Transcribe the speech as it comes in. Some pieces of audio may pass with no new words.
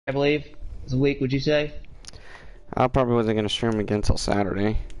I believe. It's a week, would you say? I probably wasn't gonna stream again until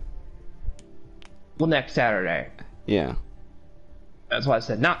Saturday. Well, next Saturday. Yeah. That's why I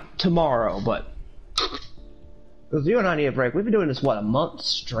said not tomorrow, but because you and I need a break. We've been doing this what, a month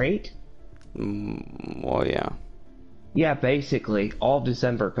straight? Well, yeah. Yeah, basically all of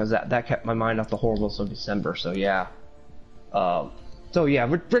December, because that kept my mind off the horribles of December. So yeah. So yeah,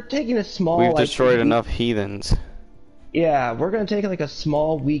 we're taking a small. We've like, destroyed week. enough heathens. Yeah, we're gonna take like a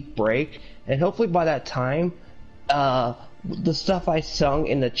small week break, and hopefully by that time, the stuff I sung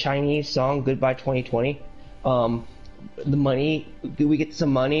in the Chinese song "Goodbye 2020," the money, we get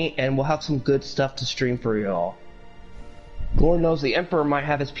some money, and we'll have some good stuff to stream for y'all. Lord knows the Emperor might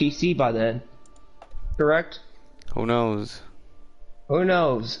have his PC by then. Correct? Who knows? Who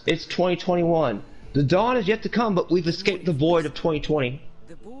knows? It's 2021. The dawn is yet to come, but we've escaped the void of 2020.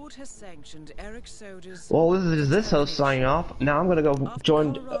 The board has sanctioned Eric Soda's. Well, this host signing off. Now I'm gonna go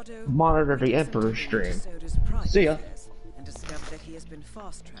monitor the Emperor stream. See ya. And discovered that he has been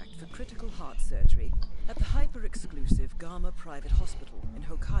fast-tracked for critical heart surgery at the hyper-exclusive Gama Private Hospital in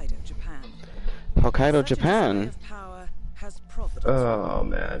Hokkaido, Japan. Hokkaido, Japan? Oh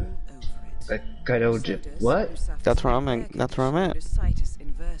man. What? That's where I'm at. That's where I'm at.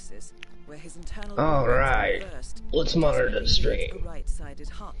 Alright. Let's monitor the stream.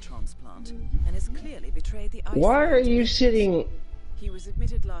 Why are you sitting? He was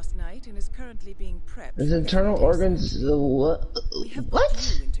admitted last night and is currently being prepped. His internal organs. What?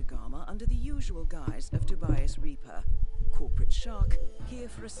 Into Gama under the usual guise of Tobias Reaper, corporate shark, here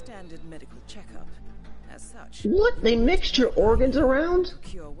for a standard medical checkup. As such, what? They mixed your organs around?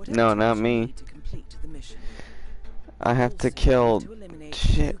 No, not me. I have to kill.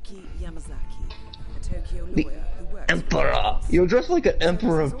 Shit. The Emperor. You're dressed like an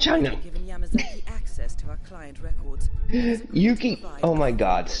Emperor of China. Access to our client records. Yuki. Oh my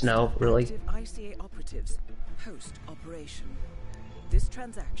God, Snow. Really? ICA operatives post operation. This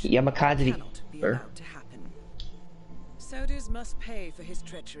transaction Yamakadri. cannot be allowed to happen. Sodas must pay for his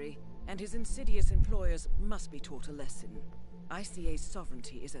treachery, and his insidious employers must be taught a lesson. ICA's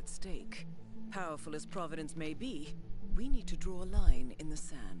sovereignty is at stake. Powerful as Providence may be, we need to draw a line in the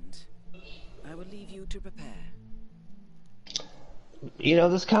sand. I will leave you to prepare. You know,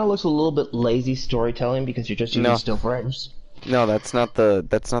 this kind of looks a little bit lazy storytelling because you're just using still frames. No, that's not the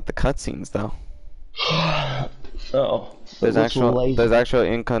cutscenes though. Oh, there's actual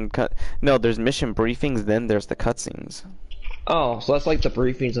in-con cut. No, there's mission briefings. Then there's the cutscenes. Oh, so that's like the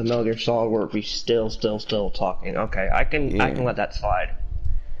briefings of Metal Gear Solid where we still talking. Okay, I can let that slide.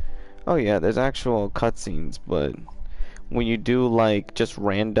 Oh yeah, there's actual cutscenes, but when you do like just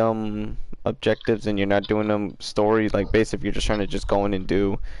random objectives and you're not doing them stories, like basically you're just trying to just go in and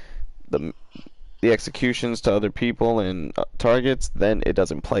do the executions to other people and targets, then it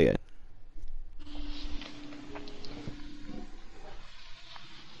doesn't play it.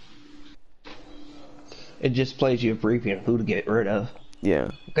 It just plays you a briefing of who to get rid of.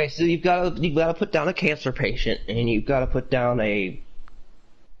 Yeah. Okay, so you've got to put down a cancer patient, and you've got to put down a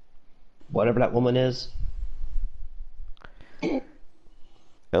whatever that woman is. It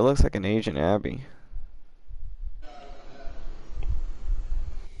looks like an Agent Abby.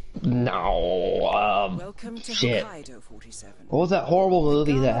 No, Welcome to shit. Hokkaido 47. What was that horrible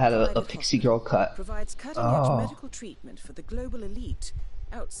movie that had a pixie girl cut? Provides cutting-edge medical treatment for the global elite,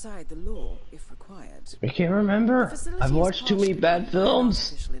 outside the law if required. I can't remember. I've watched too many bad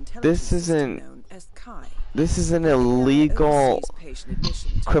films. This is an illegal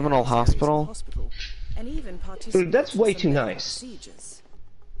criminal hospital. Dude, that's way too nice.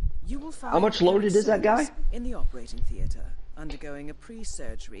 How much loaded is that guy? In the operating theater, undergoing a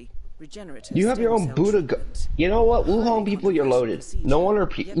pre-surgery regenerative. You have your own Buddha gun. You know what, Wuhan people, you're loaded. No wonder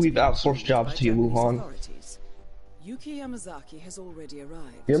we've outsourced jobs to you, Wuhan. Yuki Yamazaki has already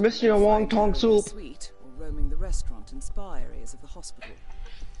arrived. You're missing your wonton soup. Suite or roaming the restaurant and spa areas of the hospital.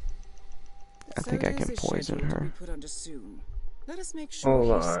 I think I can poison her. Let us make sure.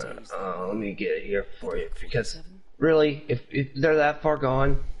 Hold on. Let me get it here for you. Because really, if they're that far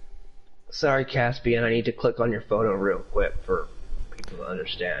gone, sorry, Caspian. I need to click on your photo real quick for people to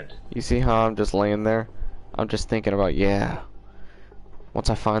understand. You see how I'm just laying there? I'm just thinking about, yeah. Once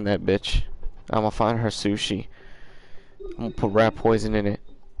I find that bitch, I'm gonna find her sushi. I'm gonna put rat poison in it,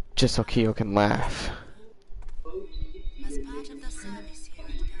 just so Kyo can laugh. As part of the service here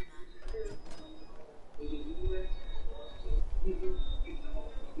at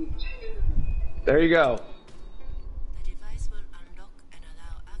Gamma. There you go. The device will unlock and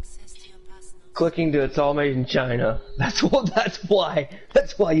allow access to your personal. Clicking to it's all made in China. That's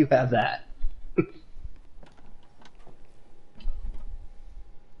why you have that.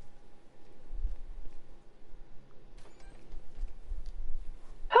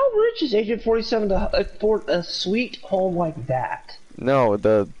 rich is Agent 47 to afford a sweet home like that? No,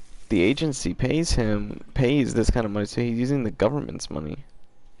 the agency pays this kind of money, so he's using the government's money.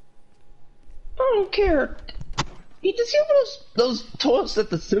 I don't care. You just see those toilets that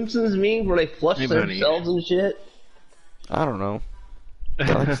the Simpsons meme where they flush themselves and shit? I don't know.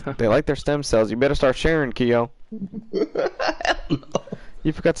 They like their stem cells. You better start sharing, Kyo.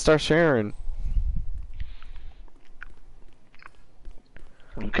 You forgot to start sharing.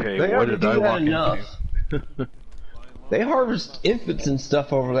 Okay, They what already did do I that walk enough. into? They harvest infants and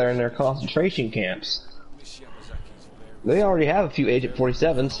stuff over there in their concentration camps. They already have a few Agent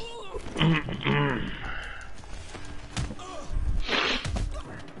 47s.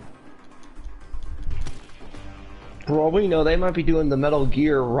 For all we know, they might be doing the Metal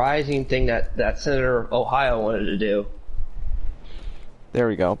Gear Rising thing that Senator Ohio wanted to do. There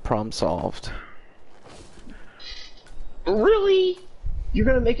we go. Problem solved. Really? You're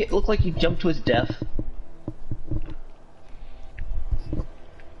gonna make it look like you jumped to his death?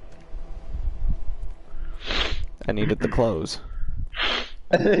 I needed the clothes.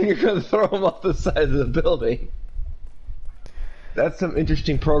 And then you're gonna throw him off the side of the building. That's some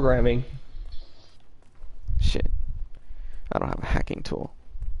interesting programming. Shit. I don't have a hacking tool.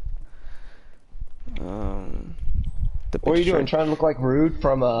 What are you doing? Trying to look like Rude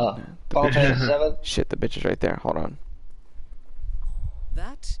from Final Fantasy 7? Shit, the bitch is right there. Hold on.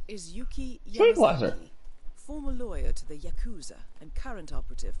 That is Yuki Sweet blaster. Yamazaki, former lawyer to the Yakuza and current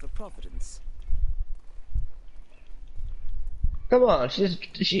operative for Providence. Come on, she's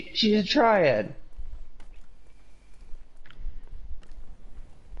a triad.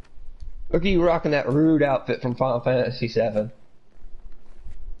 Look at you rocking that Rude outfit from Final Fantasy 7.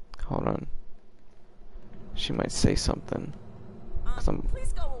 Hold on. She might say something. 'Cause I'm...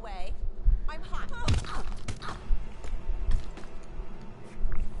 Please go away. I'm hot.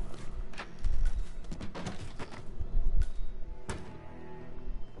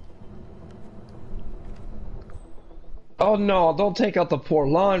 Oh no, don't take out the poor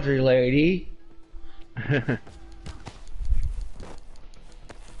laundry lady.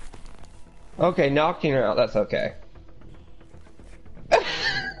 Okay, knocking her out, that's okay. Did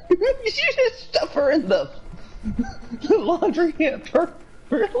you just stuff her in the laundry hamper?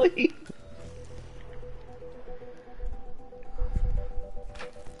 Really?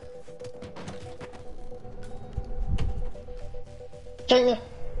 China,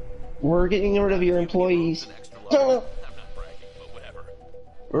 we're getting rid of your employees. China.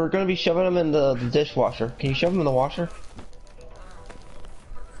 We're gonna be shoving them in the dishwasher. Can you shove them in the washer?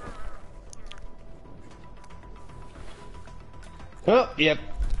 Oh, yep.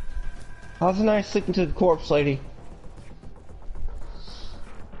 How's a nice sleeping to the corpse, lady?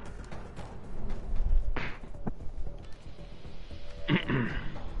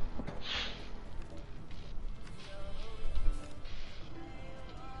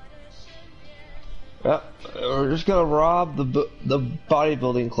 We're just gonna rob the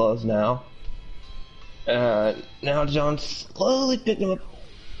bodybuilding clothes now. Now John's slowly picking them up.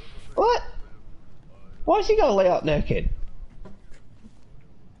 What? Why's he gotta lay out naked?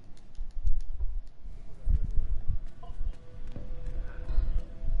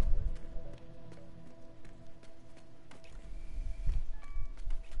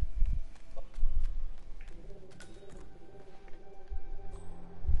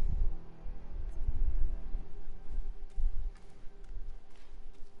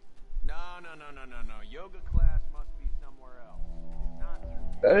 No. Yoga class must be somewhere else. It's not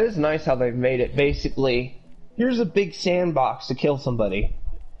true. That is nice how they've made it. Basically, here's a big sandbox to kill somebody.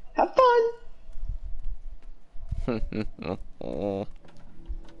 Have fun!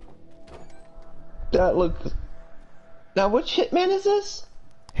 That looks... Now, which Hitman is this?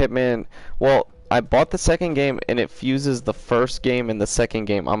 Hitman. Well, I bought the second game and it fuses the first game and the second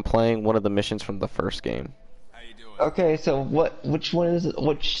game. I'm playing one of the missions from the first game. Okay, so which one is it?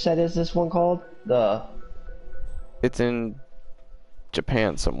 Which set is this one called? It's in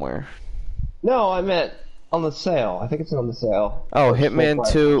Japan somewhere. No, I meant on the sale. I think it's on the sale. Oh, It's Hitman full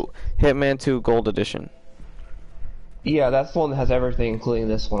price. 2, Hitman 2 Gold Edition. Yeah, that's the one that has everything, including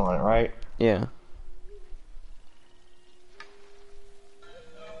this one on it, right? Yeah.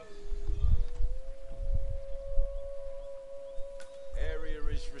 Area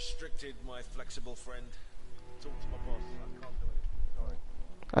is restricted, my flexible friend. Talk to my boss. I can't do it. Sorry.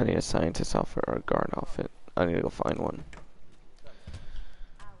 I need a scientist outfit or a guard outfit. I need to go find one.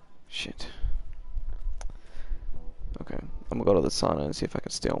 Shit. Okay, I'm gonna go to the sauna and see if I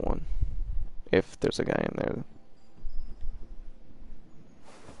can steal one. If there's a guy in there.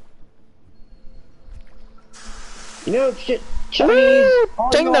 You know, shit. Chinese, Woo!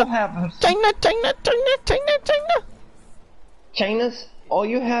 all China! y'all have China's. All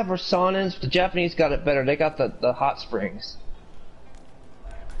you have are saunas. The Japanese got it better. They got the hot springs.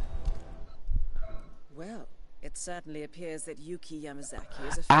 Well, it certainly appears that Yuki Yamazaki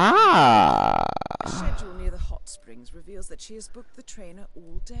is a Ah! A schedule near the hot springs reveals that she has booked the trainer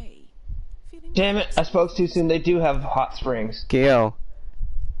all day. Feeling Damn it! I spoke too soon. They do have hot springs. Gail,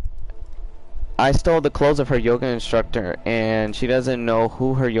 I stole the clothes of her yoga instructor, and she doesn't know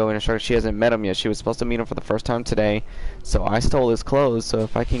who her yoga instructor. She hasn't met him yet. She was supposed to meet him for the first time today, so I stole his clothes. So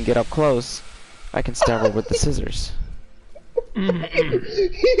if I can get up close, I can stab her with the scissors.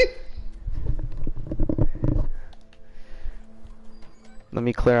 Let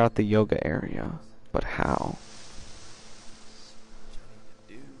me clear out the yoga area, but how?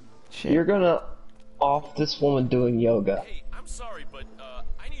 Shit. You're gonna off this woman doing yoga. Hey, I'm sorry, but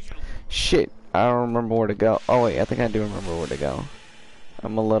I need you to. Shit, I don't remember where to go. Oh wait, I think I do remember where to go.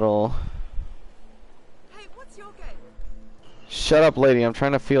 I'm a little... Hey, what's your game? Shut up, lady. I'm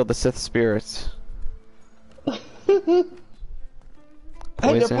trying to feel the Sith spirits. Hey, they're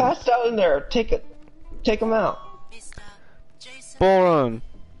Poison. passed out in there. Take them out. Mr. Jason, Bull run.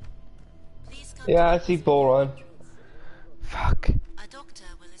 please come Yeah, I to see the Bull Run. Fuck. A doctor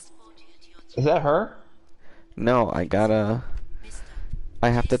will escort you to your Is that her? No, I gotta... Mr. I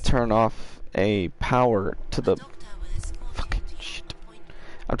have to turn off a power to the... Doctor will escort Fucking you to your shit. appointment.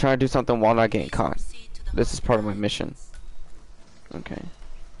 I'm trying to do something while not getting caught. Proceed to the This is part of my hospital. mission. Okay.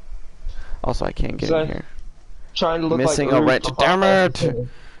 Also, I can't get So- in here. Trying to look Missing like a wrench. Urge Damn Papa. it!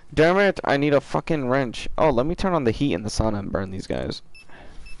 Damn it! I need a fucking wrench. Oh, let me turn on the heat in the sauna and burn these guys.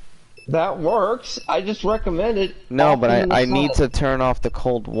 That works. I just recommend it. No, but often in the I need sun. to turn off the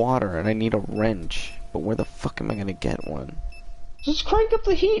cold water, and I need a wrench. But where the fuck am I gonna get one? Just crank up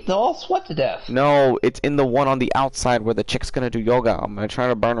the heat. They'll all sweat to death. No, it's in the one on the outside where the chick's gonna do yoga. I'm gonna try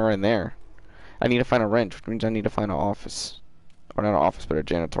to burn her in there. I need to find a wrench, which means I need to find an office. Or not an office, but a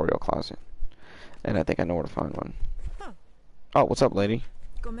janitorial closet. And I think I know where to find one. Huh. Oh, what's up, lady?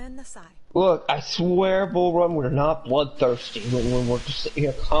 Gomen nasai. Look, I swear, Bull Run, we're not bloodthirsty when we're just sitting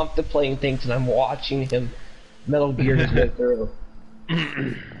here contemplating things and I'm watching him Metal Gear his way through.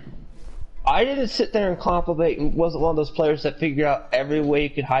 I didn't sit there and contemplate and wasn't one of those players that figured out every way you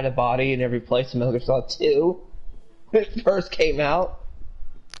could hide a body in every place in Metal Gear Solid 2 when it first came out.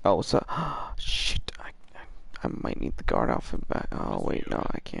 Oh, what's up? Shit, I might need the guard outfit back. Oh, wait, no,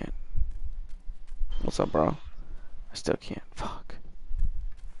 I can't. What's up, bro? I still can't. Fuck.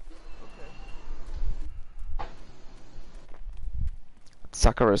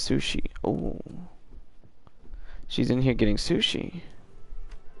 Sakura sushi. Oh. She's in here getting sushi.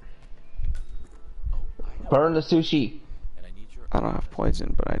 Burn the sushi. I don't have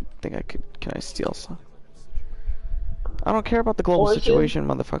poison, but I think I could. Can I steal some? I don't care about the global Poison? situation,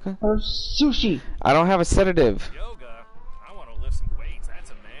 motherfucker. Burn sushi. I don't have a sedative. Yoga? I want to lift some weights.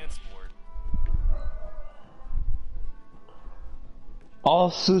 That's a man's sport.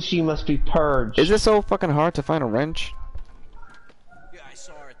 All sushi must be purged. Is it so fucking hard to find a wrench? Yeah, I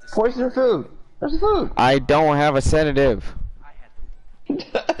saw her at the Poison food. There's food. I don't have a sedative.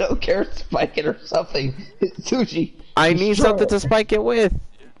 I don't care, spike it or something. It's sushi. I need Destroy something it. to spike it with.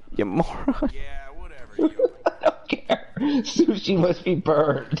 You moron. Yeah, whatever. Yoga. I don't care. Sushi must be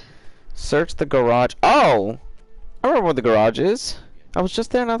burned. Search the garage. Oh! I remember where the garage is. I was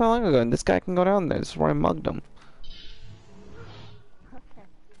just there not that long ago, and this guy can go down there. This is where I mugged him.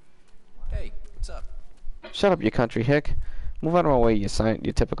 Hey, what's up? Shut up, you country hick. Move out of my way, you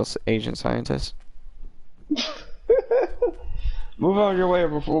typical Asian scientist. Move on your way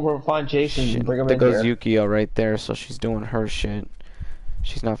before we find Jason and Shit. bring him There in goes here. Yukio right there, so she's doing her shit.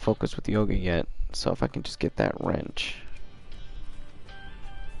 She's not focused with yoga yet, so if I can just get that wrench.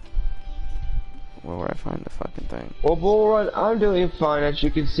 Where would I find the fucking thing? Well, Bull Run, I'm doing fine, as you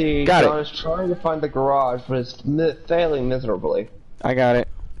can see. Got it. John is trying to find the garage, but it's failing miserably. I got it.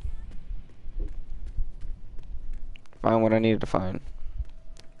 Find what I needed to find.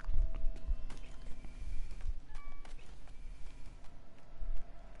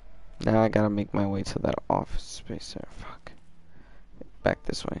 Now I gotta make my way to that office space there. Fuck. Back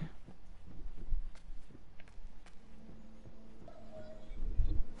this way.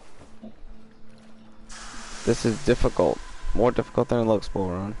 This is difficult. More difficult than it looks, Bull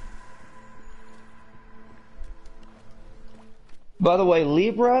Run. By the way,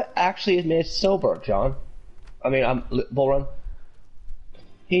 Libra actually admitted sober, John. I mean, Bull Run.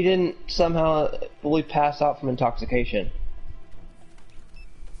 He didn't somehow fully pass out from intoxication.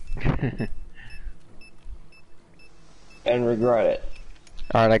 And regret it.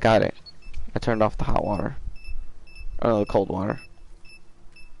 Alright, I got it. I turned off the hot water. Oh, the cold water.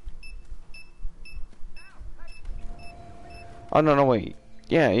 Oh, no, no, wait.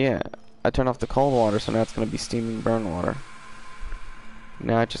 Yeah. I turned off the cold water, so now it's gonna be steaming burn water.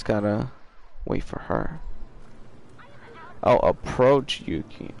 Now I just gotta wait for her. Oh, approach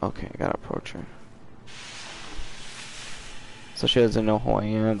Yuki. Okay, I gotta approach her. So she doesn't know who I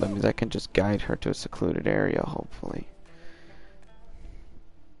am. That means I can just guide her to a secluded area, hopefully.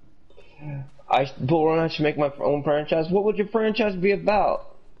 But when I should make my own franchise, what would your franchise be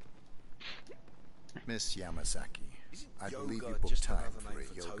about? Miss Yamasaki, I believe you booked just time another for name a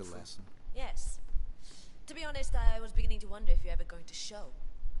for yoga tofu? lesson. Yes. To be honest, I was beginning to wonder if you're ever going to show.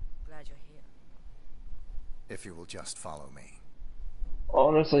 Glad you're here. If you will just follow me.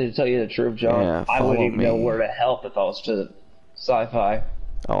 Honestly, to tell you the truth, John, Yeah, I follow wouldn't even know me. where to help if I was to sci-fi.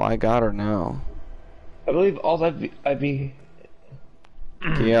 Oh, I got her now. I believe all I'd be.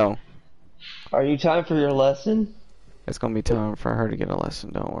 Yo, Are you time for your lesson? it's gonna be time for her to get a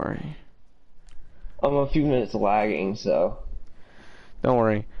lesson, don't worry. I'm a few minutes lagging, so. Don't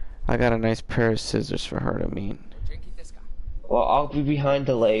worry. I got a nice pair of scissors for her to meet. Well, I'll be behind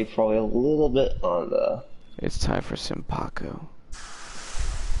delay probably a little bit on the. It's time for Senpaku.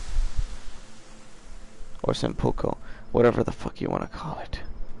 Or Senpuku. Whatever the fuck you want to call it.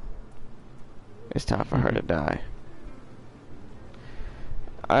 It's time for her to die.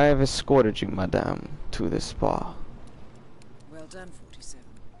 I have escorted you, madame, to this spa. Well done, 47.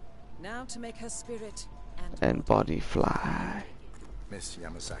 Now to make her spirit And body fly. Miss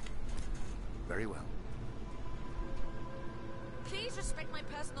Yamasaki. Very well. Please respect my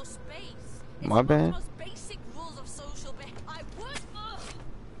personal space. My bad. One of the most basic rules of social behavior. I would.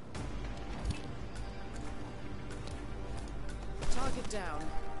 Target down.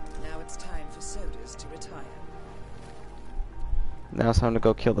 Now it's time for sodas to retire. Now it's time to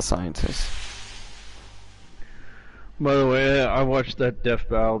go kill the scientist. By the way, I watched that death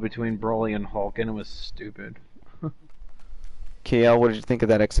battle between Broly and Hulk, and it was stupid. KL, what did you think of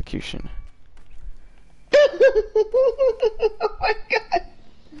that execution? Oh my god!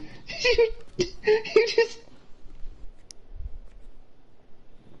 You just.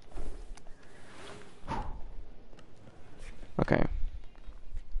 Okay.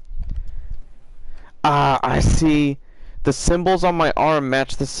 Ah, I see. The symbols on my arm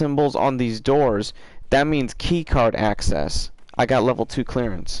match the symbols on these doors. That means keycard access. I got level 2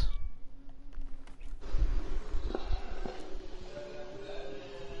 clearance.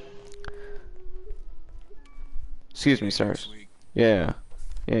 Excuse me, sir. Yeah.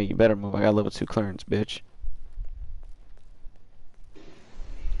 Yeah, you better move. I got level 2 clearance, bitch.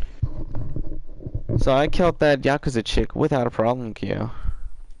 So I killed that Yakuza chick without a problem, Kyo.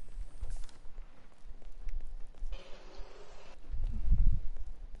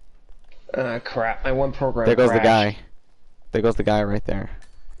 Crap. My one program There goes the crashed. guy. There goes the guy right there.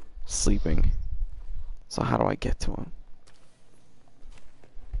 Sleeping. So how do I get to him?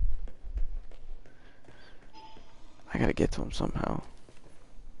 I gotta get to him somehow.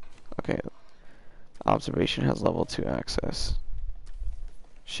 Okay. Observation has level 2 access.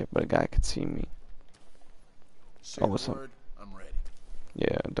 Shit, but a guy could see me. Say Oh, the what's up? word, I'm ready.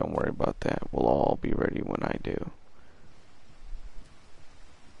 Yeah, don't worry about that. We'll all be ready when I do.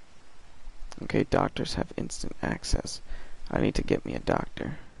 Okay, doctors have instant access. I need to get me a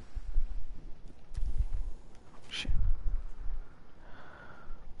doctor. Shit.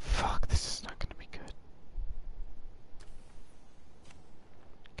 Fuck, this is not gonna be good.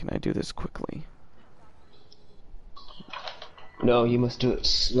 Can I do this quickly? No, you must do it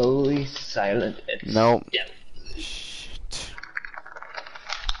slowly, silent, and. Nope. Yeah. Shit.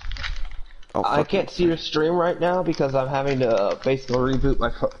 Oh, I fuck can't you. see your stream right now because I'm having to basically reboot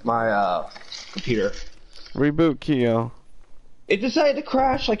my computer. Reboot, Kyo. It decided to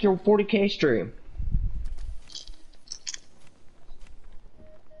crash like your 40k stream.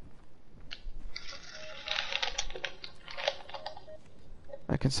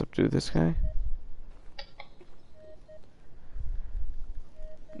 I can subdue this guy?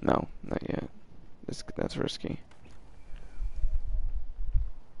 No, not yet. That's risky.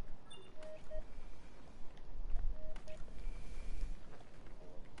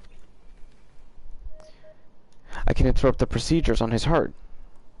 I can interrupt the procedures on his heart.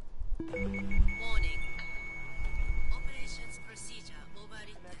 Warning. Operations procedure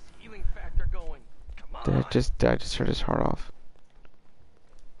overridden. Viewing factor going. Come on. Did I just turn his heart off?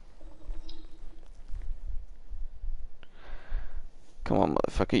 Come on,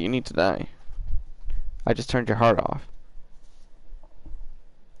 motherfucker, you need to die. I just turned your heart off.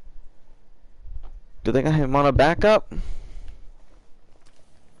 Do they got him on a backup?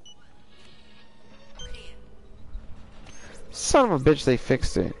 Clear. son of a bitch, they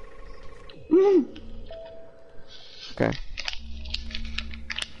fixed it. Okay.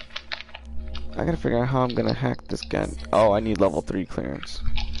 I gotta figure out how I'm gonna hack this guy. Oh, I need level 3 clearance.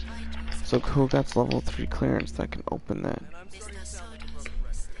 So who got level 3 clearance that can open that?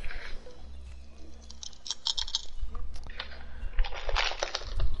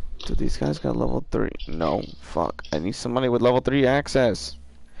 Do these guys got level 3? No. Fuck. I need somebody with level 3 access.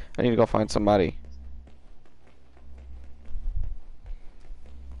 I need to go find somebody.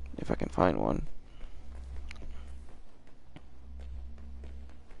 If I can find one.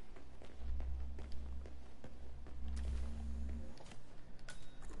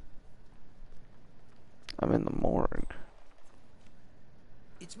 I'm in the morgue.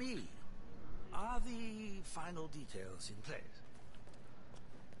 It's me. Are the final details in place?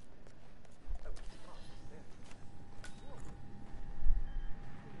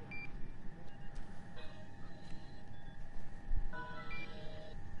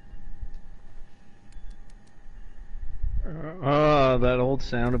 That old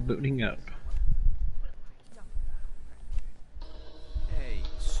sound of booting up. Hey,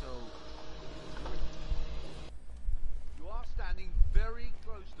 so you are standing very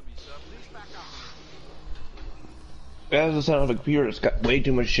close to me, sir. Please back up. That's the sound of a computer that's got way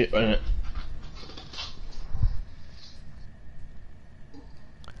too much shit in it.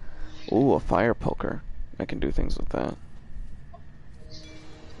 Ooh, a fire poker. I can do things with that.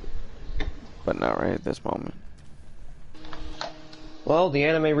 But not right at this moment. Well, the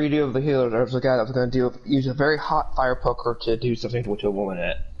anime redo of the healer, there was a guy that was going to use a very hot fire poker to do something to a woman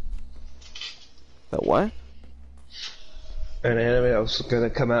at. The what? An anime that was going to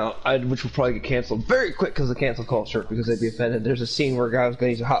come out, which will probably get canceled very quick because of cancel culture, because they'd be offended. There's a scene where a guy was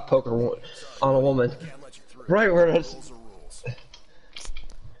going to use a hot poker on a woman. Right where it's...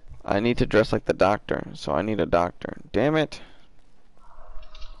 I need to dress like the doctor, so I need a doctor. Damn it.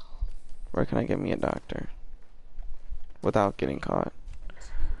 Where can I get me a doctor? Without getting caught.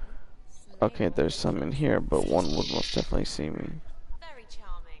 Okay, there's some in here, but one would most definitely see me. Very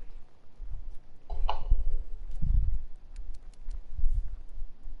charming.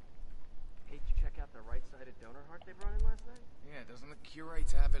 Hey, did you check out the right-sided donor heart they brought in last night? Yeah, doesn't the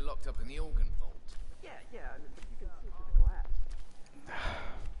curator have it locked up in the organ vault? Yeah, I mean, but you can see through the glass.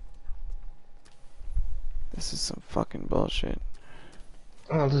 This is some fucking bullshit.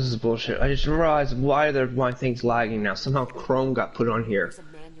 Oh, this is bullshit. I just realized why my thing's lagging now. Somehow Chrome got put on here.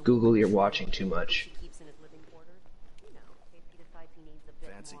 Google, you're watching too much.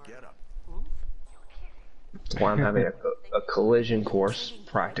 Fancy getup. That's why I'm having a collision course,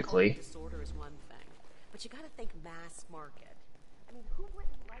 practically. Disorder is one thing, but you gotta think mass market. I mean, who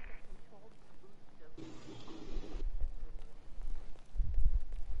wouldn't like a controlled boost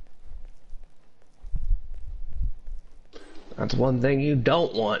of... That's one thing you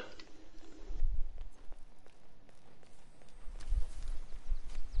don't want.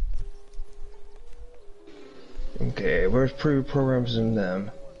 Okay, where's pre-programs in them?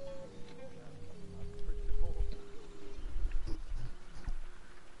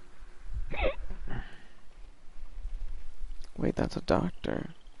 Wait, that's a doctor.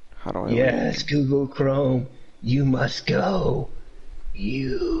 How do I Yes, Google Chrome, you must go.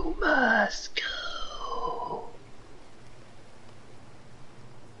 You must go.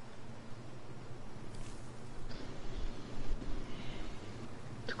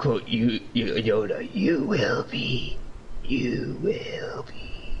 To quote Yoda, you will be. You will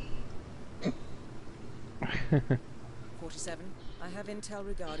be. 47. I have intel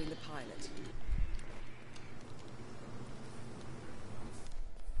regarding the pilot.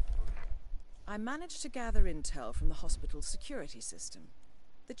 I managed to gather intel from the hospital's security system.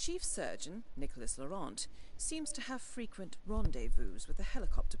 The chief surgeon, Nicholas Laurent, seems to have frequent rendezvous with the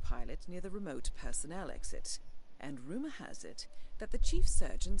helicopter pilot near the remote personnel exit. And rumor has it that the chief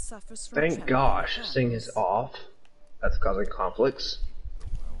surgeon suffers from... Thank gosh, this thing is off. That's causing conflicts.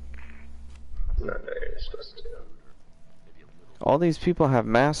 No, you're supposed to. All these people have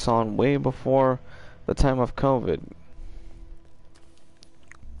masks on way before the time of COVID.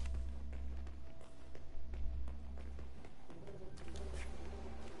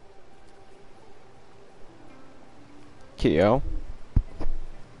 Keo?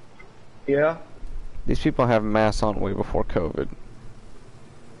 Yeah? These people have masks on way before COVID.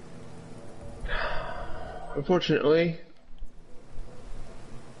 Unfortunately,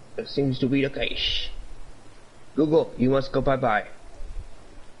 it seems to be the case. Google, you must go bye-bye.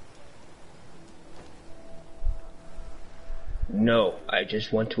 No, I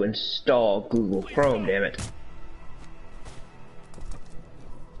just want to install Google Chrome, damn it.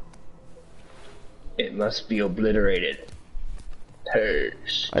 It must be obliterated.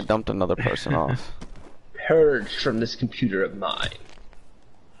 Purge. I dumped another person off. Purged from this computer of mine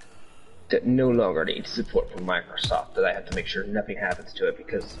that no longer needs support from Microsoft, that I have to make sure nothing happens to it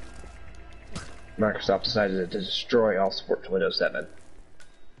because Microsoft decided to destroy all support to Windows 7.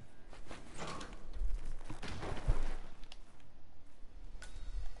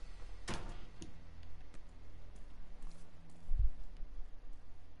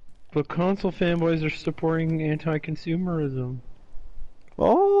 But console fanboys are supporting anti-consumerism.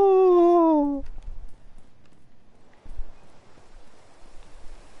 Oh.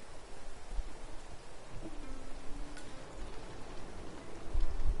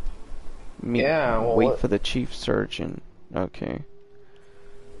 Yeah, well, wait for the chief surgeon. Okay.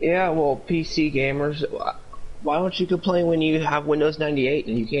 Yeah, well, PC gamers, why don't you complain when you have Windows 98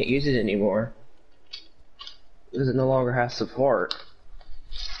 and you can't use it anymore? Because it no longer has support.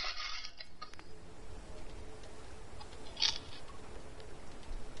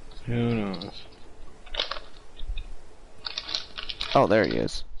 Who knows? Oh, there he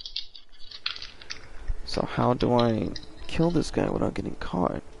is. So how do I kill this guy without getting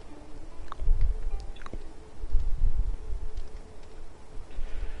caught?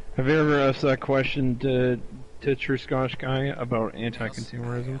 Have you ever asked that question to True Scotch Guy about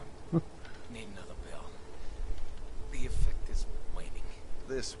anti-consumerism? Need another pill. The effect is waning.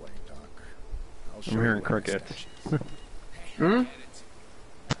 This way, Doc. I'll show I'm you hearing what crickets. Hmm?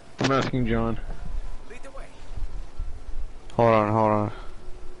 I'm asking John. Lead the way. Hold on.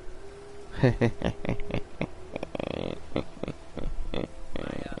 My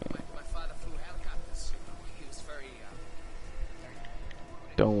father flew helicopters. He was very,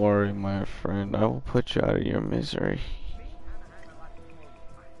 Don't worry, my friend. I will put you out of your misery.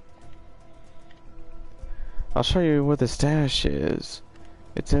 I'll show you where the stash is.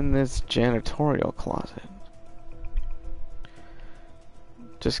 It's in this janitorial closet.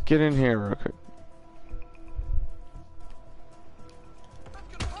 Just get in here real quick.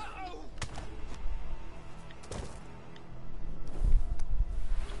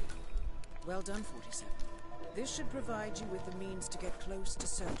 Well done, 47. This should provide you with the means to get close to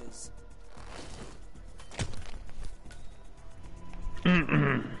sodas.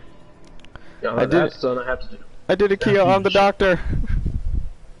 I did it. Son, I have to do. I did it, Kia. I'm the doctor.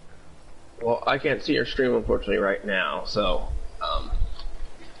 Well, I can't see your stream unfortunately right now, so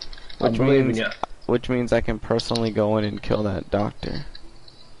Which means I can personally go in and kill that doctor.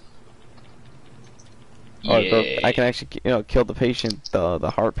 Yeah. Or I can actually, kill the patient, the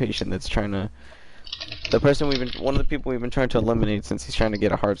heart patient that's trying to, one of the people we've been trying to eliminate since he's trying to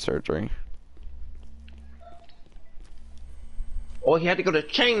get a heart surgery. Well, he had to go to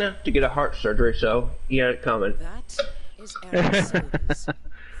China to get a heart surgery, so he had it coming. That is Eric Solis,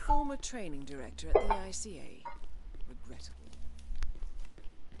 former training director at the ICA. Regrettable.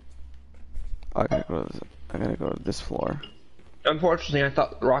 I gotta go to this floor. Unfortunately, I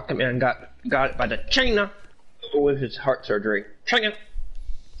thought Rocket Man got it by the China with his heart surgery. China.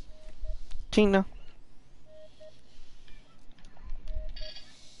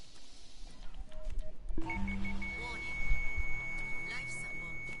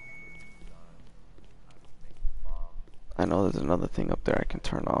 I know there's another thing up there I can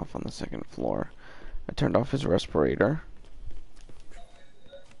turn off on the second floor. I turned off his respirator.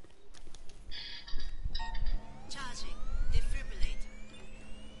 Charging defibrillator.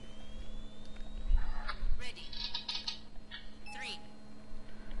 Ready. 3,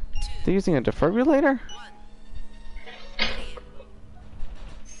 2, They're using a defibrillator? 1. Clear.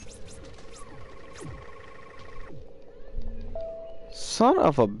 Son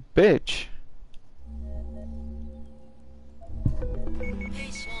of a bitch.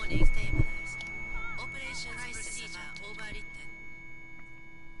 Patient warning stabilized. Operation procedure overwritten.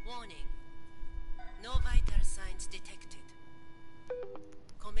 Warning. No vital signs detected.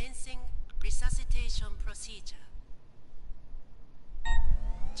 Commencing resuscitation procedure.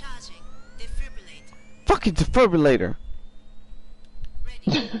 Charging defibrillator. Fucking defibrillator.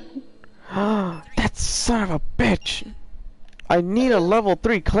 Ready. That son of a bitch. I need a level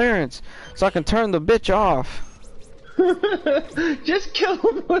 3 clearance so I can turn the bitch off. Just kill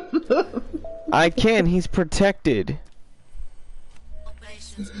him with them. I can, he's protected.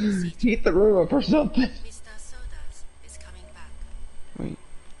 Operations procedure. Heat the room up or something. Mr. Sodas is coming back. Wait,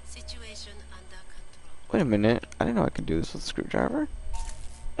 Situation under control. wait a minute. I didn't know I could do this with a screwdriver.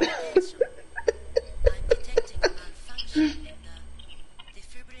 Attention. I'm detecting a malfunction in the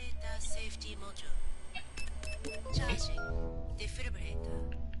defibrillator safety module. Charging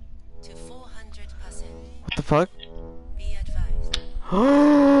defibrillator to 400%. What the fuck? Be advised.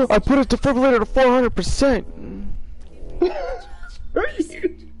 I put a defibrillator to 400%. Charge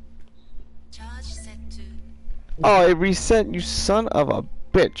Charge set to. Oh, it reset, you son of a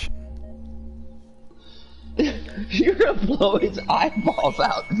bitch. You're gonna blow his eyeballs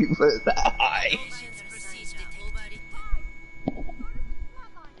out if you put it that high.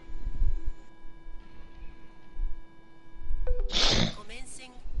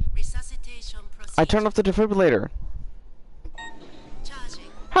 Commencing resuscitation procedure. I turned off the defibrillator. Charging.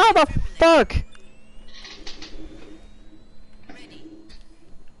 How the fuck? Ready.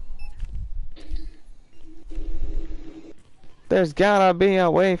 There's gotta be a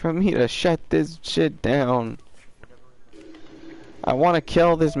way for me to shut this shit down. I want to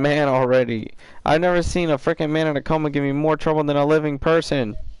kill this man already. I've never seen a freaking man in a coma give me more trouble than a living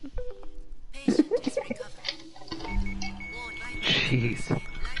person. Patient is recovered. Jeez.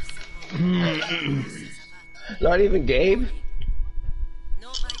 Not even Gabe? No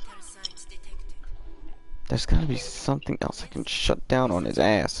vital signs detected. There's gotta be something else I can shut down on his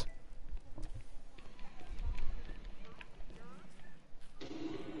ass.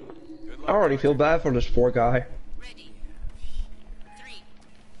 I already feel bad for this poor guy. Ready. 3,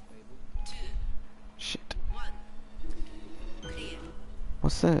 2, Shit. 1. Clear.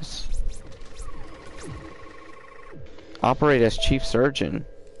 What's this? Operate as chief surgeon.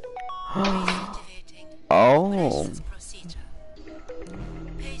 Activating Oh. operations procedure.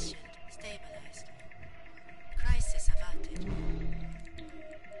 Patient stabilized. Crisis averted.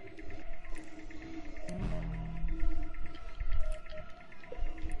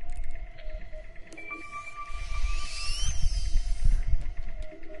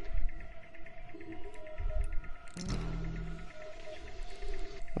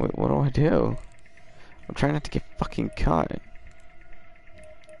 Wait, what do I do? I'm trying not to get fucking caught.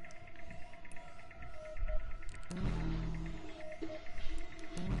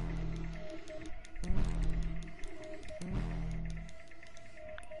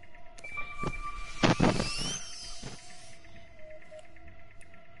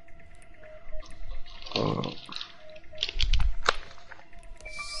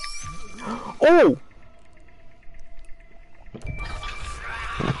 Oh!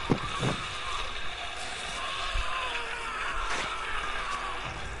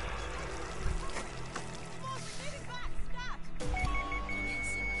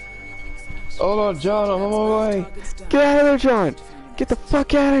 Hold on, John, I'm on my way. Get out of there, John! Get the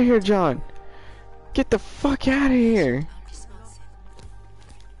fuck out of here, John! Get the fuck out of here!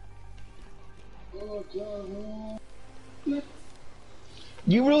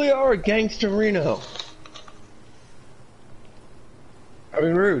 You really are a gangster, Reno. I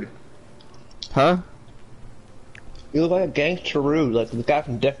mean, rude. Huh? You look like a gangster rude, like the guy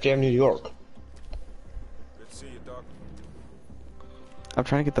from Def Jam New York. Good to see you, Doc. I'm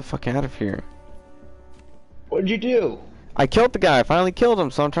trying to get the fuck out of here. What'd you do? I killed the guy, I finally killed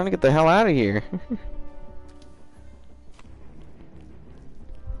him, so I'm trying to get the hell out of here.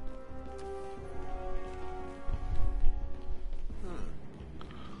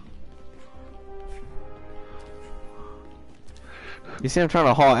 You see, I'm trying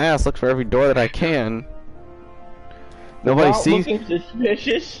to haul ass, look for every door that I can. Nobody Without sees. looking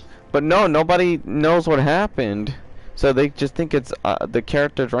suspicious? But no, nobody knows what happened. So they just think it's the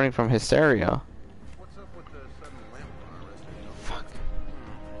character's running from hysteria. What's up with the sudden lamp arrest? Fuck.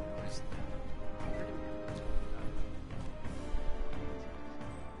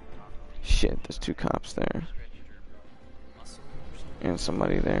 Shit, there's two cops there. And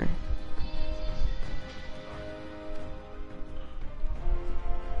somebody there.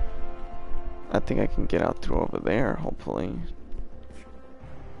 I think I can get out through over there, hopefully.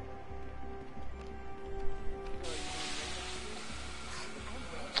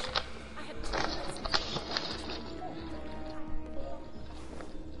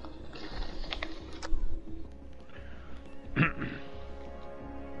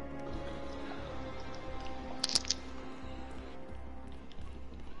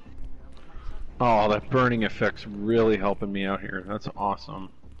 Oh, that burning effect's really helping me out here. That's awesome.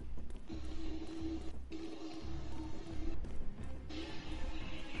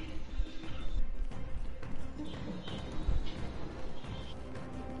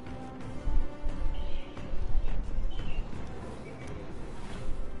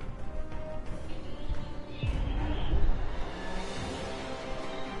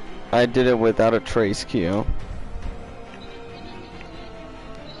 I did it without a trace queue.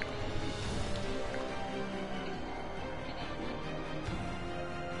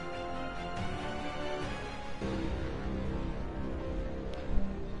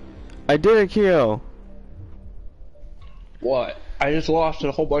 I did it, Kyo. What? I just lost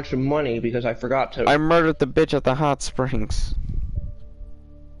a whole bunch of money because I forgot to. I murdered the bitch at the hot springs.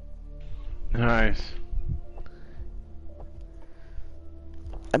 Nice.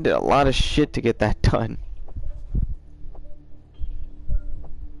 I did a lot of shit to get that done.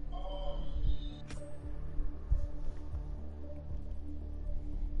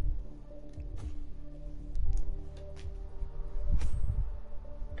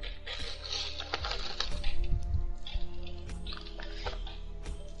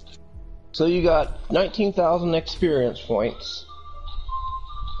 So you got 19,000 experience points.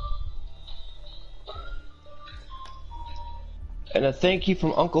 And a thank you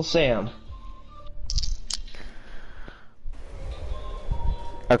from Uncle Sam.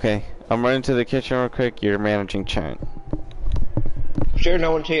 Okay, I'm running to the kitchen real quick. You're managing chat. Sure,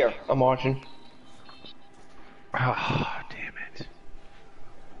 no one's here. I'm watching. Oh, damn it.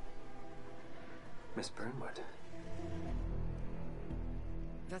 Miss Burnwood.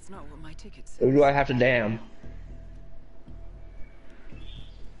 That's not what my ticket says. Who do I have to damn?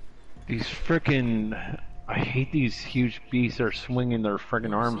 These frickin'... I hate these huge beasts that are swinging their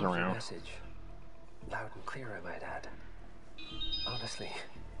frickin' arms around. Message. Loud and clear, I might add. Honestly,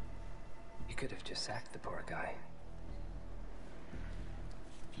 you could have just sacked the poor guy.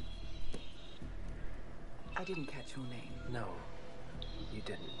 I didn't catch your name. No, you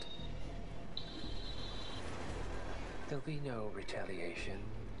didn't. There'll be no retaliation,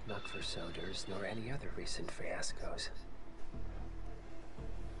 not for Soders, nor any other recent fiascos.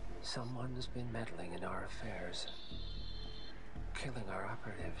 Someone's been meddling in our affairs, killing our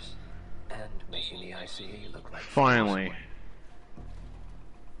operatives, and making the ICA look like... Finally.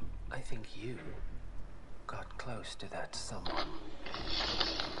 I think you got close to that someone.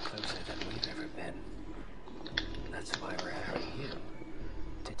 Closer than we've ever been. That's why we're hiring you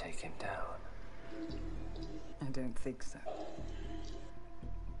to take him down. I don't think so.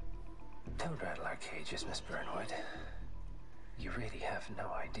 Don't rattle our cages, Miss Burnwood. You really have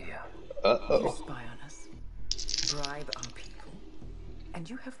no idea. You spy on us, bribe our people, and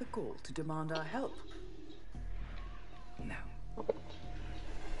you have the gall to demand our help. No. You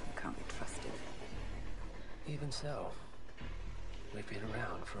can't be trusted. Even so, we've been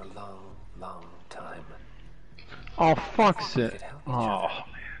around for a long, long time. Oh, fuck's it. Oh,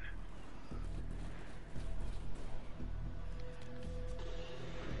 man.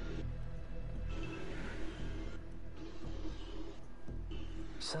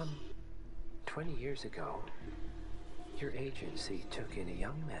 Some 20 years ago, your agency took in a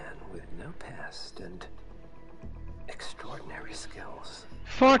young man with no past and extraordinary skills.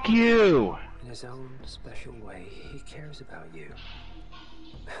 Fuck you! In his own special way, he cares about you.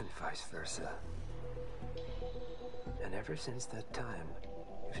 And vice versa. And ever since that time,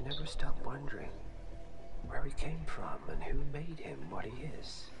 you've never stopped wondering where he came from and who made him what he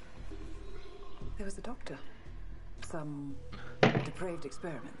is. There was a doctor. Some depraved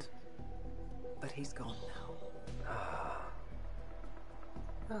experiment. But he's gone now. Ah.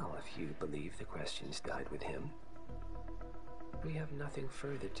 Well, if you believe the questions died with him, we have nothing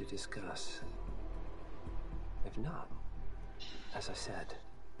further to discuss. If not, as I said,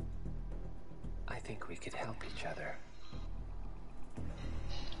 I think we could help each other.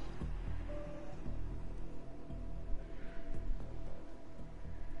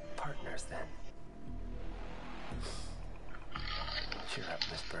 Partners, then. Cheer up,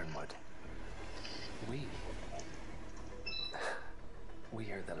 Miss Burnwood.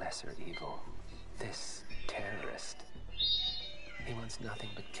 We are the lesser evil. This terrorist. He wants nothing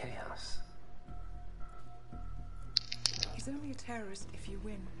but chaos. He's only a terrorist if you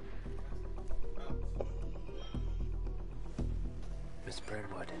win. Miss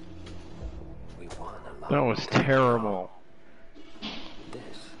Burnwood, we won a lot. That was terrible.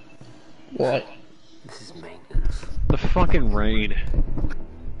 What? This is maintenance. The fucking raid.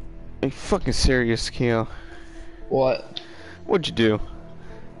 Are you fucking serious, Keo? What? What'd you do?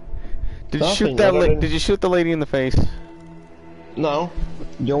 Did you Nothing, shoot that? other than- Did you shoot the lady in the face? No.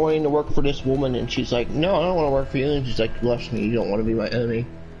 You're wanting to work for this woman, and she's like, no, I don't want to work for you. And she's like, bless me, you don't want to be my enemy.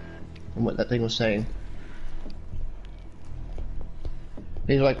 And what that thing was saying.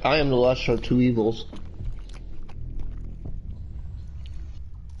 He's like, I am the lesser of two evils.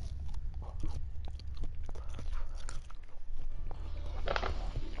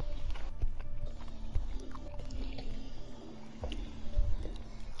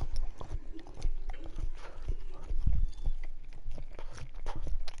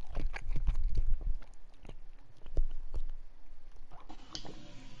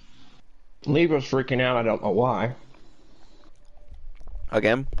 Libra's freaking out, I don't know why.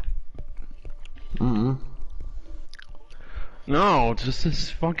 Again? Mm-hmm. No, just this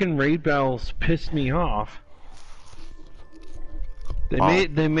fucking raid bells pissed me off.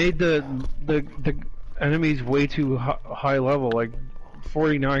 They made the enemies way too high level, like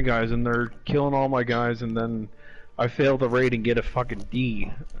 49 guys, and they're killing all my guys, and then I fail the raid and get a fucking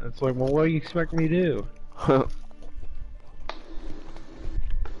D. It's like, well, what do you expect me to do?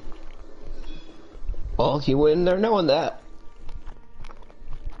 Well, he went in there knowing that.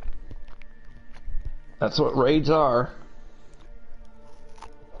 That's what raids are.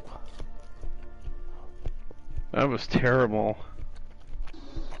 That was terrible.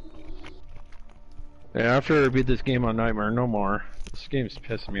 Yeah, after I beat this game on Nightmare, no more. This game's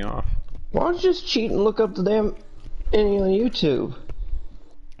pissing me off. Why don't you just cheat and look up the damn ending on YouTube?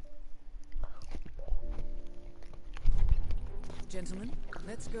 Gentlemen,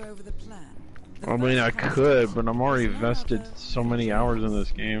 let's go over the plan. I mean, I could, but I'm already invested so many hours in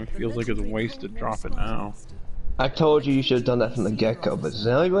this game. It feels like it's a waste to drop it now. I told you should have done that from the get-go, but does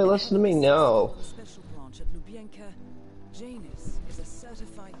anybody listen to me? No. Special branch at Lubyanka. Janus is a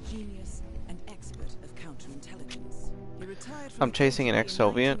certified genius and expert of counterintelligence. He retired from I'm chasing an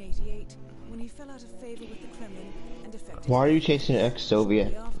ex-Soviet. when he fell out of favor with the Kremlin and affected. Why are you chasing an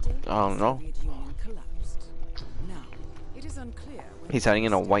ex-Soviet? I don't know. Now, it is unclear. He's hiding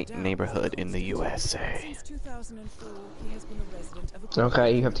in a white neighborhood in the USA. Since 2004, he has been a resident of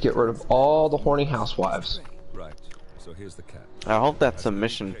Okay, you have to get rid of all the horny housewives. Right. So here's the cat. I hope that's a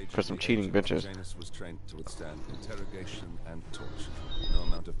mission for some cheating bitches. Janus was trained to withstand interrogation and torture. No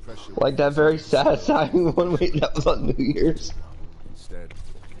amount of pressure. Like that very satisfying one that was on New Year's. Instead,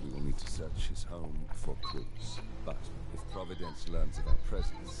 we will need to search his home for clues. But if Providence learns of our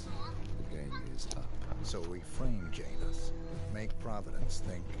presence, the game is up. So we frame Janus, make Providence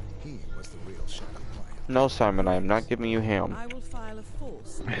think he was the real Shadow Player. No, Simon, I am not giving you ham. I will file a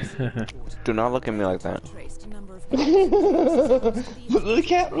false Do not look at me like that. The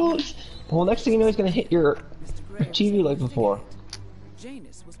cat rules. Well, next thing you know, he's gonna hit your TV like before.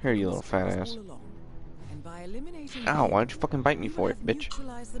 Here, you little fat ass. Ow, why'd you fucking bite me for it, bitch?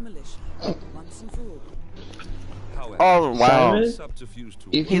 Oh, wow.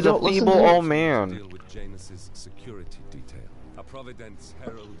 He's a feeble old man. Providence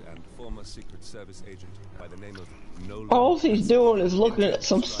herald and former Secret Service agent by the name of all he's doing is looking at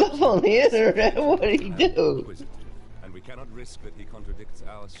some stuff on the internet. What did he do? And we cannot risk that he contradicts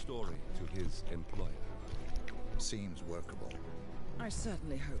our story to his employer. Seems workable. I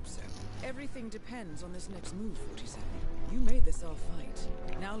certainly hope so. Everything depends on this next move, 47. You made this our fight.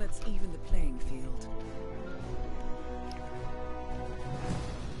 Now let's even the playing field.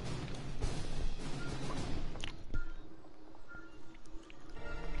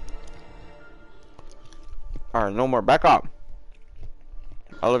 Alright, no more. Back up.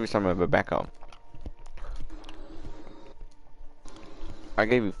 I love you, Simon, but back up. I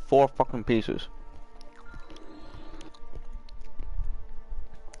gave you 4 fucking pieces.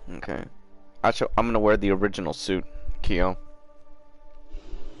 Okay. I'm gonna wear the original suit, Keo.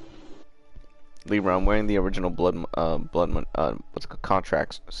 Libra, I'm wearing the original what's it called,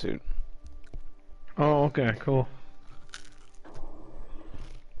 contracts suit. Oh, okay, cool.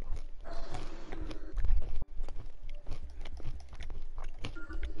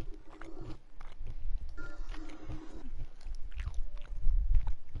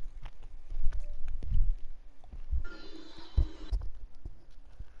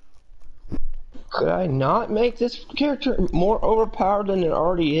 Could I not make this character more overpowered than it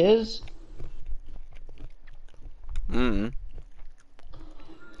already is? For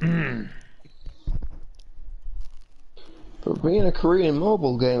being a Korean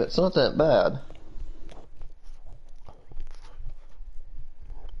mobile game, it's not that bad.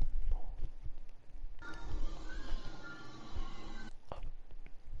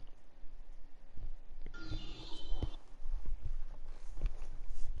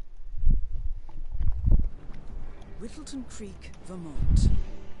 Whittleton Creek, Vermont.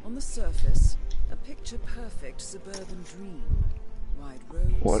 On the surface, a picture-perfect suburban dream. Wide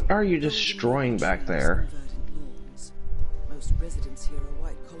roads. What are you destroying back there? Lawns. Most residents here are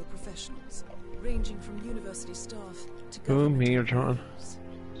white-collar professionals, ranging from university staff to Who, me or John?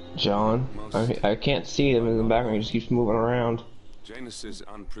 John? I can't see him in the background. He just keeps moving around. Janus's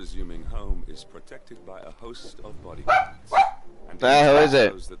unpresuming home is protected by a host of bodyguards. Who is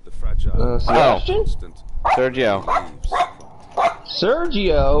it? Sebastian? Sergio.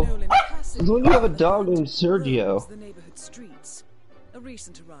 Sergio? When you have a dog named Sergio? A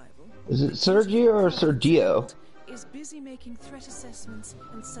recent arrival. Is it Sergio or Sergio? Is busy making threat assessments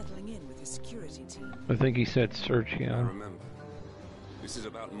and settling in with his security team. I think he said Sergio. Remember, this is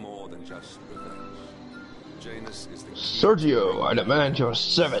about more than just revenge. Janus is the Sergio, I demand your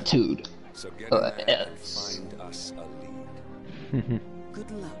servitude. So get in there and find us a lead.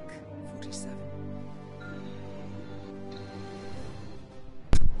 Good luck, 47.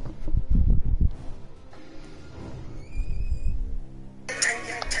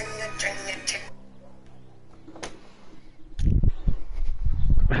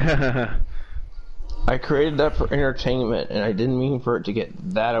 I created that for entertainment, and I didn't mean for it to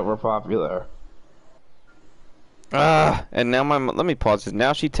get that overpopular. And now let me pause this.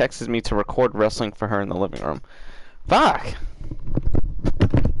 Now she texts me to record wrestling for her in the living room. Fuck!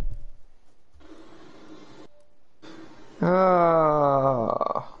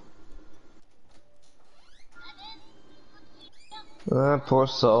 Poor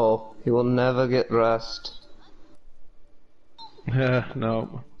soul. He will never get rest.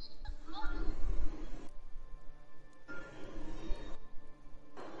 No.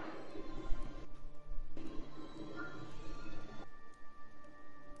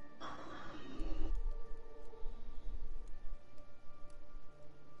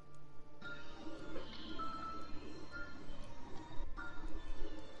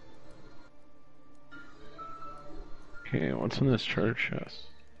 Okay, what's in this treasure chest?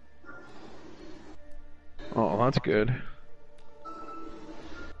 Oh, that's good.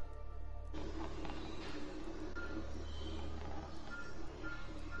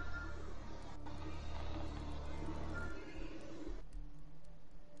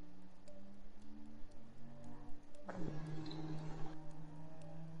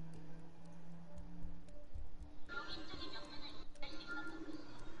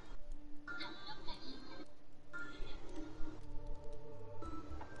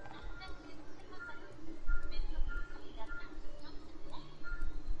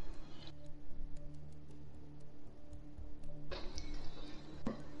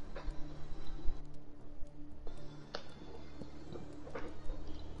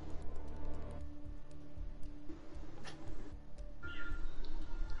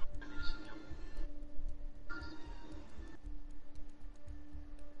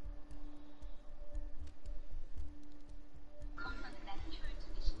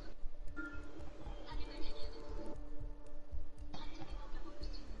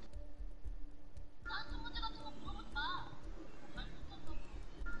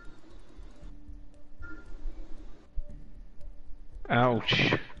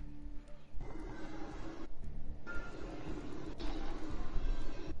 Ouch.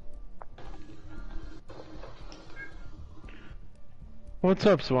 What's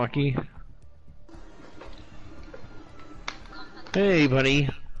up, Swaki? Hey, buddy.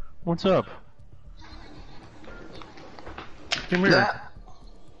 What's up? Come here. Yeah.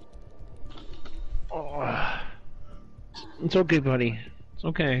 Oh. It's okay, buddy. It's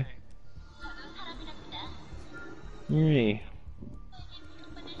okay. Hey.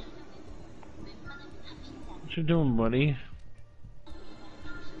 What you doing, buddy?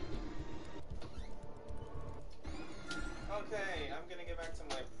 Okay, I'm gonna get back to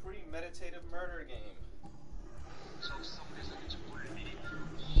my premeditated murder game.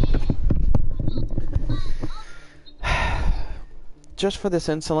 Just for this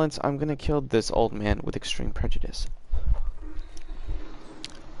insolence, I'm gonna kill this old man with extreme prejudice.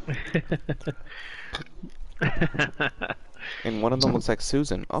 And one of them looks like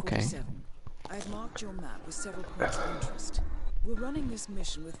Susan. Okay. 47. I've marked your map with several points of interest. We're running this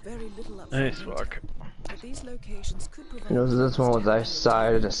mission with very little upfront Nice intel, fuck. but these locations could provide You know, this one was I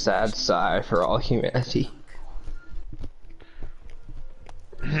sighed a sad sigh for all humanity.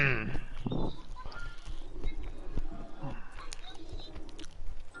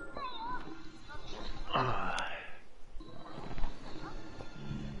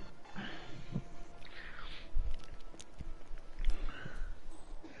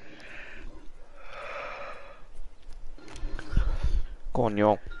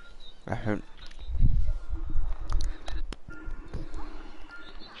 Coño. Ajá.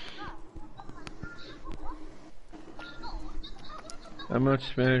 How much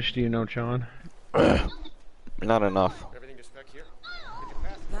Spanish do you know, John? Not enough.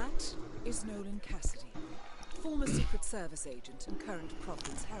 That is Nolan Cassidy, former Secret Service agent and current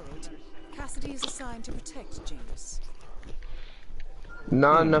Providence Herald. Cassidy is assigned to protect Janus.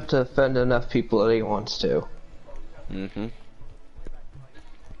 Not enough to offend enough people that he wants to. Mm-hmm.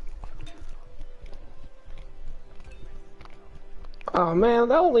 Oh man,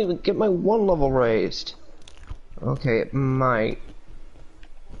 that won't even get my one level raised. Okay, it might.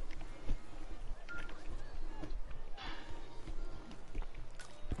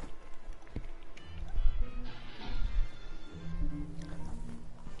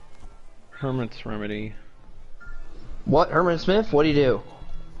 Hermit's Remedy. What, Herman Smith? What do you do?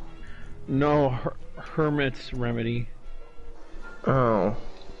 No, Hermit's Remedy. Oh.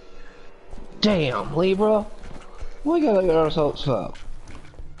 Damn, Libra. We gotta get ourselves up.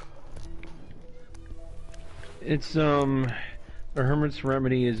 It's the Hermit's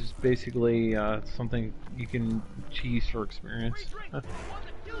Remedy is basically something you can cheese for experience.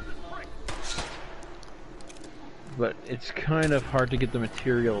 But it's kind of hard to get the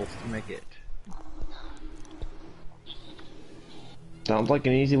materials to make it. Sounds like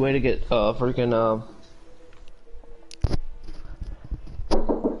an easy way to get freaking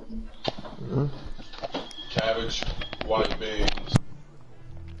Cabbage, white beans.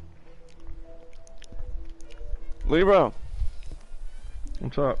 Libra.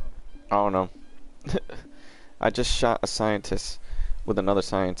 What's up? I don't know. I just shot a scientist with another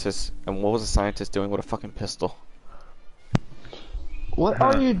scientist, and what was the scientist doing with a fucking pistol? What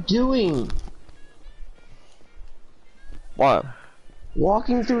are you doing? What?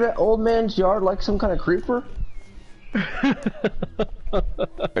 Walking through that old man's yard like some kind of creeper?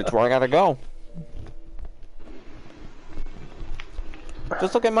 It's where I gotta go.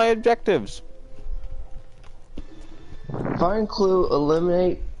 Just look at my objectives. Find clue,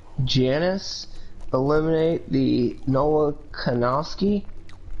 eliminate Janice, eliminate the Noah Kanowski.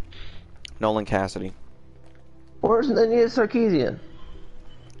 Nolan Cassidy. Where's Anita Sarkeesian?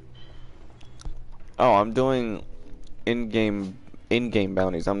 Oh, I'm doing in-game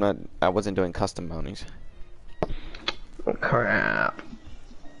bounties. I wasn't doing custom bounties. Crap.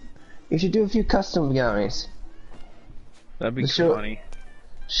 You should do a few custom bounties. That'd be funny.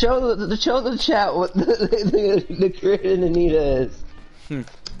 Show the chat what the grid in Anita is.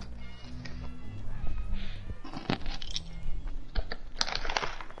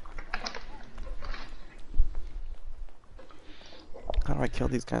 How do I kill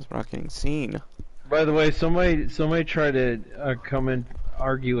these guys without getting seen? By the way, somebody tried to come and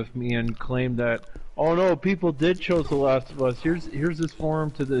argue with me and claim that, oh no, people did chose The Last of Us. Here's this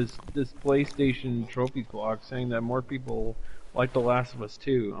forum to this PlayStation trophies blog saying that more people like The Last of Us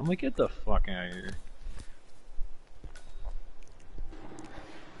 2. I'm like, get the fuck out of here.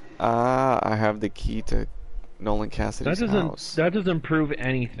 I have the key to Nolan Cassidy's house. That doesn't prove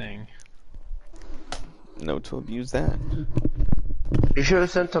anything. No to abuse that. You should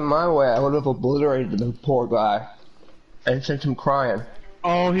have sent him my way. I would have obliterated the poor guy and sent him crying.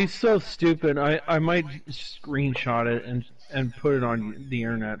 Oh, he's so stupid. I might screenshot it and put it on the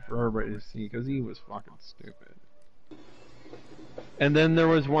internet for everybody to see because he was fucking stupid. And then there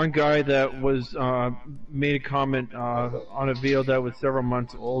was one guy that was made a comment on a video that was several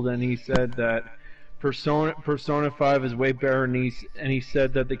months old, and he said that Persona 5 is way better, and he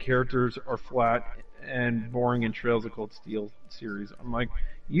said that the characters are flat and boring in Trails of Cold Steel series. I'm like,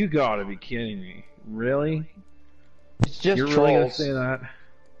 you gotta be kidding me. Really? It's just You're trolls. really gonna say that?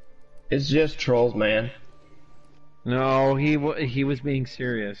 It's just trolls, man. No, he was being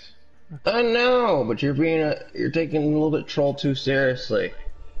serious. I know, but you're taking a little bit troll too seriously.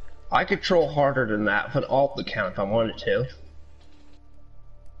 I could troll harder than that, put alt the count if I wanted to.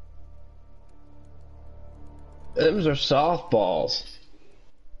 Those are softballs.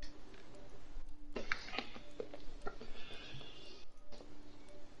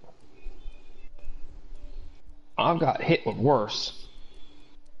 I've got hit with worse.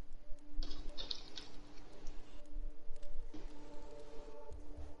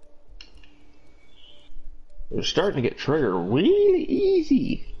 They're starting to get triggered really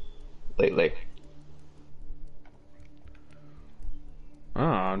easy lately. Oh,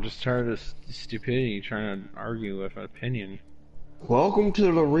 I'm just tired of stupidity trying to argue with an opinion. Welcome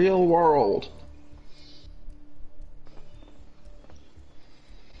to the real world.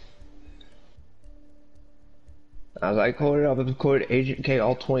 As I quoted, I've quoted Agent K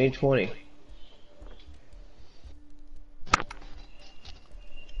all 2020.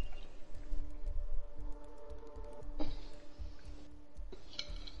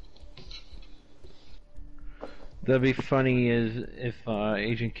 That'd be funny is if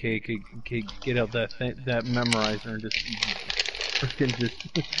Agent K could get out that memorizer and just freaking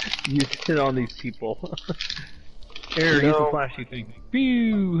just use it on these people. Here, use the flashy thing.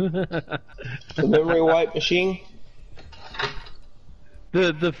 Pew! The memory wipe machine?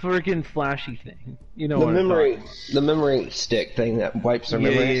 The freaking flashy thing. You know the memory stick thing that wipes their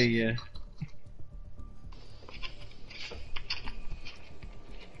memories. Yeah.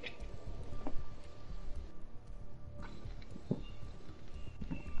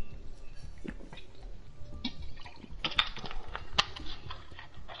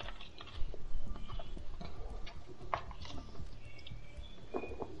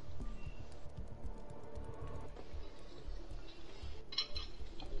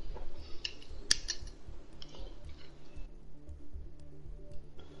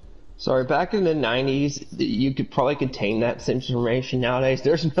 Sorry, back in the 90s, you could probably contain that same information. Nowadays,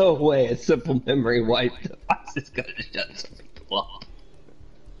 there's no way a simple memory wipe device is gonna shut some people up.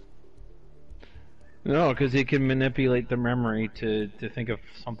 No, because he can manipulate the memory to think of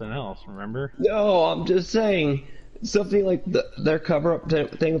something else, remember? No, I'm just saying, something like their cover-up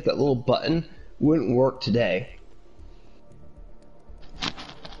thing with that little button wouldn't work today.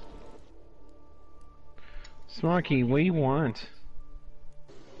 Smoky, what do you want?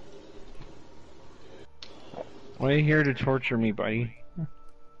 Why are you here to torture me, buddy?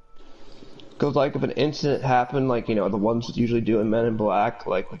 Because, like, if an incident happened, like, you know, the ones that usually do in Men in Black,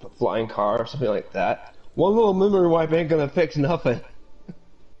 like with a flying car or something like that, one little memory wipe ain't gonna fix nothing.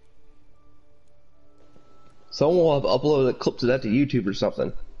 Someone will have uploaded clips of that to YouTube or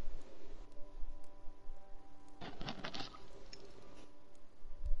something.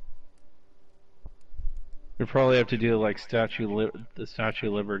 We probably have to do like the Statue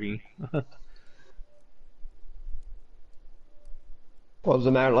of Liberty. Well, does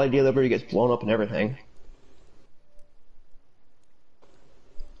it matter? Lady of Liberty gets blown up and everything.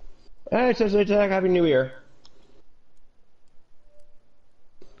 Hey, says Attack, Happy New Year.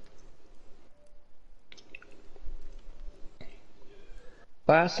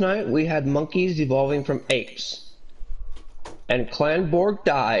 Last night we had monkeys evolving from apes. And Clanborg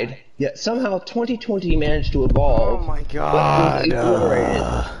died, yet somehow 2020 managed to evolve. Oh my god.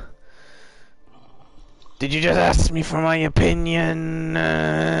 Did you just ask me for my opinion?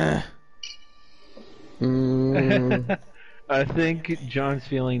 I think John's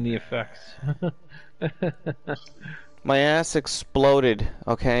feeling the effects. My ass exploded,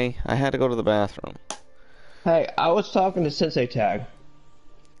 okay? I had to go to the bathroom. Hey, I was talking to Sensei Tag.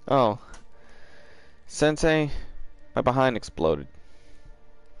 Oh. Sensei, my behind exploded.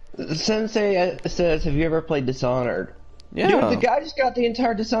 Sensei says, have you ever played Dishonored? Yeah. Dude, the guy just got the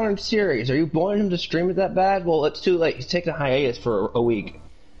entire Dishonored series. Are you wanting him to stream it that bad? Well, it's too late. He's taking a hiatus for a week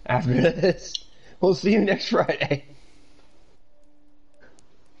after this. We'll see you next Friday.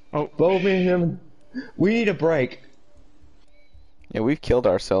 Oh, both me and him, we need a break. Yeah, we've killed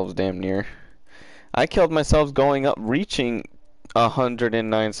ourselves damn near. I killed myself going up, reaching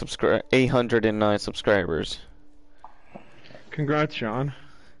 809 subscribers. Congrats, John.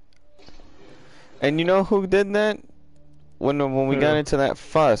 And you know who did that? When we got into that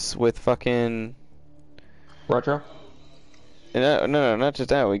fuss with fucking Retro? No, not just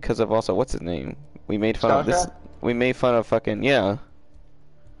that. Because of also what's his name? We made fun of this. Guy? We made fun of fucking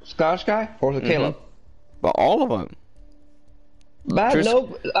Scottish guy or was it Caleb? But all of them.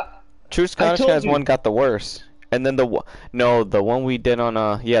 True Scottish Guy's one got the worst, and then the one we did on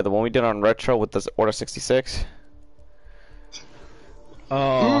the one we did on Retro with the Order 66.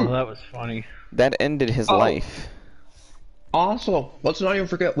 Oh, that was funny. That ended his life. Also, let's not even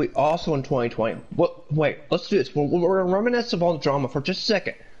forget, we also in 2020. Wait, let's do this. We're gonna reminisce of all the drama for just a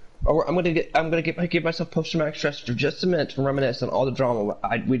second. I'm gonna give myself post-traumatic stress for just a minute to reminisce on all the drama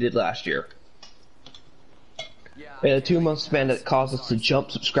we did last year. In a 2-month span that caused us to jump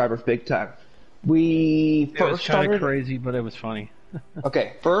subscribers big time. It was kind of crazy, but it was funny.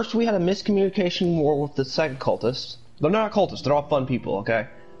 Okay, first we had a miscommunication war with the second cultists. They're not cultists, they're all fun people, okay?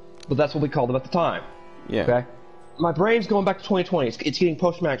 But that's what we called them at the time. Yeah. Okay? My brain's going back to 2020. It's getting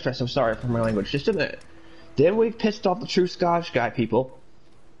post-traumatic stress. I'm sorry for my language. Just a minute. Then we pissed off the True Scottish Guy people.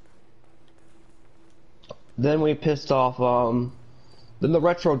 Then we pissed off, then the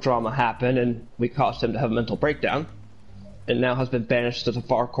retro drama happened and we caused him to have a mental breakdown. And now has been banished to the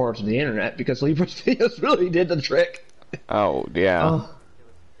far corners of the internet because Libra's videos really did the trick. Oh, yeah.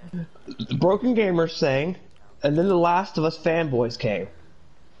 The Broken Gamers sang, and then the Last of Us fanboys came.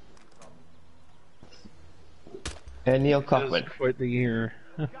 And Neil Cuckman. Quite the year.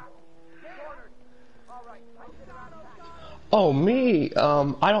 Oh, me?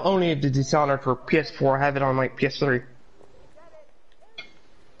 I don't own any of the Dishonored for PS4. I have it on, like, PS3.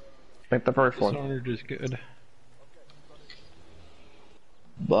 Like the first one. Dishonored is good.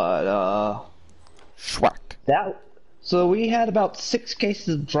 But, Schwack. So we had about 6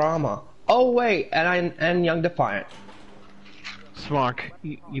 cases of drama. Oh, wait, and Young Defiant. Smock,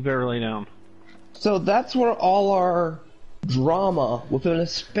 you better lay down. So that's where all our drama, within a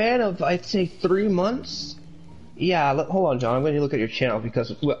span of, I'd say, 3 months. Yeah, hold on, John. I'm going to look at your channel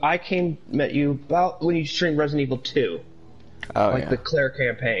because I met you about when you streamed Resident Evil 2. Oh, the Claire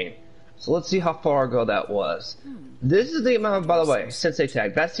campaign. So let's see how far ago that was. This is the amount, by the way, Sensei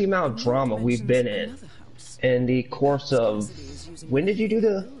Tag, that's the amount of drama we've been in the course of... When did you do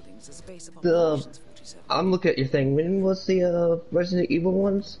the... I'm looking at your thing. When was the Resident Evil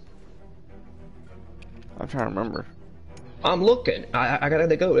ones? I'm trying to remember. I'm looking. I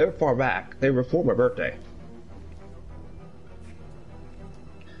gotta go. They're far back. They were before my birthday.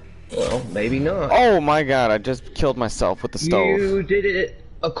 Well, maybe not. Oh my god, I just killed myself with the stove. You did it.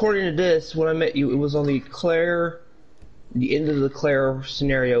 According to this, when I met you, it was on the end of the Claire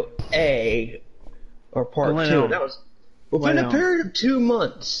scenario A, or part 2. That was within a period of 2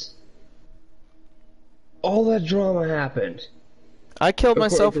 months. All that drama happened. I killed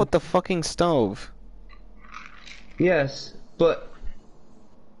myself with the fucking stove. Yes, but...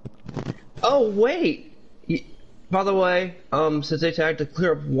 Oh, wait! By the way, since they tried to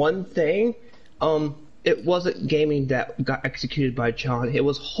clear up one thing, it wasn't gaming that got executed by John. It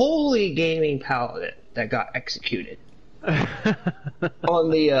was Holy Gaming Paladin that got executed.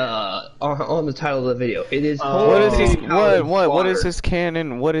 on the title of the video. It is what is his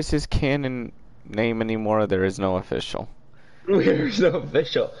canon? What is his canon name anymore? There is no official. There's no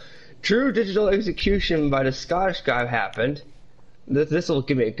official. True digital execution by the Scottish guy happened. This will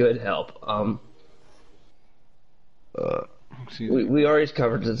give me a good help. We already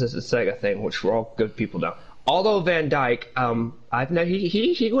covered this is a Sega thing, which we're all good people now. Although Van Dyke,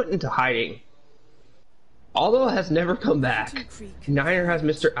 he went into hiding. Although has never come back. Neither has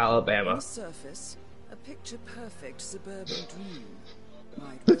Mr. Alabama. On the surface, a picture-perfect suburban dream.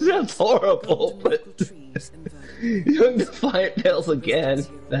 This sounds horrible, but Young Defiant Tales again.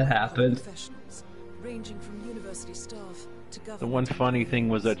 That happened. Ranging from university staff to the one funny thing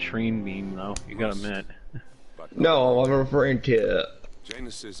was that train beam, though. You gotta admit. No, I'm referring to.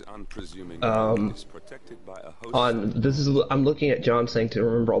 Janus's unpresuming is protected by a host. I'm looking at John's thing to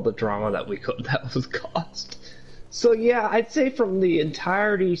remember all the drama that was caused. So yeah, I'd say from the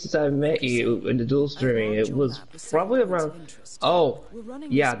entirety since I met you in the dual streaming, it was probably around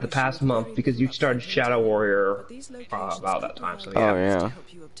the past month, because you started Shadow Warrior about that time. So yeah. Oh yeah.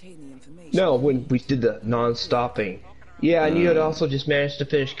 No, when we did the non-stopping. Yeah, and you had also just managed to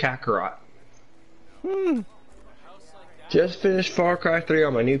finish Kakarot. Just finished Far Cry 3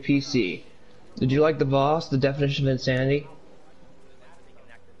 on my new PC. Did you like the boss, the definition of insanity?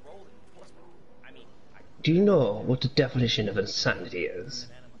 Do you know what the definition of insanity is?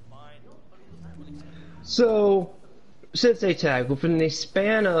 So, Sensei Tag, within the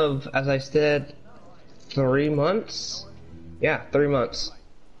span of, as I said, 3 months? Yeah, 3 months.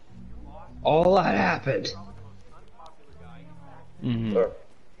 All that happened. Or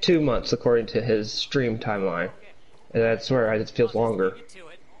 2 months, according to his stream timeline. And I swear, it feels longer.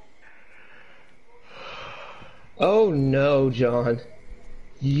 Oh no, John.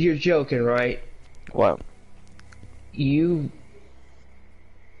 You're joking, right? What? You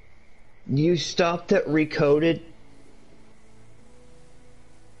stopped at Recoded?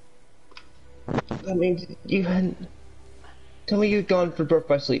 I mean, you hadn't... Tell me you'd gone for Birth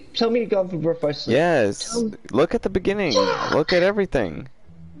by Sleep. Tell me you'd gone for Birth by Sleep. Yes. Look at the beginning. Look at everything.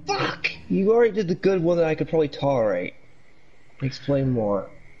 Fuck! You already did the good one that I could probably tolerate. Explain more.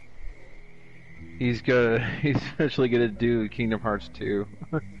 He's eventually gonna do Kingdom Hearts 2.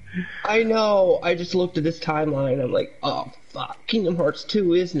 I know! I just looked at this timeline, I'm like, oh fuck, Kingdom Hearts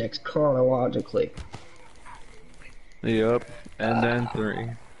 2 is next chronologically. Yep, and then 3.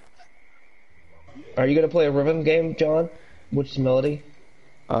 Are you gonna play a rhythm game, John? Which melody?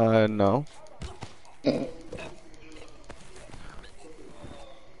 No.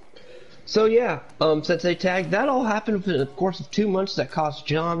 So yeah, Sensei Tag, that all happened within the course of 2 months. That caused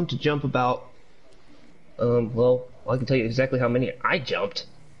John to jump about, well, I can tell you exactly how many I jumped.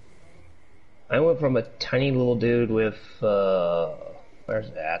 I went from a tiny little dude with, where's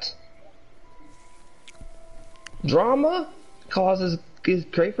that? Drama is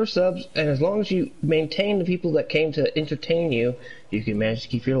great for subs, and as long as you maintain the people that came to entertain you, you can manage to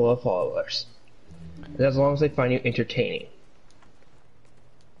keep your loyal followers. And as long as they find you entertaining.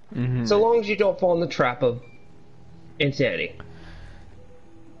 So long as you don't fall in the trap of insanity.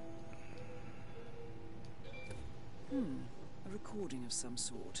 A recording of some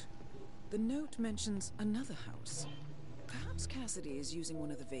sort. The note mentions another house. Perhaps Cassidy is using one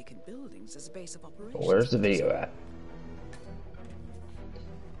of the vacant buildings as a base of operations. Where's the video at?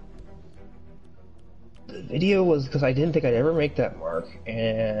 The video was because I didn't think I'd ever make that mark,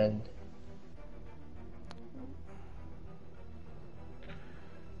 and...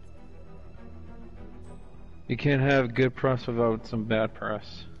 You can't have good press without some bad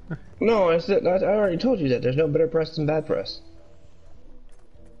press. No, I already told you that. There's no better press than bad press.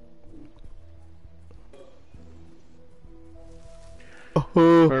 If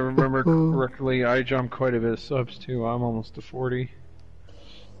I remember correctly, I jumped quite a bit of subs too. I'm almost to 40.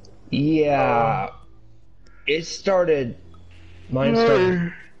 Yeah. It started... Mine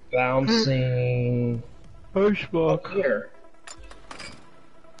started bouncing... Oh, Schmuck. Here.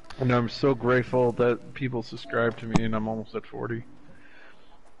 And I'm so grateful that people subscribe to me, and I'm almost at 40.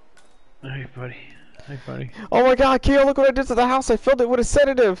 Hey, buddy. Hey, buddy. Oh my god, Keo, look what I did to the house. I filled it with a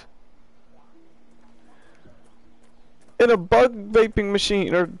sedative. In a bug vaping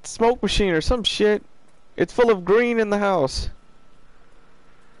machine, or smoke machine, or some shit. It's full of green in the house.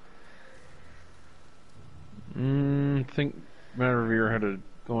 Think Matt Revere had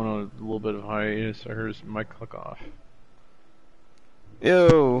going on a little bit of hiatus. I heard his mic click off.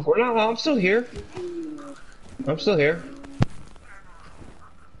 Ew. We're not. I'm still here. I'm still here.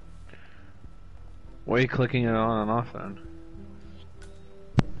 Why are you clicking it on and off then?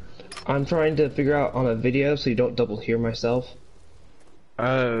 I'm trying to figure out on a video so you don't double hear myself.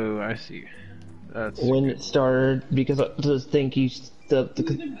 Oh, I see. That's when good. It started because I just think you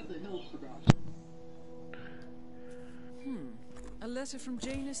A letter from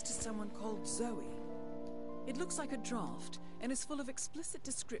Janus to someone called Zoe. It looks like a draft and is full of explicit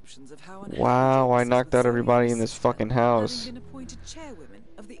descriptions of how an Wow, I knocked out everybody in this fucking house. been appointed chairwoman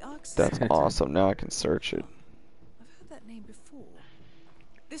of the Arc That's Society. awesome. Now I can search it. I've heard that name before.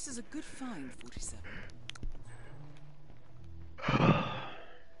 This is a good find, 47.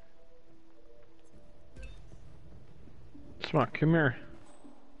 Smock, come here.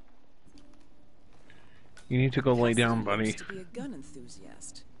 You need to go lay down, buddy. To be a gun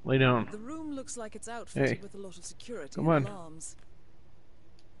enthusiast. Lay down. The room looks like it's outfitted Hey. with a lot of security Come and on. alarms.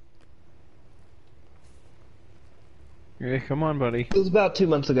 Yeah, come on, buddy. It was about 2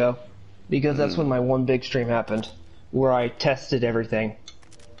 months ago, because that's when my one big stream happened, where I tested everything.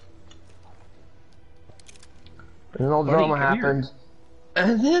 And then all the Buddy, drama come here.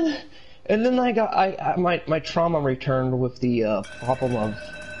 happened, and then my trauma returned with the problem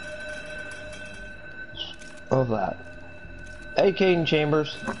of that. Hey, Caden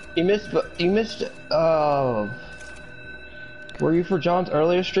Chambers, you missed. Were you for John's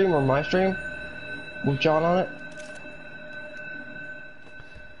earlier stream or my stream with John on it?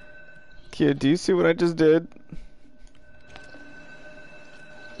 Kid, do you see what I just did?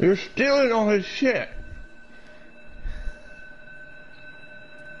 You're stealing all his shit.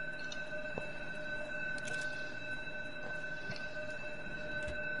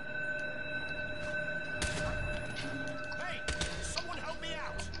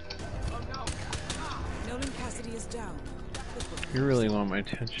 Nolan Cassidy is down. You really want my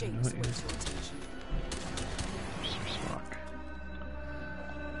attention, James don't you? wants your attention. Smock.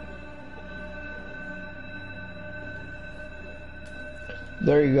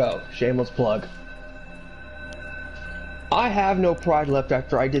 There you go. Shameless plug. I have no pride left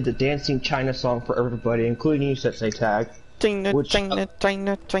after I did the dancing China song for everybody, including you, Sensei Tag. China, Which, China,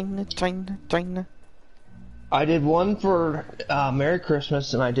 China, China, China, China. I did one for Merry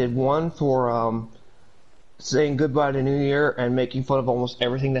Christmas, and I did one for saying goodbye to New Year and making fun of almost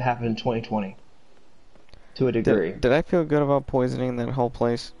everything that happened in 2020. To a degree. Did I feel good about poisoning that whole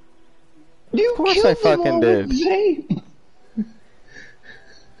place? You Of course killed I them fucking all did. with vape.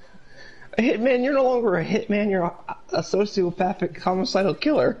 A hitman, you're no longer a hitman, you're a sociopathic homicidal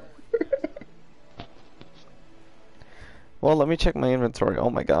killer. Well, let me check my inventory. Oh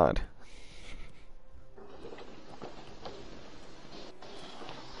my god.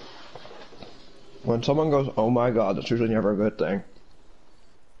 When someone goes, oh my god, that's usually never a good thing.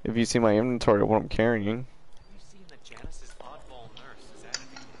 If you see my inventory of what I'm carrying. Have you seen that Janice's oddball nurse is at it?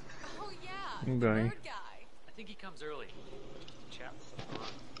 Oh yeah, Hey, the buddy. bird guy. I think he comes early. Chap.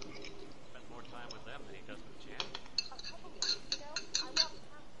 Spends more time with them than he does with Janice.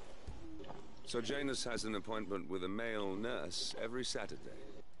 So Janus has an appointment with a male nurse every Saturday.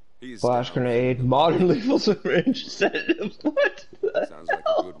 He's Flash down. grenade, modern lethal syringe, sedatives, what? the Sounds like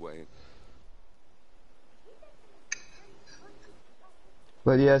hell? a good way.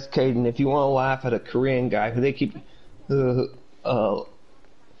 But yes, Caden, if you want to laugh at a Korean guy who they keep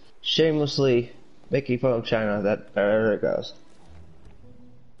shamelessly making fun of China, there it goes.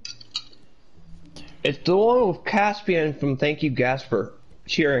 It's the one with Caspian from Thank You Gasper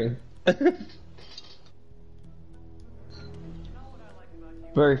cheering.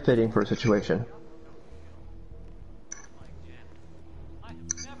 Very fitting for a situation. I have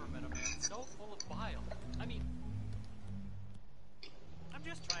never met a man so full of bile. I mean, I'm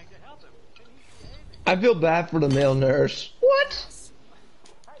just trying to help him. And he's behaving. I feel bad for the male nurse. What?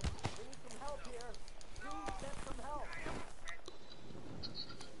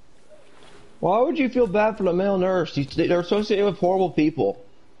 Why would you feel bad for the male nurse? They're associated with horrible people.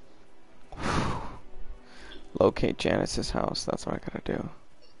 Locate Janice's house. That's what I gotta do.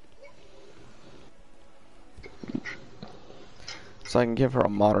 So I can give her a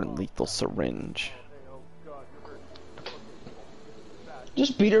modern lethal syringe.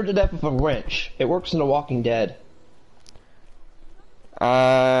 Just beat her to death with a wrench. It works in The Walking Dead.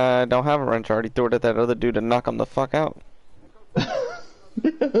 I don't have a wrench. I already threw it at that other dude to knock him the fuck out.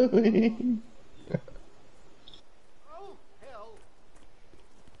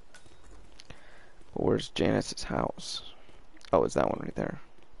 Where's Janice's house? Oh, it's that one right there.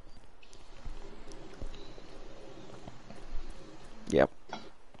 Yep.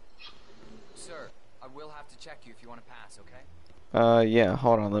 Sir, I will have to check you if you want to pass, okay? Yeah,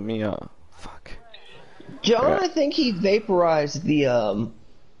 hold on, let me, fuck. John, I think he vaporized the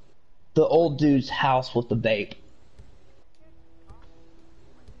old dude's house with the vape.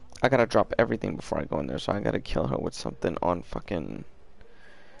 I gotta drop everything before I go in there, so I gotta kill her with something on fucking...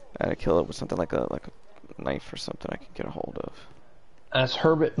 I gotta kill her with something like a knife or something I can get a hold of. As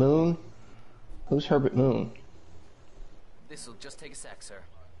Herbert Moon? Who's Herbert Moon? This'll just take a sec, sir.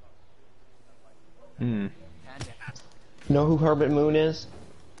 Hmm. You know who Herbert Moon is?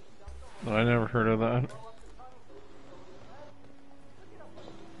 I never heard of that.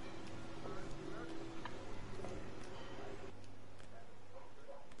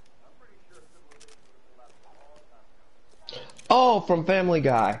 Oh, from Family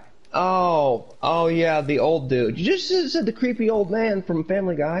Guy. Oh yeah, the old dude. You just said the creepy old man from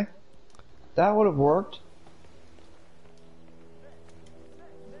Family Guy. That would have worked.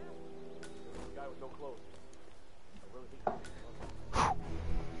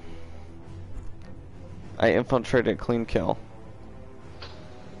 I infiltrated clean kill.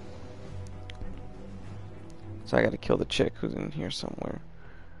 So I gotta kill the chick who's in here somewhere.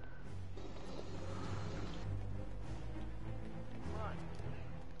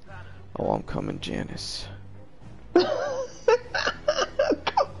 Oh, I'm coming, Janice. Good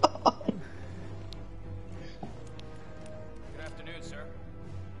afternoon, sir.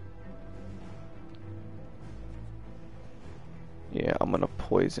 Yeah, I'm gonna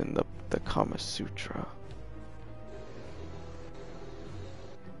poison the Kama Sutra.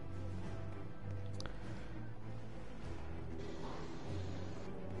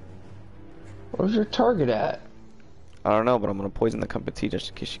 Where's your target at? I don't know, but I'm gonna poison the cup of tea just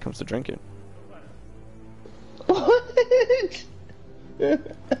in case she comes to drink it. What?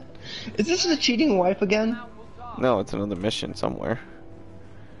 Is this the cheating wife again? No, it's another mission somewhere.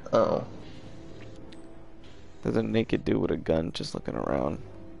 Oh. There's a naked dude with a gun just looking around.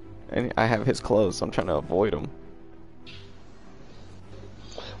 And I have his clothes, so I'm trying to avoid him.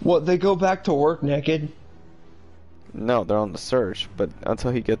 What, they go back to work naked? No, they're on the search, but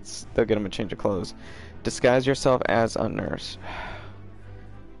until he gets, they'll get him a change of clothes. Disguise yourself as a nurse.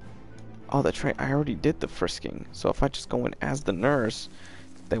 Oh, that's right, I already did the frisking. So if I just go in as the nurse,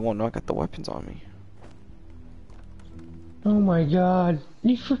 they won't know I got the weapons on me. Oh my god,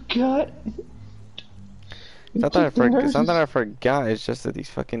 you forgot. It's not that I forgot, it's just that these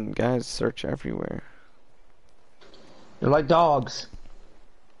fucking guys search everywhere. They're like dogs.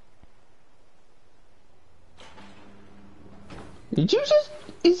 Did you just...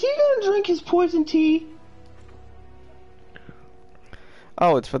 Is he gonna drink his poison tea?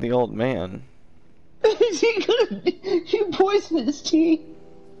 Oh, it's for the old man. Is he gonna... You poison his tea?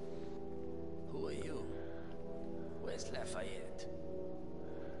 Who are you? Where's Lafayette?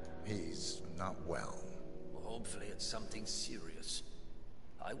 He's not well. Well, hopefully it's something serious.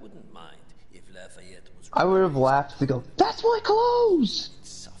 I wouldn't mind if Lafayette was... I would have laughed to go, that's my clothes!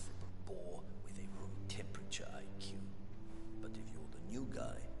 Insufferable bore with a room temperature IQ. But if you're the new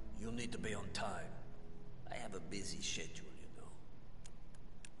guy, you'll need to be on time. I have a busy schedule, you know.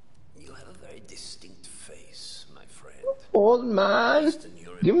 You have a very distinct face, my friend. Old man!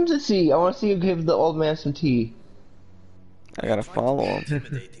 Give him the tea. I want to see you give the old man some tea. I gotta follow him.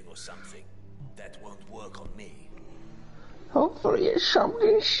 Intimidating or something. That won't work on me. Hopefully it's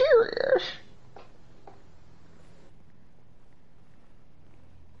something serious.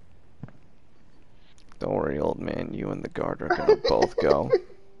 Don't worry, old man. You and the guard are gonna both go.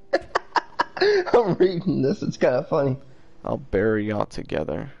 I'm reading this. It's kind of funny. I'll bury y'all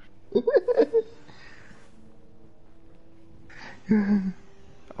together.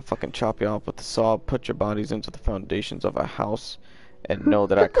 I'll fucking chop you off with the saw, put your bodies into the foundations of a house, and know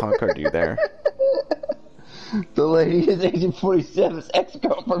that I conquered you there. The lady is Agent 47's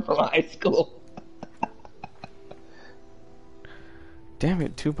ex-girlfriend from high school. Damn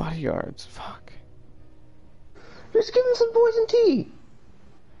it, 2 bodyguards. Fuck. Just give him some poison tea.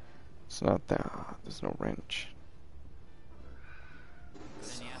 It's not that. There's no wrench.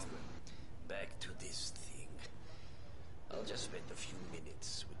 Back to this thing. I'll just spend a few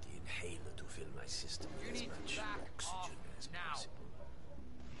minutes with the inhaler to fill my system with as much oxygen as possible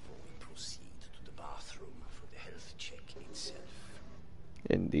before we proceed to the bathroom for the health check itself.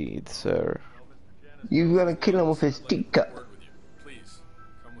 Indeed, sir. You gotta kill him with his teacup. Please,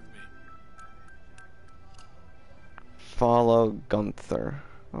 come with me. Follow Gunther.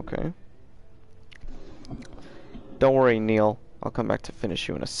 Okay. Don't worry, Neil. I'll come back to finish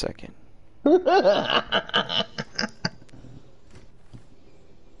you in a second. Get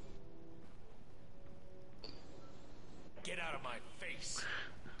out of my face.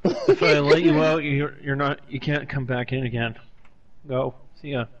 If I let you out, you're not. You can't come back in again. Go. See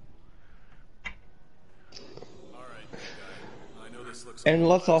ya. And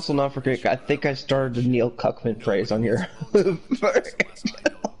let's also not forget, I think I started the Neil Cuckman phrase on your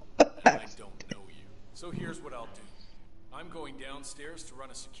So here's what I'll do. I'm going downstairs to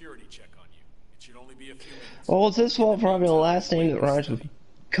run a security check on you. It should only be a few minutes. Well, it's his fault for having a last name that rhymes with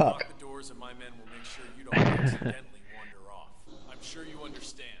cuck. Lock the doors and my men will make sure you don't accidentally wander off. I'm sure you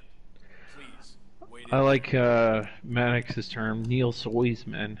understand. Please, wait. I like Maddox's term, Neil Soy's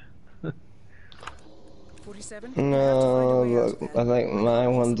men. 47? No, I think my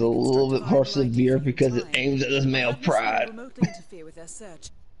one's a little bit more severe because it aims at his male pride. Remotely interfere with their search,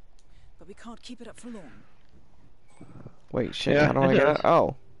 but we can't keep it up for long. Wait, shit, how do I get out?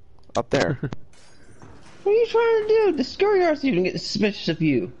 Oh, up there. What are you trying to do? The scurry arts even get suspicious of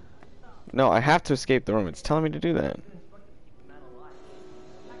you. No, I have to escape the room. It's telling me to do that.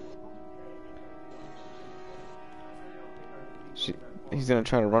 He's gonna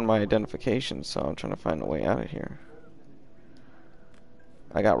try to run my identification, so I'm trying to find a way out of here.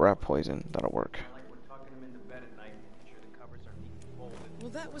 I got rat poison. That'll work. Well,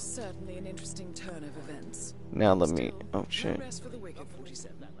 that was certainly an interesting turn of events. Now let me... Oh, No shit. rest for the wicked,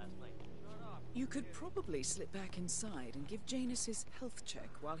 47. You could probably slip back inside and give Janus his health check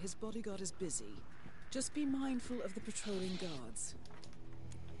while his bodyguard is busy. Just be mindful of the patrolling guards.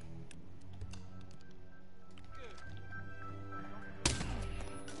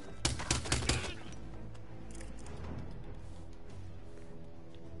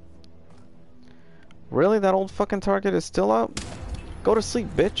 Really? That old fucking target is still up? Go to sleep,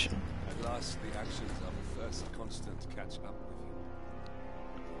 bitch. At last, the actions of the first constant catch up with you.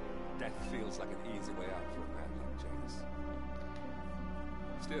 Death feels like an easy way out for a man like Janus.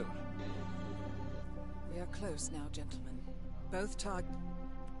 Still. We are close now, gentlemen. Both targets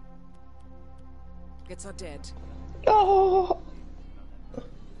are dead. Oh!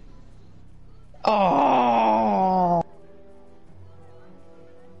 Oh!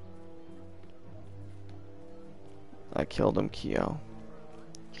 I killed him, Kyo.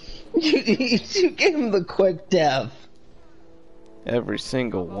 You gave him the quick death. Every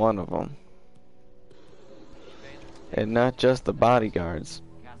single one of them. And not just the bodyguards,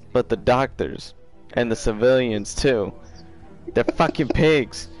 but the doctors and the civilians too. They're fucking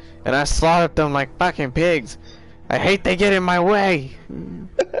pigs, and I slaughtered them like fucking pigs. I hate they get in my way.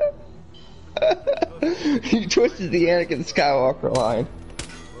 You twisted the Anakin Skywalker line.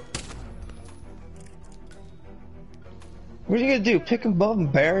 What are you gonna do? Pick him up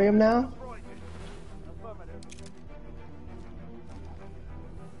and bury him now?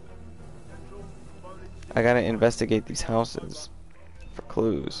 I gotta investigate these houses for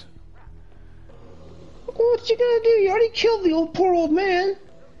clues. What you gonna do? You already killed the poor old man.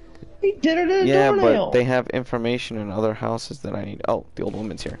 He did it in a doornail. But they have information in other houses that I need. Oh, the old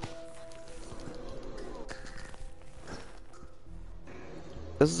woman's here.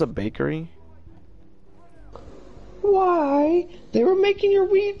 This is a bakery? Why? They were making your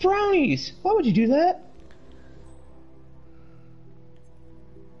weed brownies. Why would you do that?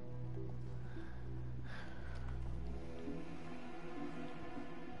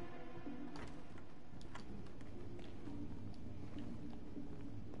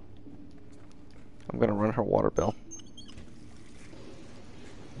 I'm gonna run her water bill.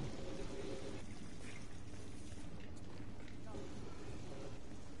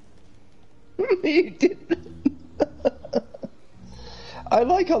 You did. I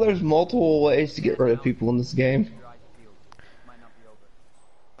like how there's multiple ways to get rid of people in this game.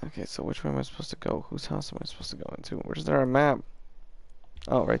 Okay, so which way am I supposed to go? Whose house am I supposed to go into? Where's there a map?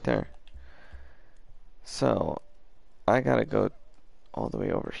 Oh, right there. So, I gotta go all the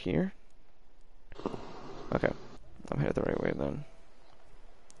way over here. Okay, I'm headed the right way then.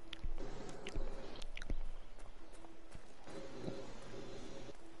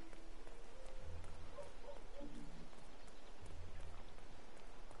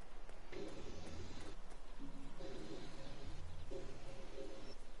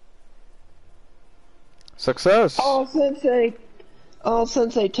 Success! Oh,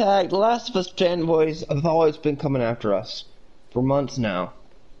 Sensei Tag, the Last of Us fanboys have always been coming after us. For months now.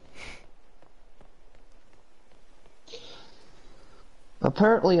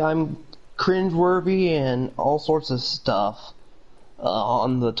 Apparently I'm cringeworthy and all sorts of stuff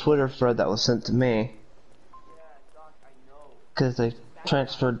on the Twitter thread that was sent to me. Because they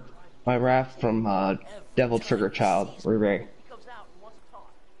transferred my wrath from Devil Trigger Child, Ray.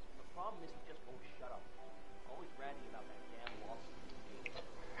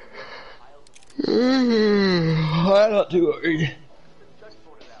 I'm not too worried.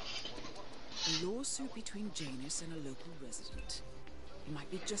 A lawsuit between Janus and a local resident. It might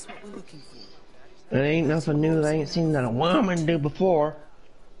be just what we're looking for. It ain't nothing new that I ain't seen that a woman do before.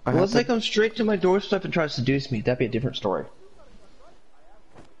 Unless they come straight to my doorstep and try to seduce me, that'd be a different story.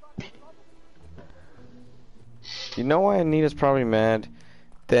 You know why Anita's probably mad?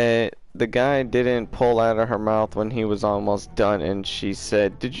 That the guy didn't pull out of her mouth when he was almost done and she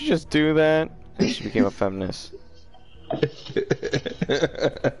said, "Did you just do that?" And she became a feminist.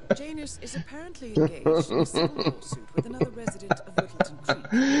 Janus is apparently engaged in a civil lawsuit with another resident of Littleton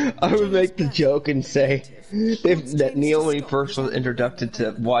Creek. I would make the joke and say that Neil, when he first was introduced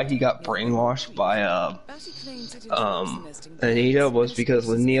to why he got brainwashed by Anita, was because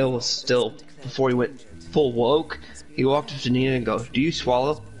when Neil was still, before he went full woke, he walked up to Anita and goes, "Do you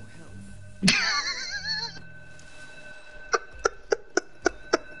swallow?"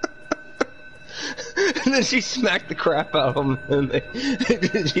 And then she smacked the crap out of him, and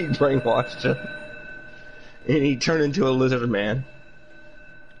she brainwashed him, and he turned into a lizard man.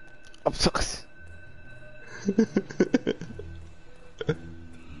 I'm sorry.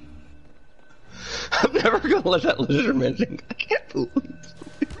 I'm never gonna let that lizard man think. I can't believe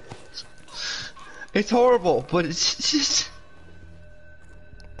it. It's horrible, but it's just.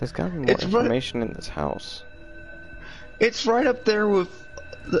 There's gotta be more information in this house. It's right up there with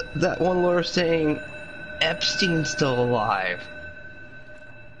that one lawyer saying Epstein's still alive.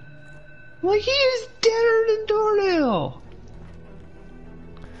 Like, he is deader than doornail.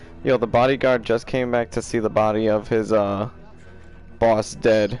 Yo, the bodyguard just came back to see the body of his boss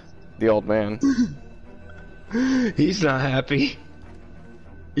dead, the old man. He's not happy.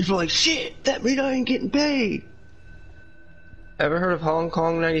 He's like, shit, that means I ain't getting paid. Ever heard of Hong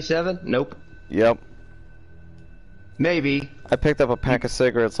Kong 97? Nope. Yep. Maybe. I picked up a pack of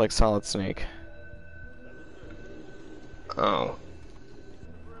cigarettes like Solid Snake. Oh.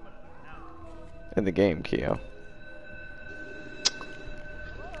 In the game, Keo.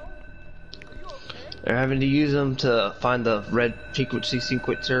 They're having to use them to find the red frequency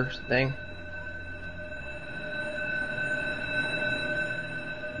sequencer thing.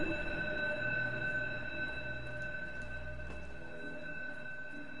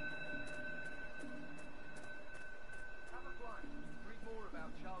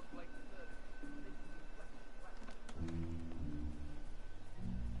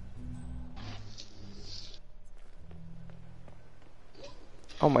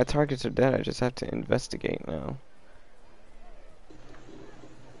 Oh, my targets are dead. I just have to investigate now.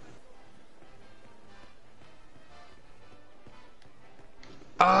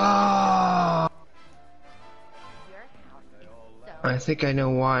 Ah! I think I know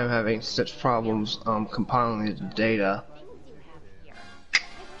why I'm having such problems compiling the data.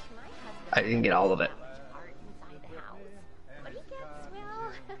 I didn't get all of it.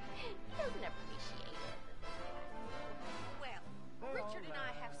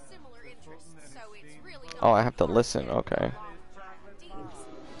 Oh, I have to listen. Okay.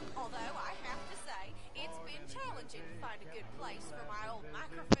 Although I have to say, it's been challenging to find a good place for my old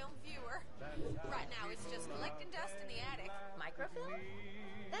microfilm viewer. Right now, it's just collecting dust in the attic. Microfilm?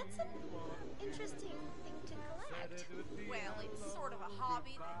 That's an interesting thing to collect. Well, it's sort of a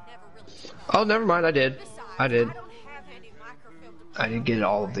hobby that never really took off. Oh, never mind. I did. I did. I don't have any microfilm to I didn't get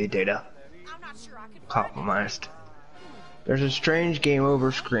all of the data. I'm not sure I could Compromised. There's a strange game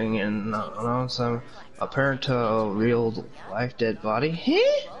over screen and some apparent to a real life dead body.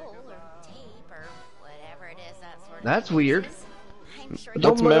 That's weird.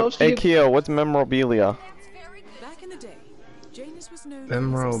 Hey Keo, what's memorabilia? Back in the day, Janus was known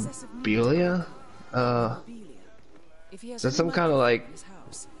memorabilia? Is that some kind of like it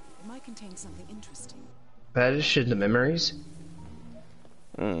might contain something interesting. fetish into memories?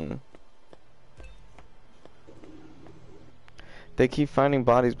 They keep finding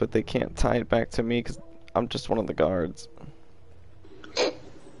bodies, but they can't tie it back to me because I'm just one of the guards.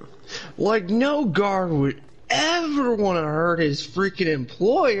 Like, no guard would ever want to hurt his freaking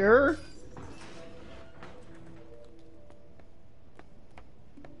employer.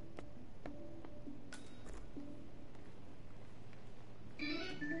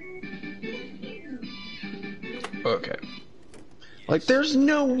 Okay. Like, there's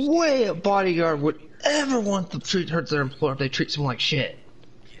no way a bodyguard would ever want to hurt their employer if they treat someone like shit.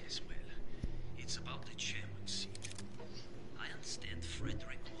 Yes, well, it's about the chairman seat. I understand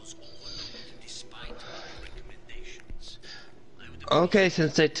Frederick was overlooked despite my recommendations. Okay,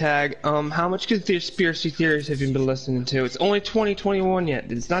 Sensei Tag, how much conspiracy theories have you been listening to? It's only 2021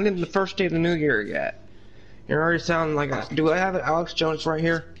 yet. It's not even the first day of the new year yet. You're already sounding like a... Do I have an Alex Jones right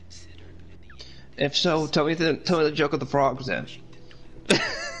here? If so, tell me the joke of the frogs then.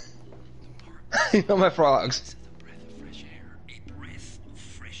 You know my frogs. A breath of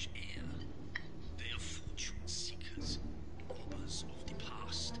fresh air. They are fortune seekers, robbers of the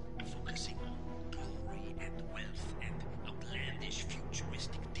past, focusing on glory and wealth and outlandish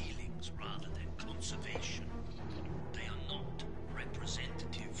futuristic dealings rather than conservation. They are not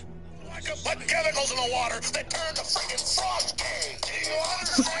representative. I could put chemicals in the water that turn the freaking frogs gay. Do you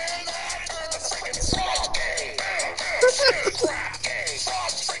understand that? Turn the freaking frogs gay. Crap gay.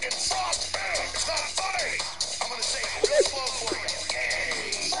 Frogs freaking frogs. It's not funny. I'm gonna say it real slow for you.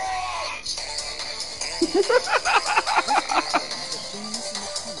 Gay. Frogs.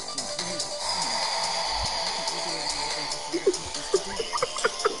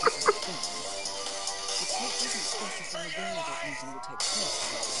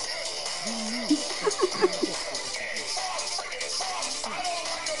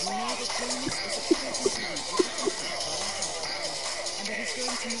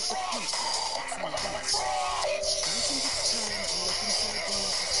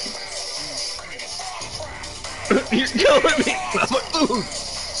 You're killing me! I'm my food!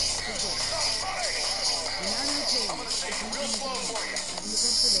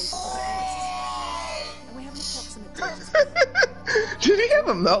 Did he have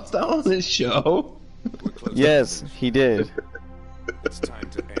a meltdown on this show? Yes, he did. It's time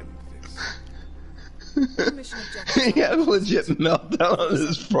to end this. He had a legit meltdown on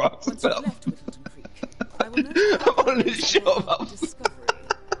his frog spell. I'm on this show about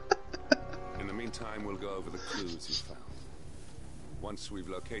In the meantime, we'll go over the clues you found. Once we've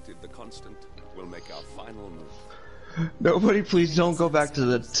located the constant, we'll make our final move. Nobody, please don't go back to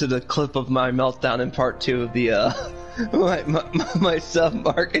the clip of my meltdown in part 2 of the my sub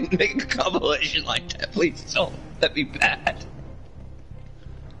mark and make a compilation like that. Please don't. That'd be bad.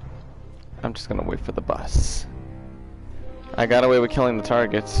 I'm just gonna wait for the bus. I got away with killing the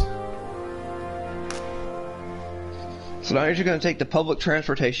targets. So now you're just gonna take the public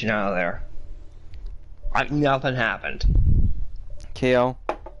transportation out of there. Like nothing happened. KO,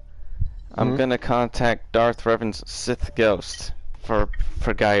 I'm gonna contact Darth Revan's Sith Ghost for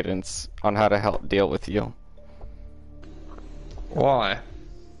guidance on how to help deal with you. Why?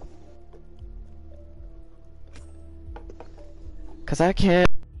 Cause I can't.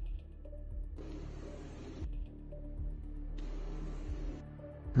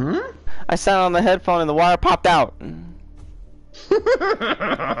 I sat on the headphone and the wire popped out.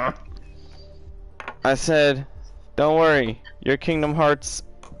 I said, don't worry, your Kingdom Hearts,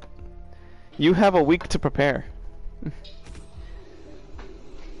 you have a week to prepare.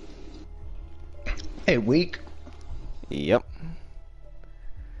 A week? Yep.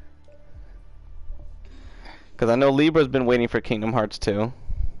 Because I know Libra's been waiting for Kingdom Hearts 2.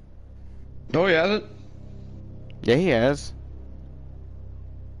 Oh, he hasn't? Yeah, he has.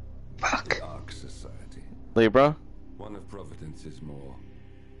 Fuck. The Ark Society. Libra? One of Providence's more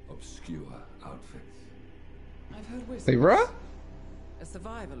obscure outfits. I've heard whispers. Libra? A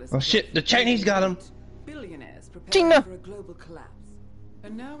survivalist. Oh shit, the Chinese got him. Billionaires preparing for a global collapse.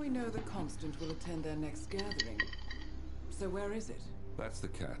 And now we know the Constant will attend their next gathering. So where is it? That's the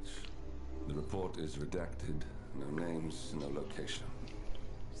catch. The report is redacted. No names, no location.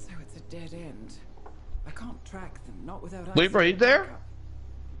 So it's a dead end. I can't track them, not without... Libra, you there?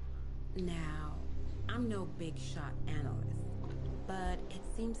 Now, I'm no big shot analyst, but it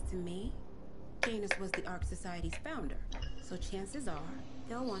seems to me Janus was the Ark Society's founder, so chances are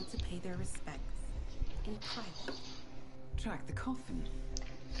they'll want to pay their respects in private. Track the coffin.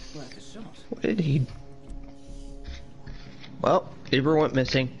 Worth a shot. What did he... Well, Libra went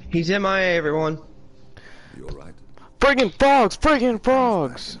missing. He's MIA, everyone. You're right. Friggin' frogs! Friggin'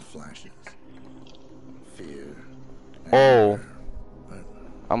 frogs! Flashes. Fear. Oh.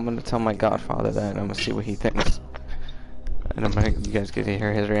 I'm gonna tell my godfather that and I'm gonna see what he thinks. And you guys get to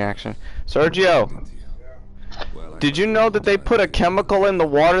hear his reaction. Sergio! Did you know that they put a chemical in the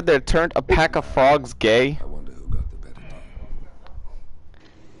water that turned a pack of frogs gay? I wonder who got the better deal.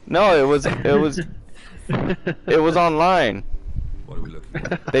 No, it was online. What are we looking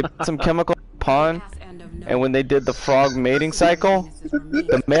for? They put some chemical in the pond, and when they did the frog mating cycle,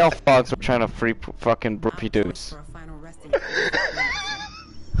 the male frogs were trying to free fucking reproduce.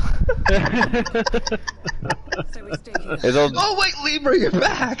 Oh wait, Libra, you're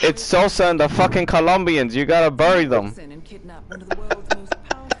back! It's Sosa and the fucking Colombians. You gotta bury them.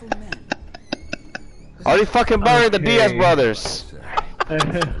 Already fucking buried the Diaz brothers.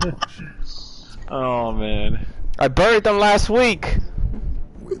 Oh man. I buried them last week.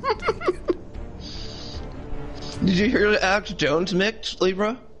 Did you hear the Alex Jones mix,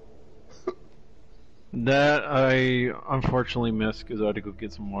 Libra? That I unfortunately missed because I had to go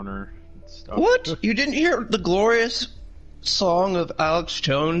get some water and stuff. What? You didn't hear the glorious song of Alex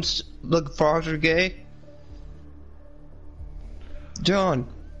Jones, "The Frogs Are Gay"? John.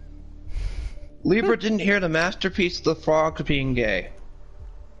 Libra didn't hear the masterpiece, "The Frogs Being Gay."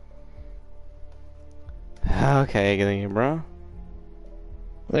 Okay, Libra.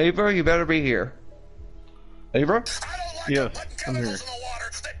 Libra, you better be here. Libra? Yes, I'm here.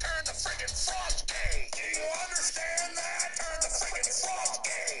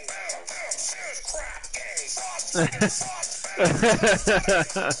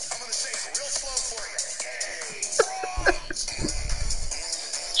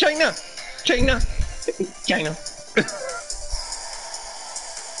 China! China! China!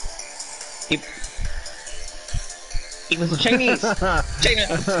 It was the Chinese! China!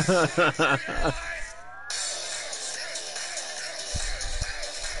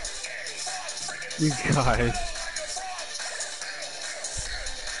 You guys.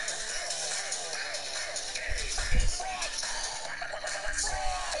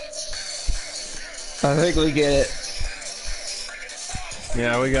 I think we get it.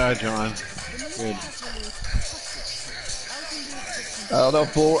 Yeah, we got it, John. Good. I don't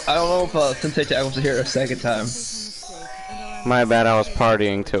know if Sensei Jack was here a second time. My bad, I was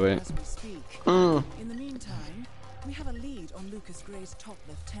partying to it. In the meantime, we have a lead on Lucas Gray's top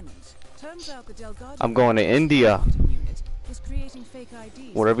lieutenant. Turns out the Delgado I'm going to India. was creating fake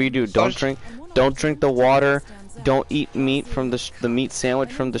IDs. Whatever you do, don't drink the water. Don't eat meat from the meat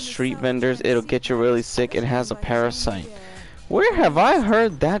sandwich from the street vendors. It'll get you really sick. It has a parasite. Where have I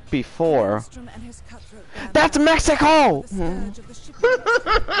heard that before? That's Mexico!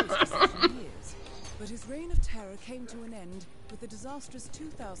 But his reign of terror came to an end with the disastrous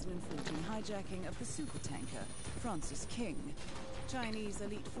 2014 hijacking of the supertanker Francis King. Chinese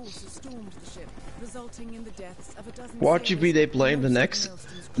elite forces stormed the ship, resulting in the deaths of a dozen. Watch it be they blame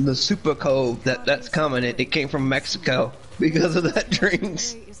the super cove that's coming. It came from Mexico because of that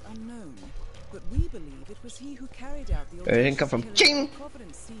drinks. But we believe it was he who carried out the It didn't come from Ching.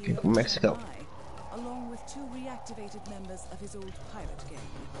 It came from Mexico. Along with two reactivated members of his old pirate gang,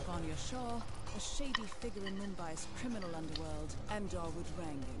 Vanya Shaw, a shady figure in Mumbai's criminal underworld, and Darwood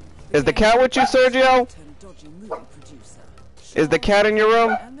Rangan. Is the cat with you, Sergio? Is the cat in your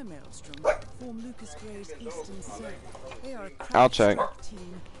room? And the Maelstrom form Lucas Gray's Eastern Cell. They are a I'll check.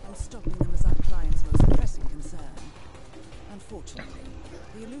 team, and stopping them is our client's most pressing concern. Unfortunately,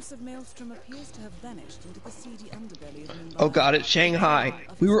 the elusive Maelstrom appears to have vanished into the seedy underbelly of Mumbai. Oh god, it's Shanghai.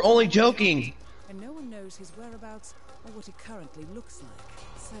 We were only joking. And no one knows his whereabouts or what he currently looks like.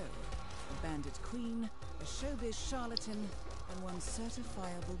 So, a bandit queen, a showbiz charlatan, and one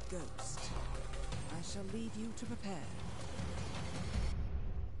certifiable ghost. I shall leave you to prepare.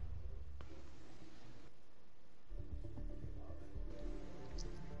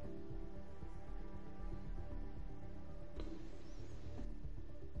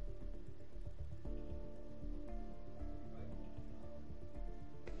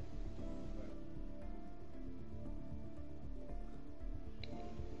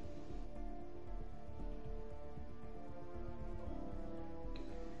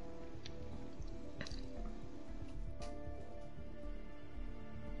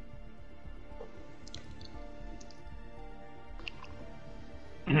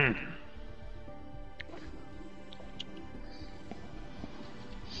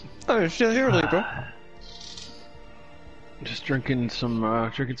 Oh, you're still here, Libra. Just drinking some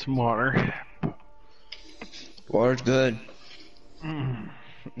water. Water's good.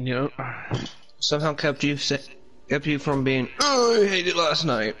 Yep. Somehow kept you from being. Oh, I hated last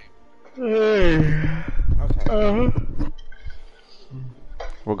night. Hey. Okay.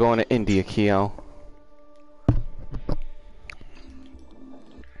 We're going to India, Keo.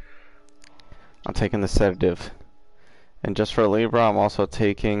 I'm taking the sedative. And just for Libra, I'm also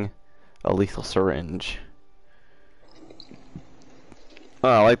taking a lethal syringe. Oh,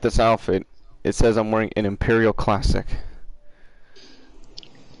 I like this outfit. It says I'm wearing an Imperial Classic.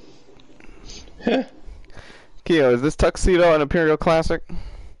 Keo, is this tuxedo an Imperial Classic?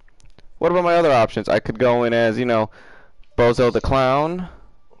 What about my other options? I could go in as, you know, Bozo the Clown,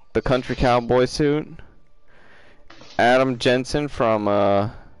 the country cowboy suit, Adam Jensen from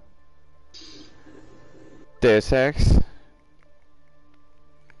Deus Ex.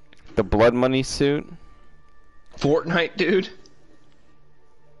 The Blood Money suit. Fortnite, dude.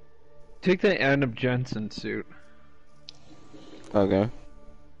 Take the Adam Jensen suit. Okay.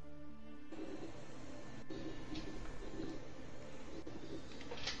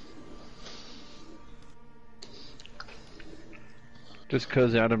 Just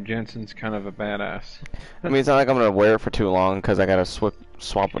because Adam Jensen's kind of a badass. I mean, it's not like I'm gonna wear it for too long because I gotta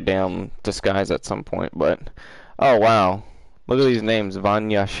swap a damn disguise at some point. But oh wow, look at these names: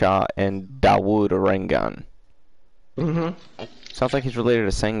 Vanya Shah and Dawood Rangan. Sounds like he's related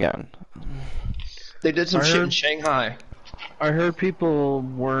to Sengan. They did some shit in Shanghai. I heard people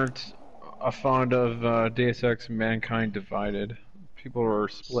weren't fond of Deus Ex Mankind Divided. People were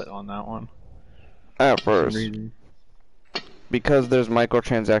split on that one. At first. Because there's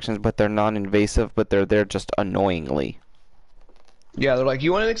microtransactions, but they're non-invasive, but they're there just annoyingly. Yeah, they're like,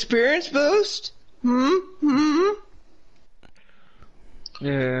 you want an experience boost?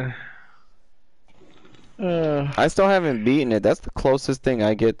 Yeah. I still haven't beaten it. That's the closest thing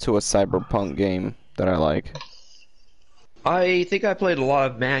I get to a cyberpunk game that I like. I think I played a lot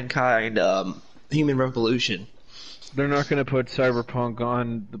of Mankind, Human Revolution. They're not going to put Cyberpunk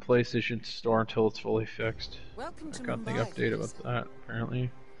on the PlayStation Store until it's fully fixed. I got the update about that,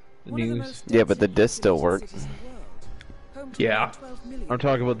 apparently. The news. Yeah, but the disc still works. Yeah. I'm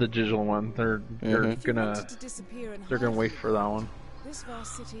talking about the digital one. They're gonna wait for that one. This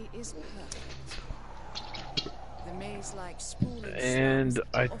vast city is perfect. The maze-like sprawling And slums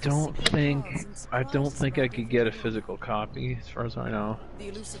I offer don't simple think paths and I could get a physical copy, as far as I know.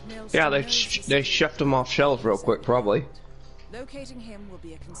 Yeah, they shuffed them off shelves real quick, probably. Locating him will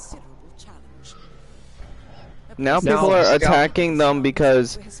be a considerable challenge. Now people are attacking them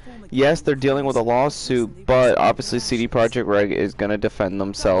because, yes, they're dealing with a lawsuit, but obviously CD Projekt Red is going to defend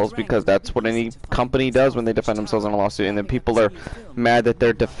themselves because that's what any company does when they defend themselves in a lawsuit. And then people are mad that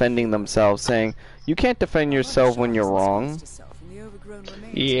they're defending themselves, saying, you can't defend yourself when you're wrong.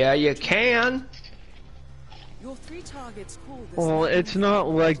 Yeah, you can. Well, it's not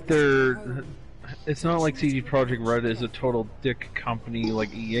like it's not like CD Projekt Red is a total dick company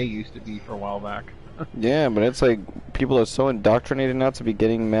like EA used to be for a while back. Yeah, but it's like people are so indoctrinated now to be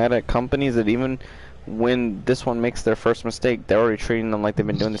getting mad at companies that even when this one makes their first mistake, they're already treating them like they've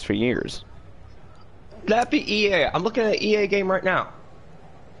been doing this for years. That'd be EA. I'm looking at an EA game right now.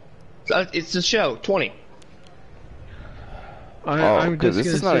 It's the show, 20. I'm just this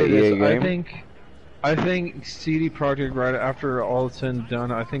gonna is not say an EA this. game. I think CD Projekt Red, after all is said and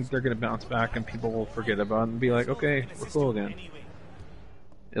done, I think they're gonna bounce back and people will forget about it and be like, okay, we're cool again.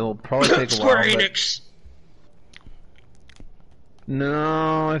 It'll probably take a while. Square Enix.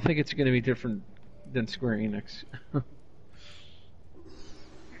 No, I think it's gonna be different than Square Enix.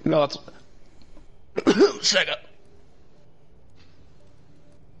 No, it's Sega.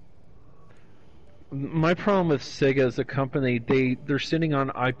 My problem with Sega as a company, they're sitting on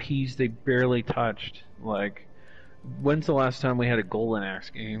IPs they barely touched. Like, when's the last time we had a Golden Axe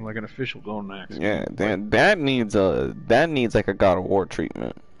game, like an official Golden Axe Yeah, game? that needs like a God of War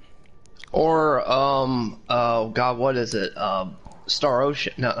treatment. Or oh god, what is it? Star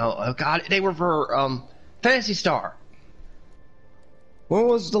Ocean? No, oh god, they were for Phantasy Star. When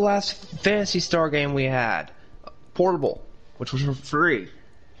was the last Phantasy Star game we had? Portable, which was for free.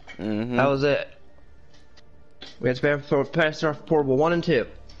 That was it. We had to pay for Phantasy Star Portable 1 and 2.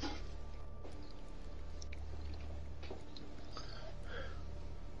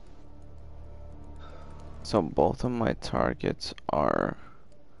 So both of my targets are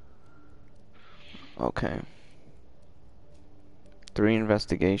okay. 3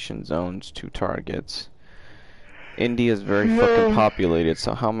 investigation zones, 2 targets. India's very fucking populated,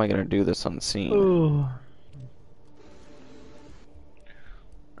 so how am I gonna do this unseen? Ooh.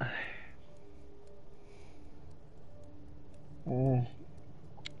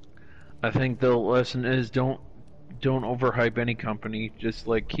 I think the lesson is don't overhype any company. Just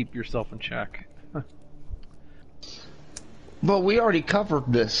like keep yourself in check. But we already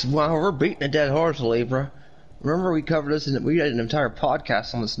covered this. Well, we're beating a dead horse, Libra. Remember we covered this and we did an entire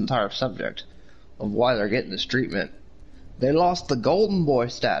podcast on this entire subject of why they're getting this treatment. They lost the golden boy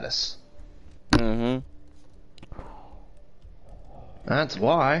status. That's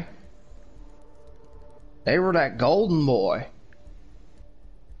why. They were that golden boy.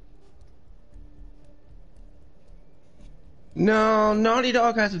 No, Naughty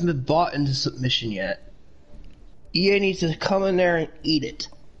Dog hasn't been bought into submission yet. EA needs to come in there and eat it.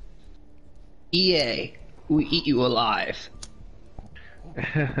 EA, we eat you alive.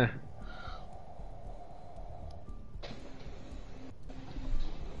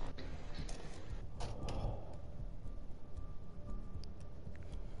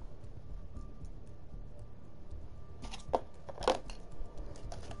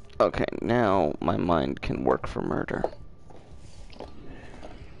 Okay, now my mind can work for murder.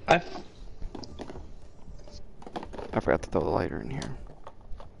 I forgot to throw the lighter in here.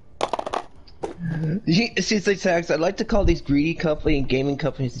 See, it's like Sax, I'd like to call these greedy company and gaming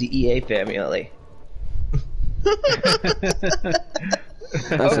companies the EA family.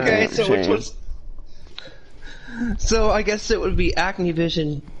 Okay, so which was... So I guess it would be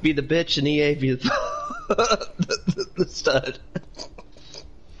Activision be the bitch and EA be the, the stud.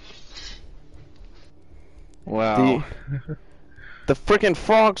 Wow. The freaking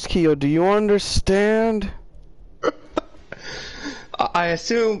frogs, Keo, do you understand? I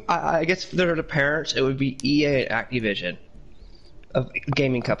assume, I guess if they're the parents, it would be EA and Activision of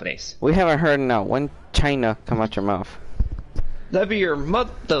gaming companies. We haven't heard now. When China come out your mouth? That'd be your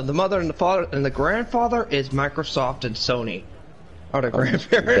the mother and the father, and the grandfather is Microsoft and Sony. Are the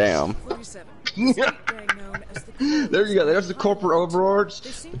grandparents? Damn. There you go. There's the corporate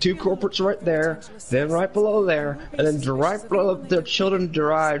overlords. The two corporates right there. Then right below there, and then right below their children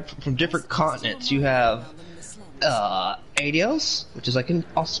derived from different continents. You have Adios, which is like in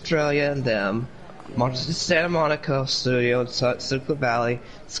Australia, and them. Santa Monica Studio in Silicon Valley.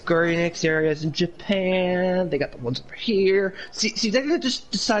 Square Enix areas in Japan. They got the ones over here. See, they didn't just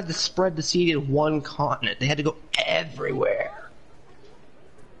decide to spread the seed in one continent. They had to go everywhere.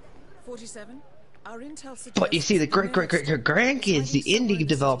 47. Our intel suggests But you see, the great grandkids, the indie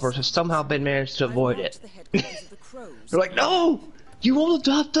developers, have somehow been managed to avoid it. They're like, no, you won't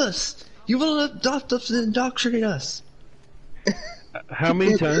adopt us. You won't adopt us and indoctrinate us. How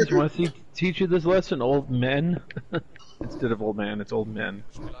many times must he teach you this lesson, old men? Instead of old man, it's old men.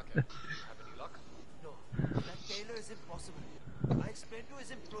 That tailor is impossible. I explained to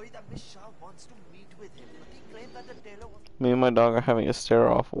his employee that Miss Shah wants to meet with him, but he claimed that the tailor was... Me and my dog are having a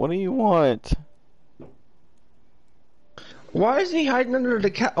stare-off. What do you want? Why isn't he hiding under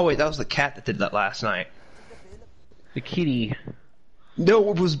the cat? Oh wait, that was the cat that did that last night. The kitty.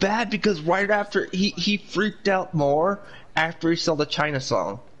 No, it was bad because right after he freaked out more after he saw the China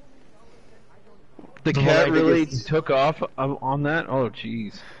song. The cat really took off on that? Oh,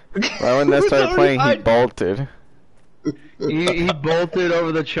 jeez. Right when that started playing, he bolted. He bolted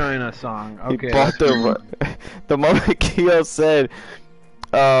over the China song. Okay. He bolted. The moment Keo said,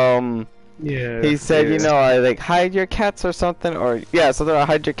 yeah, he said, you know, I like hide your cats or something, or yeah, something like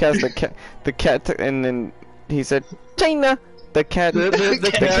hide your cats. The cat, and then he said, China. The cat.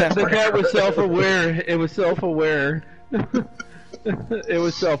 The cat was self-aware. It was self-aware. It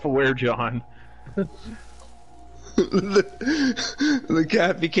was self-aware, John. The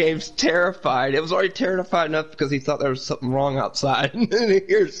cat became terrified. It was already terrified enough because he thought there was something wrong outside. And then he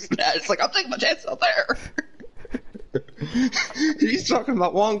hears that. It's like, I'm taking my chance out there. He's talking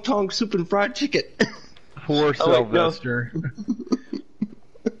about wonton soup and fried chicken. Poor Sylvester. No.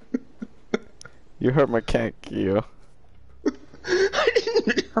 You hurt my cat, Keo. I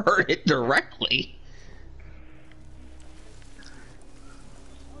didn't hurt it directly.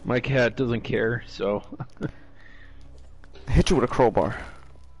 My cat doesn't care, so... Hit you with a crowbar,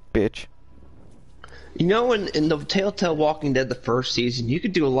 bitch. You know, in the Telltale Walking Dead, the first season, you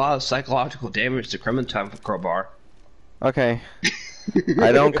could do a lot of psychological damage to Clementine with a crowbar. Okay.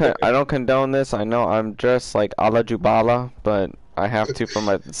 I don't condone this. I know I'm just like Ala Jubala, but I have to for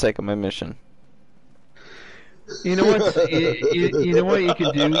the sake of my mission. You know what? You know what you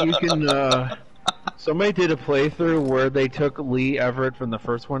can do? You can. Somebody did a playthrough where they took Lee Everett from the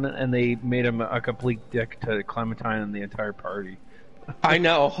first one and they made him a complete dick to Clementine and the entire party. I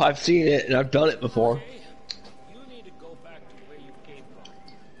know. I've seen it and I've done it before.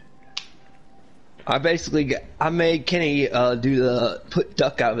 I made Kenny put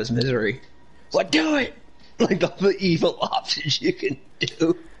Duck out of his misery. Like, do it! Like the evil options you can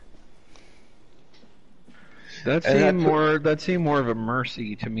do. That seemed more of a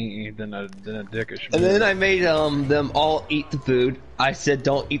mercy to me than a dickish. And then I made them all eat the food. I said,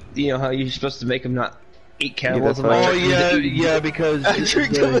 don't eat. You know how you're supposed to make them not eat cannibalism. Oh yeah, because I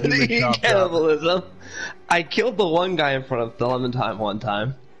tricked them into eating cannibalism. I killed the one guy in front of Clementine one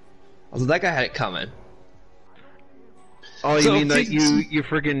time. I was like, that guy had it coming. Oh, you mean that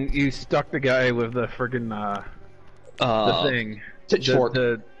you stuck the guy with the friggin' the thing, pitchfork,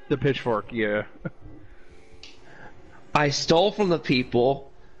 the pitchfork, yeah. I stole from the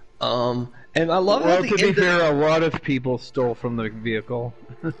people, and I love how to be fair, a lot of people stole from the vehicle.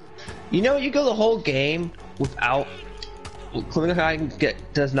 You know, you go the whole game without Clementine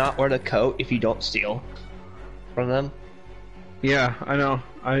does not wear the coat if you don't steal from them. Yeah, I know.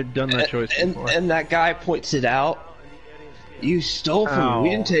 I've done that choice before. And that guy points it out. You stole from me.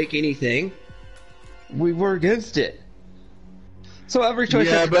 We didn't take anything. We were against it. So every choice.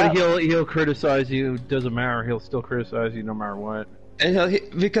 Yeah, after but that, he'll criticize you. Doesn't matter. He'll still criticize you no matter what. and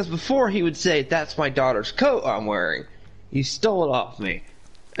because before he would say, "That's my daughter's coat I'm wearing. You stole it off me."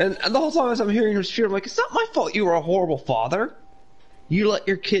 And the whole time as I'm hearing her spirit, I'm like, "It's not my fault. You were a horrible father. You let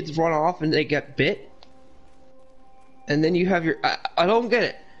your kids run off and they get bit." And then you have your... I don't get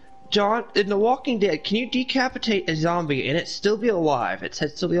it. John, in The Walking Dead, can you decapitate a zombie and it still be alive? Its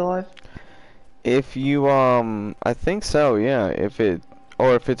head still be alive? If you, I think so, yeah. If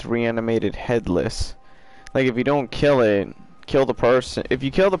it's reanimated headless. Like, if you don't kill it, kill the person. If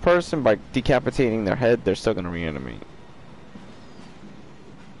you kill the person by decapitating their head, they're still gonna reanimate.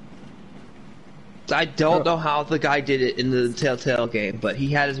 I don't know how the guy did it in the Telltale game, but he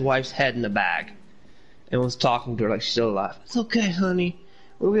had his wife's head in a bag. And was talking to her like she's still alive. It's okay, honey.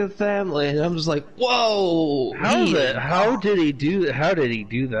 We have family, and I'm just like, whoa. How did he do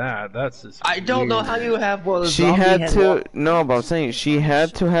that? That's just I don't know how you have one of the She had to no, but I'm saying she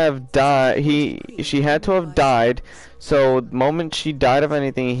had to have died. She had to have died. So the moment she died of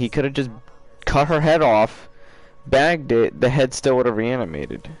anything, he could have just cut her head off, bagged it. The head still would have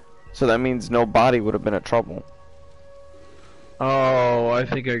reanimated. So that means no body would have been in trouble. Oh, I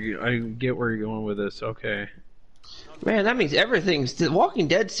think I get where you're going with this. Okay. Man, that means everything's... The Walking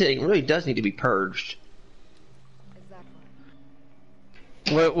Dead setting really does need to be purged.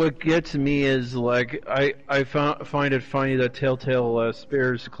 What gets me is, like, I find it funny that Telltale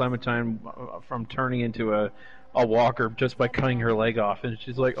spares Clementine from turning into a walker just by cutting her leg off, and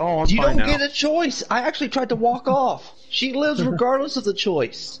she's like, "Oh, I'm fine now." You don't get a choice. I actually tried to walk off. She lives regardless of the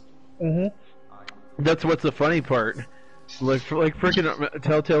choice. That's what's the funny part. Like freaking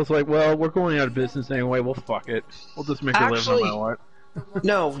Telltale's like, well, we're going out of business anyway. Well, fuck it. We'll just make her live no matter what.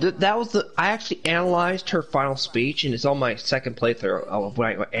 No, that was the. I actually analyzed her final speech, and it's on my second playthrough of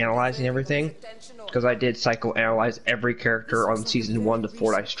when I was analyzing everything, because I did psychoanalyze every character on season 1 to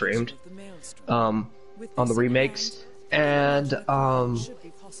 4 I streamed, on the remakes, and I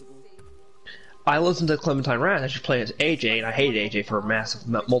listened to Clementine Rand. She's playing as AJ, and I hated AJ for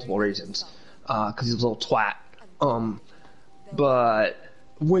multiple reasons, because he was a little twat. But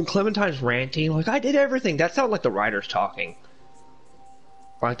when Clementine's ranting, like, I did everything, that sounded like the writers talking.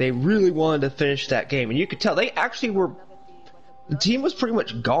 Like, they really wanted to finish that game. And you could tell, they actually were... The team was pretty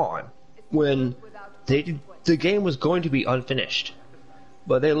much gone when the game was going to be unfinished.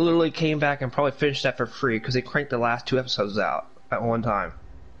 But they literally came back and probably finished that for free, because they cranked the last 2 episodes out at one time.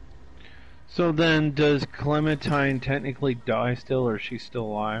 So then, does Clementine technically die still, or is she still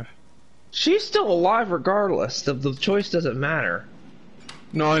alive? She's still alive regardless. The choice doesn't matter.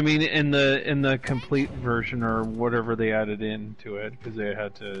 No, I mean in the complete version or whatever they added into it, because they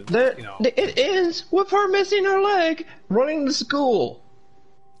had to. It ends with her missing her leg, running to school.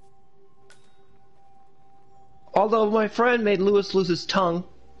 Although my friend made Lewis lose his tongue.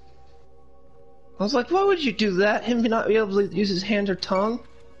 I was like, why would you do that? Him not be able to use his hands or tongue?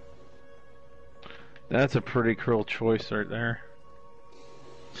 That's a pretty cruel choice right there.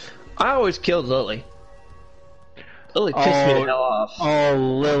 I always killed Lily. Lily pissed me the hell off. Oh,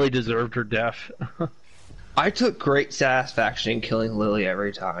 Lily deserved her death. I took great satisfaction in killing Lily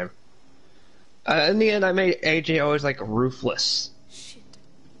every time. In the end, I made AJ always like ruthless. Shit.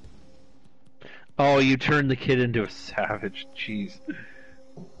 Oh, you turned the kid into a savage. Jeez.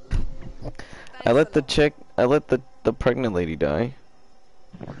 I let the pregnant lady die.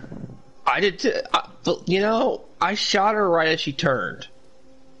 I did too. But, you know, I shot her right as she turned.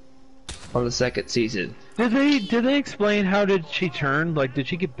 On the second season. Did they explain how did she turn? Like, did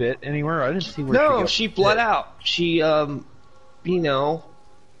she get bit anywhere? I didn't see where. No, she bled out. She, you know.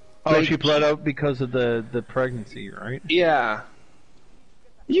 Oh, she bled out because of the pregnancy, right? Yeah.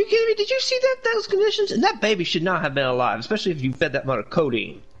 You kidding me? Did you see those conditions? And that baby should not have been alive, especially if you fed that amount of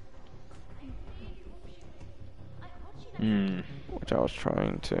codeine. Which I was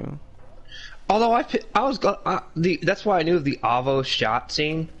trying to. Although that's why I knew of the Avo shot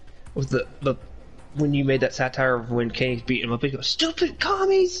scene. Was the when you made that satire of when Kenny's beating him up, he goes, "Stupid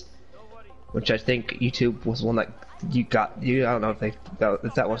commies," which I think YouTube was the one that you got. I don't know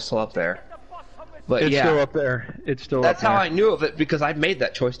if that was still up there, but it's yeah, still up there. It's still. That's up there. how I knew of it, because I made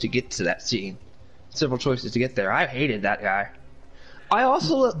that choice to get to that scene. Several choices to get there. I hated that guy. I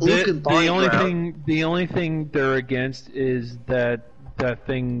also let Luke and Bonnie drown. The only thing they're against is that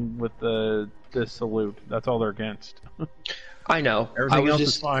thing with the salute. That's all they're against. I know. Everything else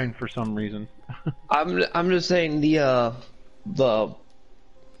is fine for some reason. I'm just saying the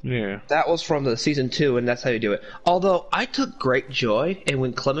that was from the season 2, and that's how you do it. Although I took great joy, and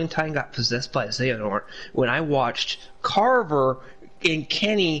when Clementine got possessed by Xehanort, when I watched Carver and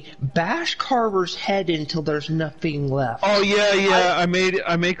Kenny bash Carver's head until there's nothing left. Oh yeah. I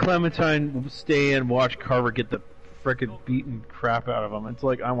made Clementine stay and watch Carver get the frickin' beaten crap out of him. It's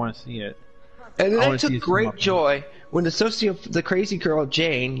like I want to see it. And then I took great joy when the crazy girl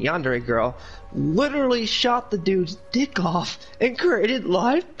Jane, yandere girl, literally shot the dude's dick off and created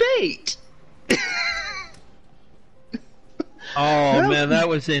live bait. Oh man, that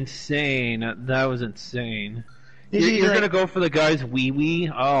was insane. That was insane. You're gonna go for the guy's wee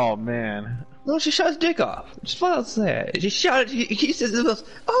wee? Oh man. No, she shot his dick off. Just what I said. She shot it. He says,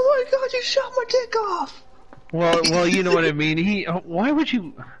 "Oh my god, you shot my dick off." Well, you know what I mean. Why would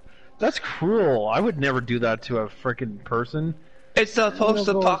you? That's cruel. I would never do that to a frickin' person. It's a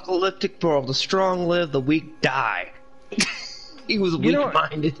post-apocalyptic world. The strong live, the weak die. He was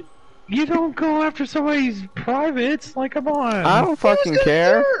weak-minded. You don't go after somebody's privates. Like, come on. I don't fucking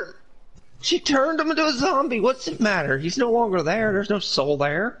care. She turned him into a zombie. What's it matter? He's no longer there. There's no soul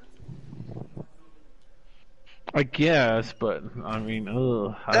there. I guess, but I mean,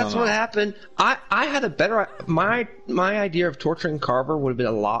 That's what happened. I had a better. My idea of torturing Carver would have been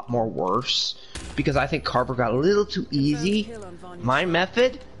a lot more worse because I think Carver got a little too easy. My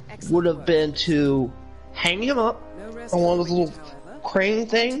method would have been to hang him up on one of those little crane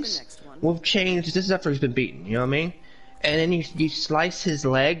things with chains. This is after he's been beaten. You know what I mean? And then you slice his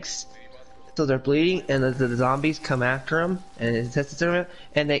legs so they're bleeding, and the zombies come after him, and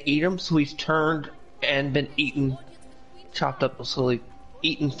they eat him. So he's turned and been eaten, chopped up, slowly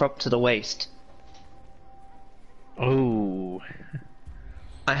eaten up to the waist. Oh.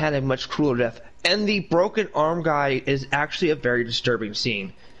 I had a much crueler death. And the broken arm guy is actually a very disturbing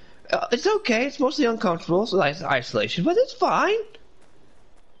scene. It's okay, it's mostly uncomfortable, so it's isolation, but it's fine.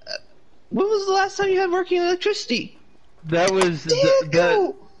 When was the last time you had working electricity? That was...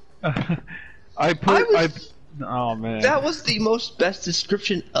 oh man. That was the most best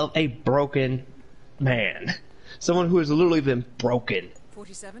description of a broken man. Someone who has literally been broken.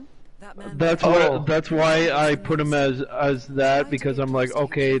 47? That man. That's why I put him as that, because I'm like,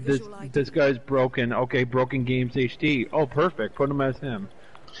 okay, this guy's broken. Okay, Broken Games HD. Oh, perfect. Put him as him.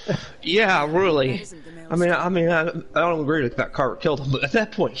 Yeah, really. I don't agree that Carver killed him, but at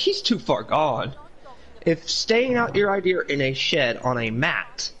that point, he's too far gone. If staying out your idea in a shed on a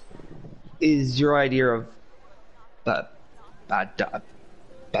mat is your idea of,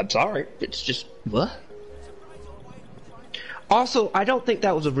 I'm sorry, it's just, what? Also, I don't think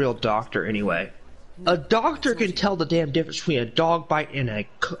that was a real doctor anyway. A doctor can tell the damn difference between a dog bite and a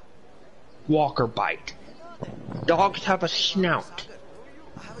walker bite. Dogs have a snout.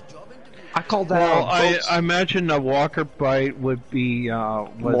 I call that. Well, I imagine a walker bite would be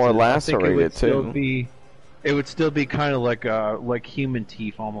more lacerated too. It would still be kind of like human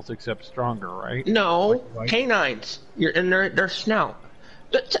teeth, almost, except stronger, right? No, canines. You're in their snout.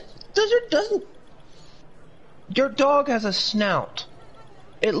 Your dog has a snout.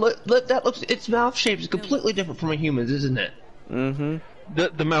 Its mouth shape is completely different from a human's, isn't it? Mm-hmm.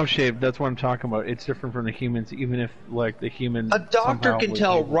 The mouth shape, that's what I'm talking about. It's different from the humans, even if, like, the human... A doctor can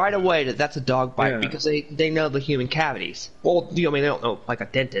tell right away that that's a dog bite because they know the human cavities. Well, they don't know like a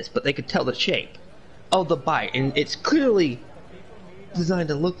dentist, but they could tell the shape of the bite, and it's clearly designed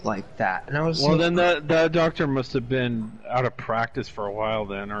to look like that. And I was then that doctor must have been out of practice for a while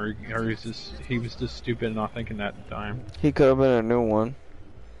then, or he was just stupid not thinking that at the time. He could have been a new one.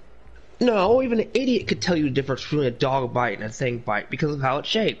 No, even an idiot could tell you the difference between a dog bite and a thing bite because of how it's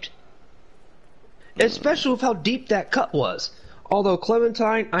shaped. Especially with how deep that cut was. Although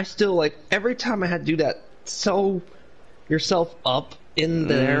Clementine, I still, like, every time I had to do that, sew yourself up in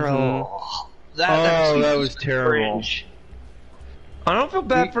there, that was terrible. Cringe. I don't feel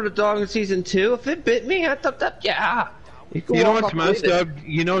bad for the dog in season 2. If it bit me, I thought that, yeah. You know what's messed up?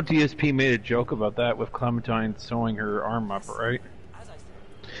 You know DSP made a joke about that with Clementine sewing her arm up, right?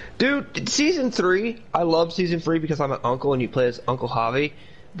 Dude, season 3, I love season 3 because I'm an uncle and you play as Uncle Javi,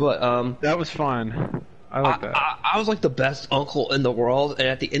 but that was fun. I like that. I was like the best uncle in the world, and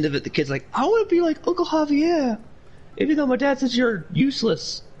at the end of it, the kid's like, I want to be like Uncle Javier, even though my dad says you're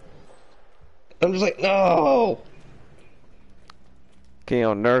useless. I'm just like, no! Okay,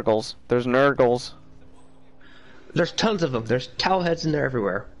 Nurgles. There's Nurgles. There's tons of them. There's towel heads in there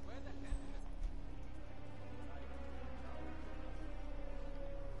everywhere.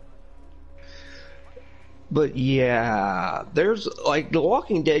 But yeah, there's like the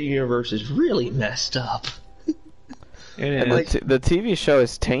Walking Dead universe is really messed up. And the TV show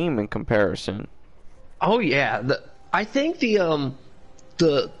is tame in comparison. Oh yeah, I think the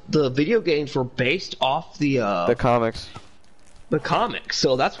video games were based off the comics. The comics,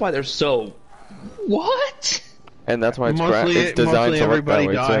 so that's why they're so what? And that's why it's Mostly, it's designed mostly to look that everybody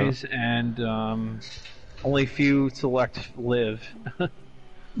way dies, too. and only few select live.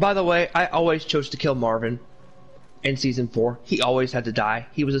 By the way, I always chose to kill Marvin in season 4. He always had to die.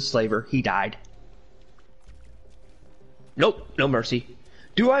 He was a slaver. He died. Nope, no mercy.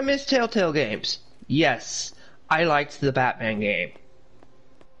 Do I miss Telltale games? Yes. I liked the Batman game.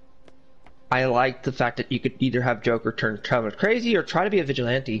 I liked the fact that you could either have Joker turn crazy or try to be a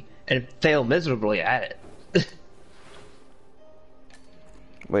vigilante and fail miserably at it.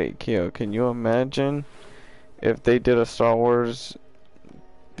 Wait, Kyo, can you imagine if they did a Star Wars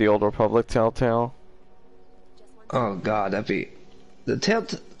The Old Republic Telltale? Oh god, that'd be... The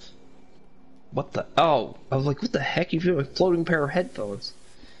Telltale... What the... Oh, I was like, what the heck? You feel like a floating pair of headphones.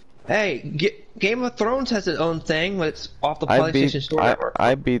 Hey, Game of Thrones has its own thing, but it's off the PlayStation Store Network.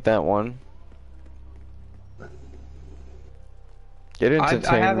 I beat that one. It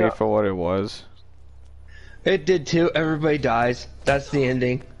entertained me for what it was. It did too. Everybody dies. That's the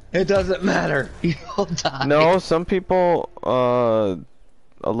ending. It doesn't matter. You all die. No, some people,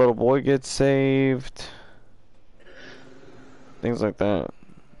 a little boy gets saved. Things like that.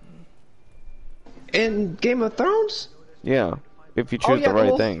 In Game of Thrones? Yeah, if you choose the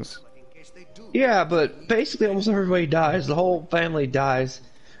right things. Yeah, but basically almost everybody dies. The whole family dies.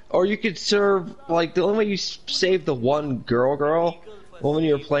 Or you could serve, like, the only way you save the one girl, when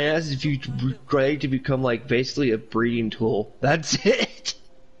you're playing as, is if you grade to become, like, basically a breeding tool. That's it.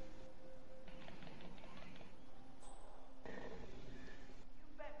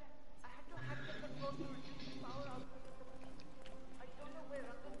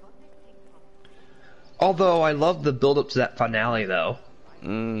 Although I love the build up to that finale, though.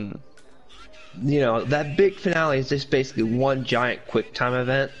 Mm. You know, that big finale is just basically one giant quick time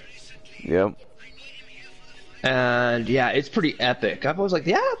event. Yep. And yeah, it's pretty epic. I've always like,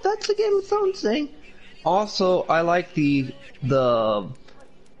 yeah, that's the Game of Thrones thing. Also, I like the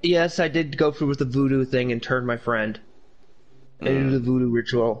yes, I did go through with the voodoo thing and turn my friend and do the voodoo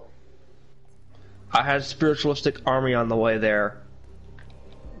ritual. I had a spiritualistic army on the way there.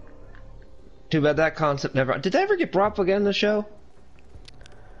 Too bad that concept never... Did that ever get brought up again in the show?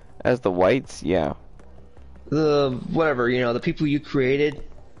 As the whites, yeah. The whatever, you know, the people you created.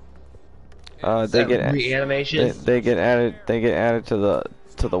 They get reanimation. They get added. They get added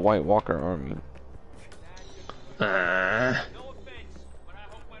to the White Walker army.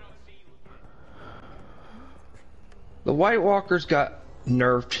 The White Walkers got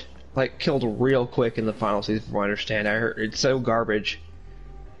nerfed, like killed real quick in the final season, from what I understand. I heard it's so garbage.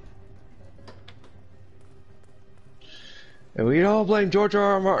 And we all blame George R.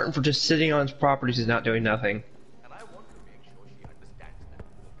 R. Martin for just sitting on his properties and not doing nothing.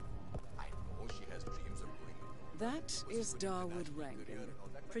 That is Darwood Rankin,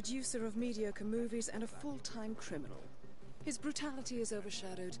 producer of mediocre movies and a full-time criminal. His brutality is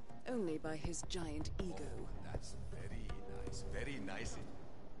overshadowed only by his giant ego. That's very nice, very nice.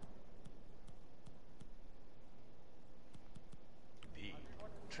 Indeed.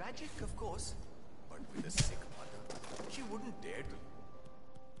 Tragic, of course, but with a sick mother, she wouldn't dare to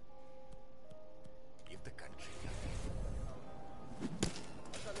give the country nothing.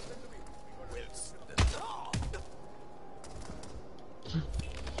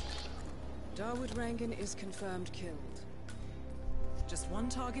 Darwood Rankin is confirmed killed. Just one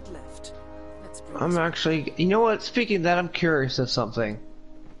target left. Let's bring I'm actually... You know what? Speaking of that, I'm curious of something.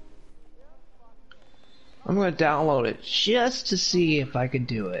 I'm gonna download it just to see if I can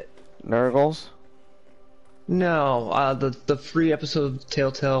do it. Nurgles? No, the free episode of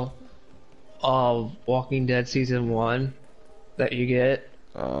Telltale of Walking Dead Season 1 that you get.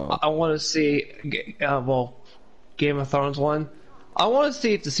 I want to see... well, Game of Thrones one. I want to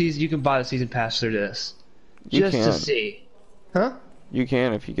see if the season... You can buy the season pass through this. Just to see. Huh? You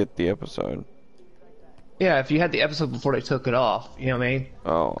can if you get the episode. Yeah, if you had the episode before they took it off, you know what I mean?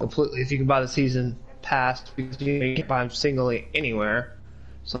 Oh. Completely. If you can buy the season pass, because you can't buy them singly anywhere.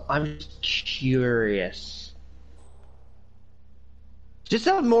 So I'm just curious. Just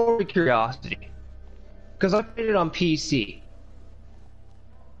out of more curiosity. Because I played it on PC.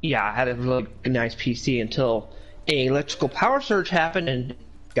 Yeah, I had a really nice PC until an electrical power surge happened and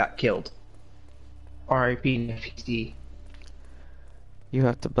got killed. R.I.P. PC. You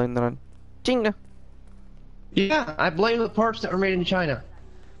have to blame that on China. Yeah, I blame the parts that were made in China.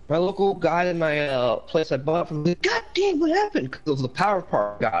 My local guy in my place I bought from, God damn, what happened? Because the power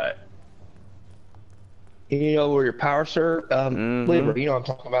part got it. You know where your power surge, labor, you know what I'm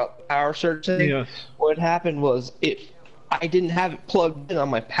talking about, power surge thing? Yes. What happened was, I didn't have it plugged in on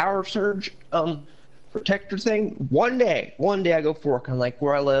my power surge protector thing. One day I go for work, and like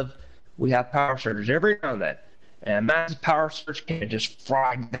where I live, we have power surges every now and then. and a massive power surge came and just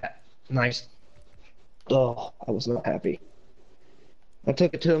fried that nice. Oh, I was not happy. I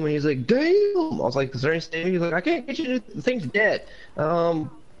took it to him and he's like, "Damn!" I was like, "Is there any saving?" He's like, "I can't get you. The thing's dead."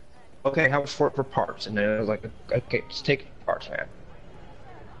 Okay, how much for parts? And then I was like, "Okay, just take parts, man."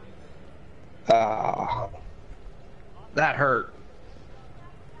 That hurt.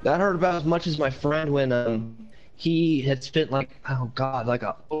 That hurt about as much as my friend when he had spent like, oh god, like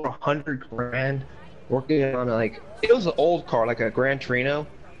over $100,000 working on like, it was an old car, like a Gran Torino,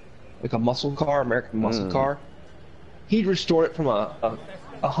 like a muscle car, American muscle car. He'd restored it from a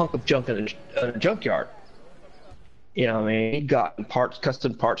hunk of junk in a junkyard. You know what I mean? He got parts,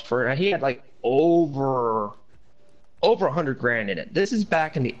 custom parts for it. And he had like over $100,000 in it. This is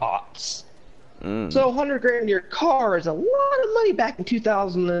back in the aughts. So $100,000 in your car is a lot of money back in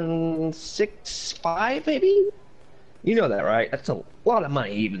 2006, 5 maybe. You know that, right? That's a lot of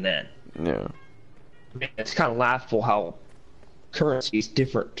money even then. Yeah. I mean, it's kind of laughable how currency is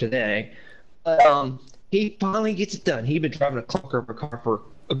different today. But he finally gets it done. He'd been driving a clunker of a car for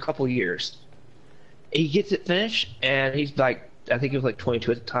a couple years. He gets it finished, and he's like, I think he was like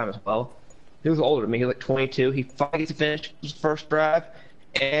 22 at the time as well. He was older than me. He was like 22. He finally gets it finished, his first drive,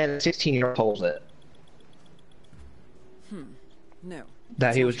 and a 16-year-old pulls it. No.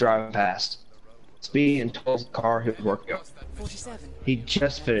 That he was driving past. Speed and told the car he was working on. 47. He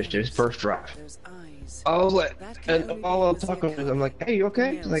just finished his first drive. I was like, and while I'm talking to him, I'm like, "Hey, you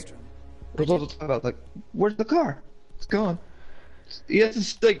okay?" He's like, "What's all the talk about?" Like, "Where's the car? It's gone." He has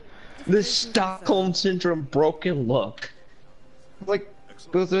this like this Stockholm syndrome broken look. Like,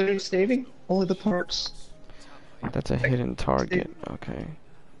 goes there any saving? Only the parts. That's a hidden target. Okay.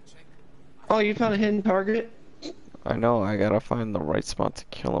 Oh, you found a hidden target? I know. I gotta find the right spot to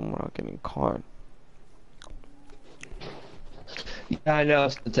kill him without getting caught. Yeah, I know.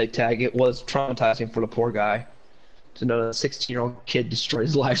 Since I tag, it was traumatizing for the poor guy to know that a 16-year-old kid destroyed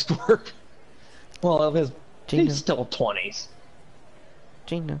his life's work. Well, of his, he's still 20s.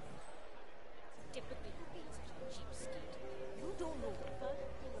 Gina.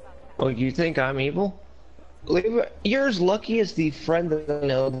 Oh, you think I'm evil? You're as lucky as the friend that I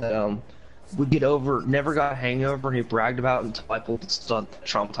know that would get over, never got a hangover, and he bragged about until I pulled the stunt that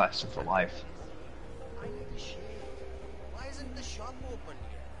traumatized him for life. Why isn't the shop open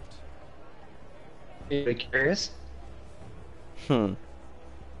yet? Are you curious? I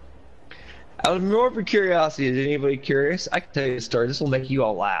was more for curiosity. Is anybody curious? I can tell you a story. This will make you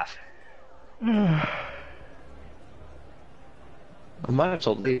all laugh. I might have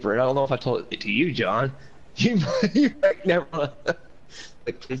told Lee for it. I don't know if I told it to you, John. You might never.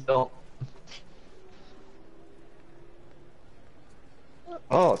 Like, please don't.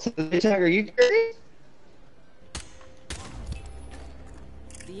 Oh, so the tag, are you curious?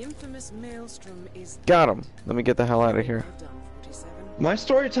 The infamous Maelstrom is Got him. Let me get the hell out of here. My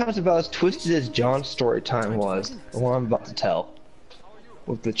story time is about as twisted as John's story time was. The one I'm about to tell.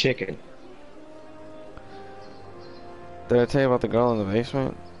 With the chicken. Did I tell you about the girl in the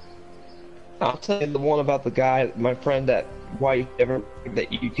basement? I'll tell you the one about the guy, my friend, that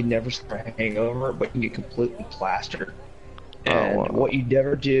you can never start a hangover, but you get completely plastered. And what you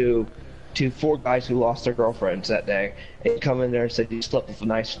never do to 4 guys who lost their girlfriends that day, and come in there and say you slept with a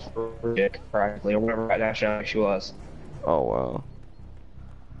nice chick, practically, or whatever nationality she was. Oh wow.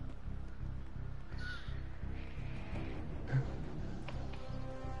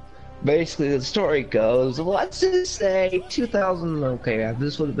 Basically, the story goes, let's just say 2000, okay,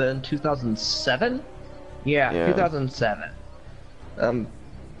 this would have been 2007? Yeah, 2007.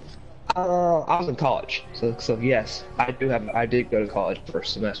 I was in college, so yes, I did go to college for a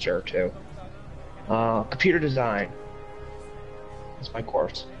semester or 2. Computer design is my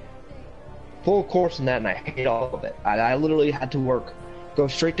course. Full course in that, and I hate all of it. I literally had to go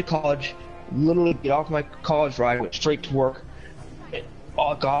straight to college, literally get off my college ride, went straight to work,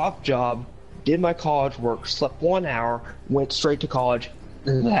 got off job, did my college work, slept 1 hour, went straight to college,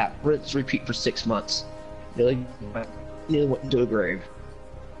 and that rinse repeat for 6 months. Nearly went into a grave.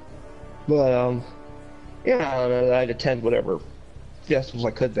 But yeah, I don't know, I'd attend whatever festivals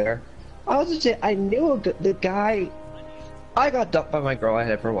I could there. I was just saying, I knew the guy. I got dumped by my girl I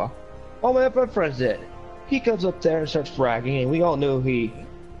had for a while. All my friends did. He comes up there and starts bragging, and we all knew he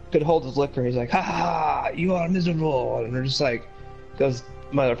could hold his liquor. He's like, "Ha ha, you are miserable," and they're just like, because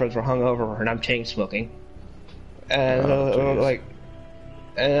my other friends were hungover and I'm chain smoking, and like,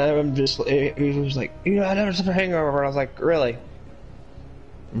 and I'm just, he was like, "You know, I never suffered a hangover," and I was like, "Really?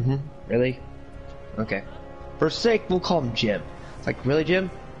 Really? Okay. For sake, we'll call him Jim." It's like, "Really, Jim?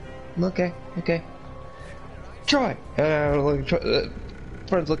 Okay. Troy."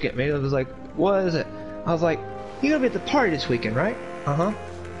 Friends look at me. I was like, "What is it?" I was like, You're gonna be at the party this weekend, right? Uh-huh.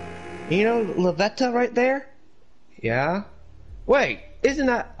 You know Lavetta right there? Yeah. Wait, isn't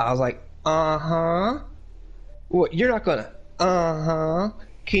that... I was like, uh-huh. What, you're not gonna... Uh-huh.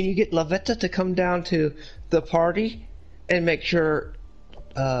 Can you get Lavetta to come down to the party and make sure,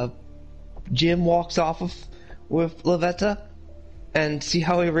 Jim walks off with Lavetta and see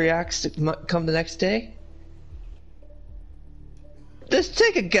how he reacts to come the next day? Just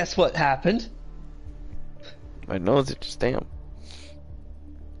take a guess what happened. My nose itches, damn.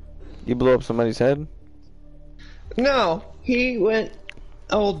 You blew up somebody's head? No,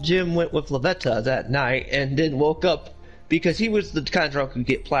 old Jim went with Lavetta that night and then woke up because he was the kind of drunk who'd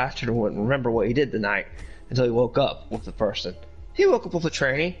get plastered and wouldn't remember what he did the night until he woke up with the person. He woke up with a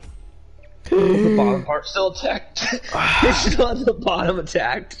tranny. With the bottom part still attacked. It's still at the bottom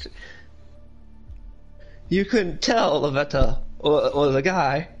attacked. You couldn't tell Lavetta was a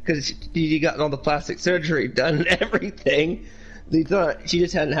guy because he gotten all the plastic surgery done and everything. They thought she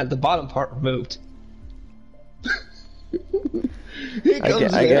just hadn't had the bottom part removed.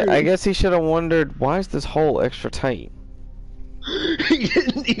 I guess he should have wondered, why is this hole extra tight? He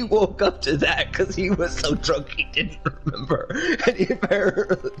didn't. He woke up to that because he was so drunk he didn't remember. And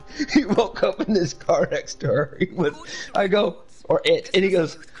he woke up in his car next to her. I go, or it, and he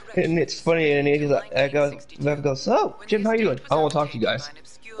goes, and it's funny. And he's like, Bev goes, so Jim, how you doing? I don't want to talk to you guys.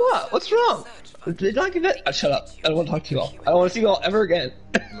 What? What's wrong? Did I give it? Shut up. I don't want to talk to you all. I don't want to see you all ever again.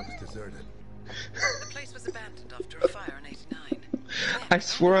 Looks deserted. The place was abandoned after a fire in '89. I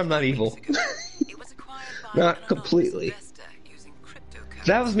swear I'm not evil. Not completely.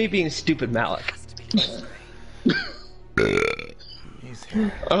 That was me being stupid, Malik. I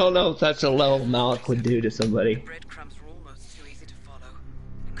don't know if that's a level Malik would do to somebody.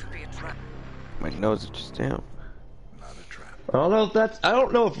 My nose is just down. I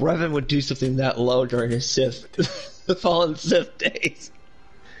don't know if Revan would do something that low during his Sith, the fallen Sith days.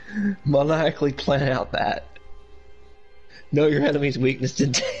 Maniacally plan out that. Know your enemy's weakness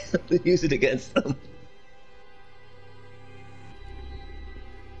and use it against them.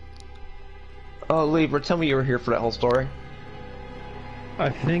 Oh, Lieber, tell me you were here for that whole story. I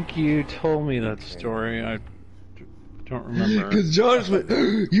think you told me that story. I don't remember. Because John's went,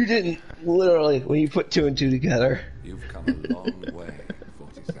 you didn't, literally, when you put 2 and 2 together. You've come a long way,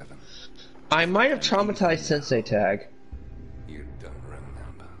 47. I might have traumatized Sensei Tag. You don't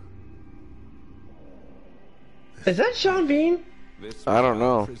remember. Is that Sean Bean? I don't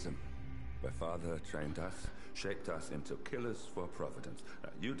know. Prison, where father trained us, shaped us into killers for Providence. Now,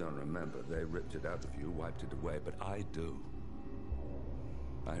 you don't remember. They ripped it out of you, wiped it away, but I do.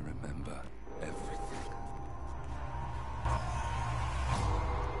 I remember everything.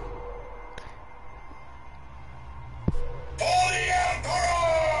 For the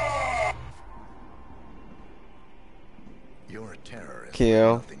Emperor! You're a terrorist.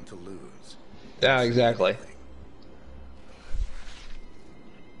 Kyo. Nothing to lose. Yeah, exactly.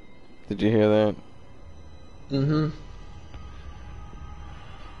 Did you hear that? Mm-hmm.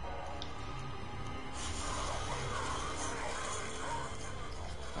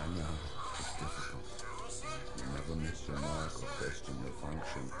 I know, it's difficult. You never miss your mark or question your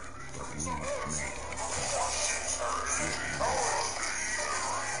function, but we make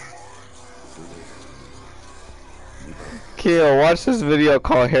Keo, watch this video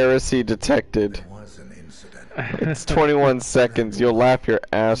called Heresy Detected. There was an incident. It's 21 seconds. You'll laugh your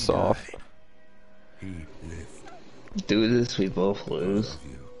ass off. He lived. Do this, we both lose.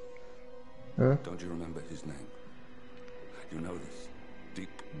 Huh? Don't you remember his name? You know this. Deep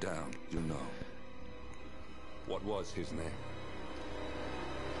down, you know. What was his name?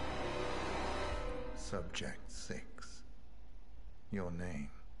 Subject 6. Your name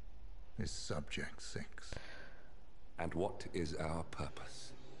is Subject 6. And what is our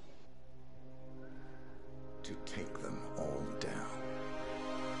purpose? To take them all down.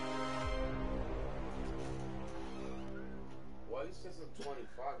 Why it says on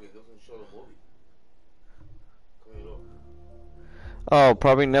 25 it doesn't show the movie? Can you look? Oh,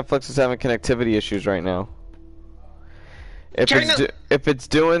 probably Netflix is having connectivity issues right now. If it's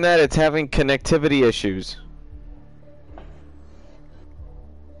doing that, it's having connectivity issues.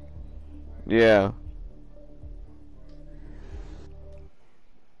 Yeah.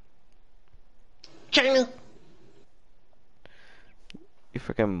 China. You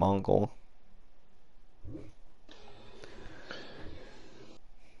freaking Mongol.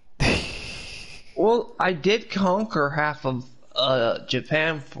 Well, I did conquer half of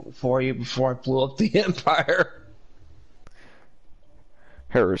Japan for you before I blew up the Empire.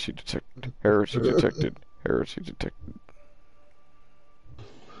 Heresy detected. Heresy detected. Heresy detected.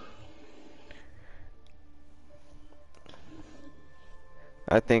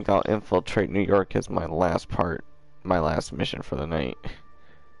 I think I'll infiltrate New York as my last part, my last mission for the night.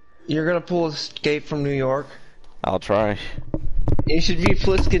 You're gonna pull Escape from New York? I'll try. You should be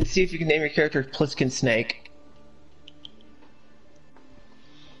Pliskin, see if you can name your character Pliskin Snake.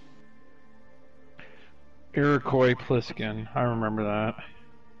 Iroquois Pliskin. I remember that.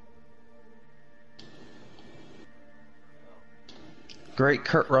 Great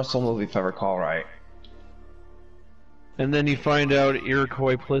Kurt Russell movie, if I recall right. And then you find out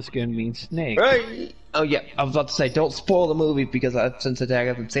Iroquois Pliskin means snake. Right. Oh yeah, I was about to say, don't spoil the movie because since the tag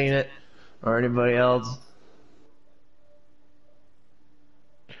hasn't seen it, or anybody else.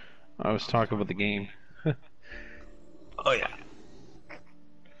 I was talking about the game. Oh yeah.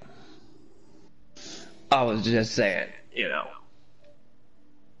 I was just saying, you know.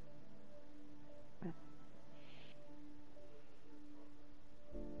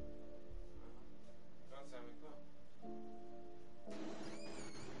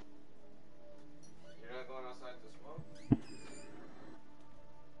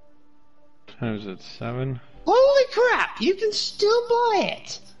 Time is it 7? Holy crap! You can still buy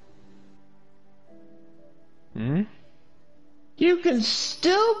it. Hmm. You can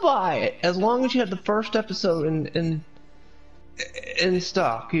still buy it as long as you have the first episode in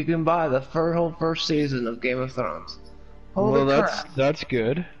stock. You can buy the whole first season of Game of Thrones. Holy crap! That's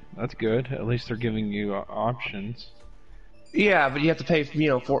good. That's good. At least they're giving you options. Yeah, but you have to pay, you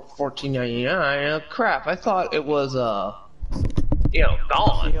know, $14.99. Crap! I thought it was you know,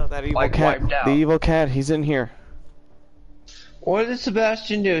 gone. Yo, that evil like cat. wiped out. The evil cat. He's in here. What did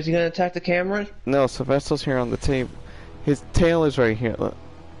Sebastian do? Is he gonna attack the cameras? No, Sylvester's here on the table. His tail is right here. Look.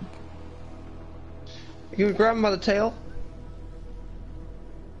 You would grab him by the tail?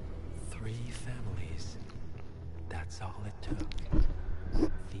 3 families. That's all it took.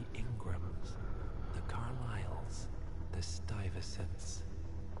 The Ingrams, the Carlyles, the Stuyvesants.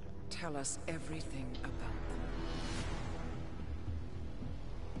 Tell us everything about them.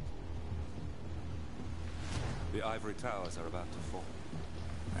 The ivory towers are about to fall.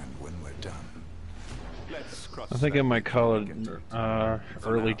 And when we're done, Let's cross I think I might call it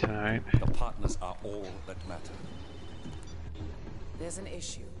early now, tonight. The partners are all that matter. There's an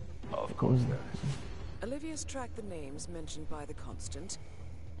issue. Of course there is. Olivia's tracked the names mentioned by the Constant,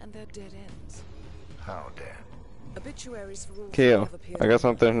 and they're dead ends. how dead? Obituaries for all Keo, have appeared I got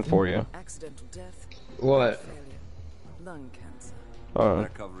something for you. accidental death, What? failure, lung cancer. They're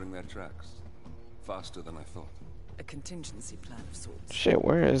covering their tracks faster than I thought. A contingency plan of sorts. Shit,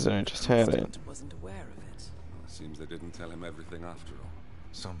 where is it? I just had it. Constant wasn't aware of it. Seems they didn't tell him everything after all.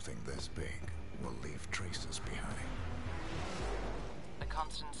 Something this big will leave traces behind. The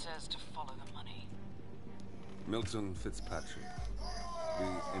Constant says to follow the money. Milton Fitzpatrick.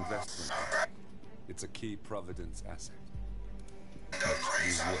 The investment. It's a key Providence asset. The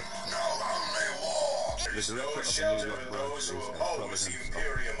director of the New York branch is at Providence.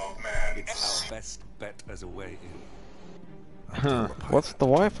 It's our best bet as a way in. Huh. What's the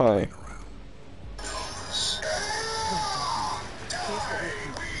Wi-Fi?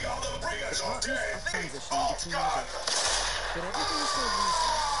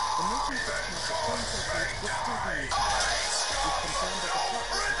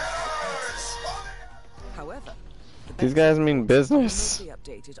 However, These guys mean business.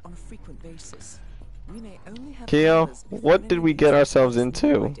 Keo, what did we get ourselves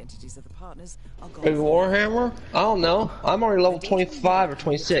into? Big Warhammer? I don't know. I'm already level 25 or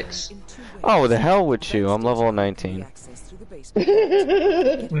 26. Oh, the hell with you. I'm level 19.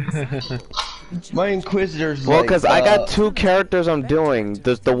 My Inquisitor's Well, like, because I got 2 characters I'm doing.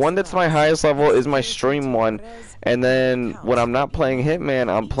 The one that's my highest level is my stream one. And then when I'm not playing Hitman,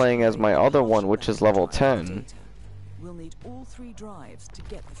 I'm playing as my other one, which is level 10. We'll need all 3 drives to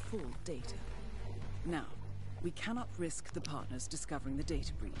get the full data. Now, we cannot risk the partners discovering the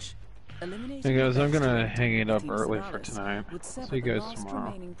data breach. Hey guys, I'm gonna hang it up early for tonight. See you guys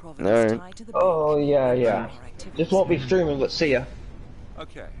tomorrow. Alright. Oh, yeah, yeah. Just won't be streaming, but see ya.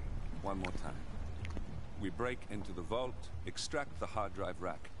 Okay, one more time. We break into the vault, extract the hard drive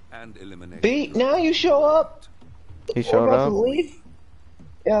rack, and eliminate... Beat, now you show up? He showed We're about up? to leave?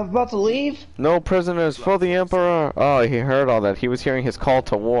 Yeah, I'm about to leave? No prisoners for the Emperor. Oh, he heard all that. He was hearing his call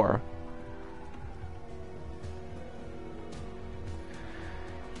to war.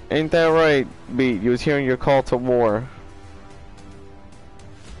 Ain't that right, Beat? You was hearing your call to war.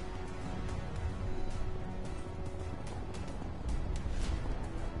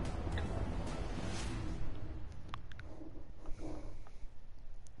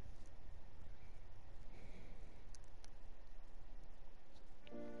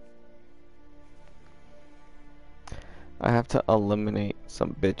 I I have to eliminate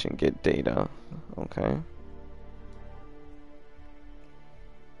some bitch and get data. Okay.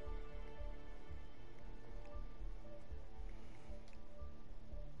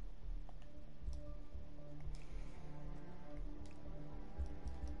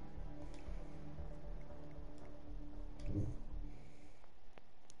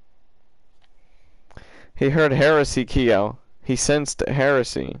 He heard heresy, Kyo. He sensed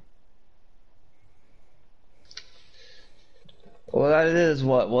heresy. Well, that is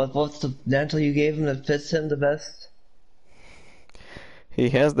what's the mantle you gave him that fits him the best? He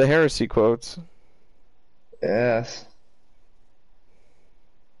has the heresy quotes. Yes.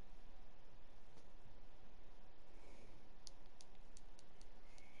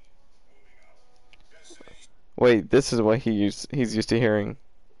 Wait, this is what he's used to hearing.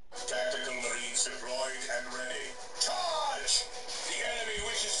 Tactical Marines deployed and ready. Charge! The enemy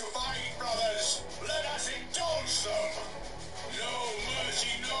wishes to fight, brothers. Let us indulge them. No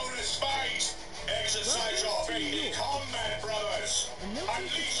mercy, no respite. Exercise your faith in combat, brothers.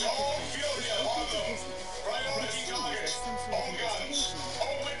 Unleash your own fury upon them. Priority target. All guns.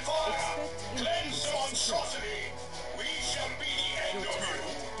 Open fire. Cleanse the monstrosity. We shall be the end of you.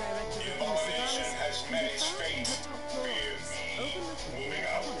 The abomination has met its fate. Fear me. Moving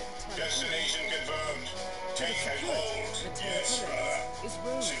out. Destination confirmed. Take and hold. Yes,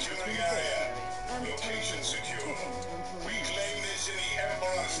 brother. Secure the area. Location secure. Reclaim this in the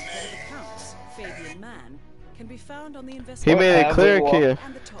Emperor's name. Fabian Man can be found on the He investigation. made it clear, Kia.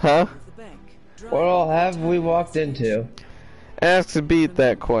 Huh? What all have we walked into? Ask to beat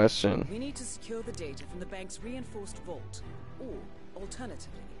that question. We need to secure the data from the bank's reinforced vault, or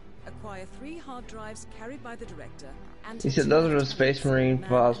alternatively, acquire 3 hard drives carried by the director and. He said those are the Space Marine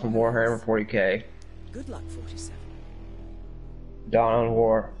files from Warhammer 40k. Good luck, 47. Dawn on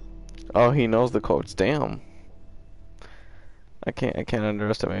War. Oh, he knows the codes. Damn. I can't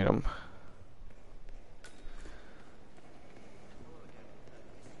underestimate him.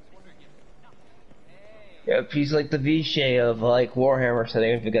 Yep, he's like the Vichy of like Warhammer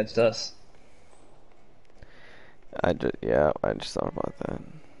setting up against us. I just thought about that.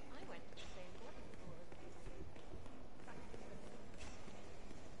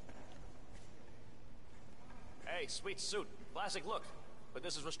 Hey, sweet suit. Classic look. But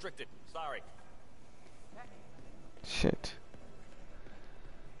this is restricted. Sorry. Shit.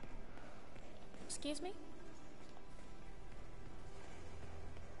 Excuse me?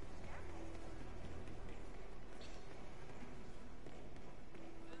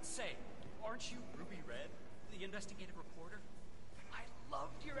 Say, aren't you Ruby Red, the investigative reporter? I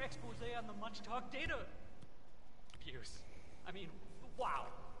loved your expose on the much-talked data abuse. I mean, wow.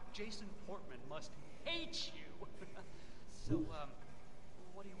 Jason Portman must hate you. So,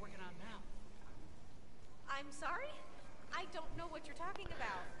 what are you working on now? I'm sorry? I don't know what you're talking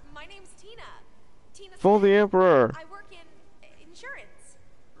about. My name's Tina. Tina For the Emperor. I work in insurance.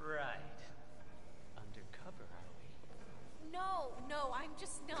 Right. Undercover, are we? No, I'm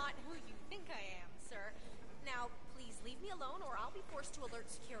just not who you think I am, sir. Now, please leave me alone or I'll be forced to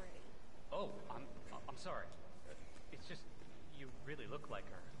alert security. Oh, I'm sorry. It's just, you really look like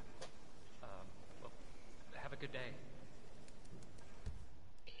her. Well, have a good day.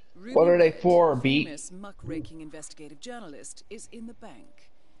 What are they for, B? Famous muckraking investigative journalist is in the bank.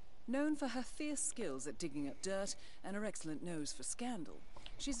 Known for her fierce skills at digging up dirt and her excellent nose for scandal,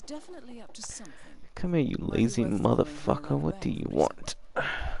 she's definitely up to something. Come here, you lazy motherfucker. What do you want?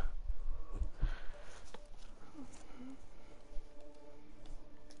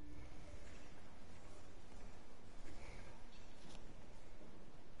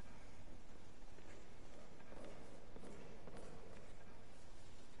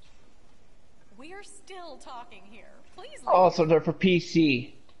 We're still talking here. Please leave. Oh, so they're for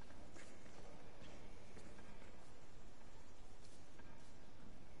PC.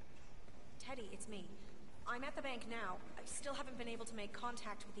 Teddy, it's me. I'm at the bank now. I still haven't been able to make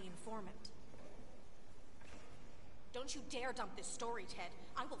contact with the informant. Don't you dare dump this story, Ted.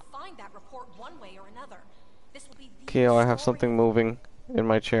 I will find that report one way or another. This will be the Keo, I have something moving in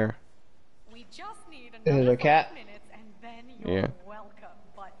my chair. We just need Is it a cat? 5 minutes and then you're Yeah. welcome,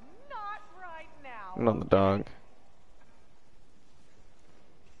 but not right now. Not the dog.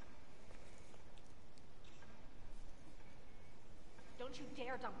 Don't you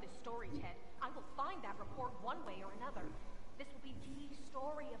dare dump this story, Ted. I will find that report one way or another. This will be the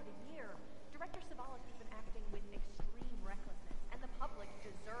story of the year. Director Savalas has been acting with extreme recklessness, and the public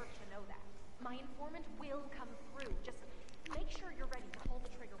deserve to know that. My informant will come through. Just make sure you're ready to pull the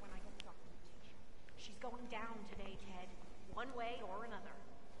trigger when I get the documentation. She's going down today, Ted. One way or another.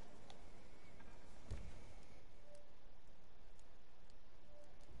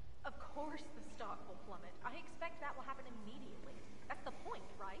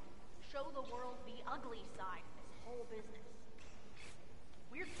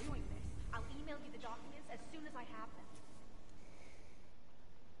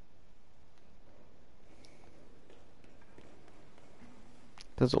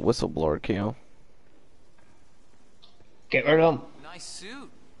 There's a whistleblower kill. Get rid of him. Nice suit.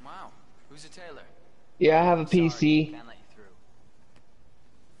 Wow. Who's a tailor? Yeah, I have a Sorry, PC. can't let you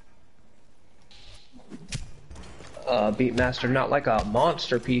through. Beatmaster, not like a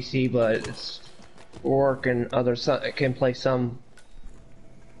monster PC, but it's working. It can play some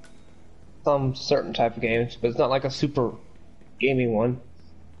certain type of games, but it's not like a super gaming one.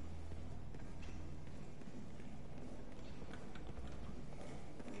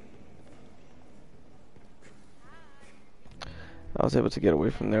 I was able to get away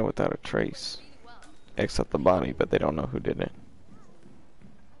from there without a trace. Except the body, but they don't know who did it.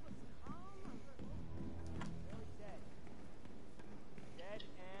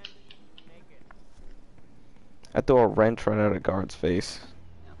 I threw a wrench right at a guard's face.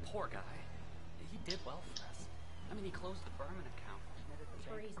 Yeah, poor guy. He did well for us. I mean, he closed the Berman account.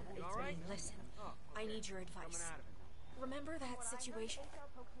 Listen, I need your advice. Remember that situation?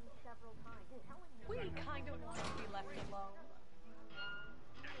 We kind of want to be left alone.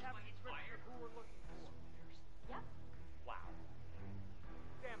 Yep. Wow.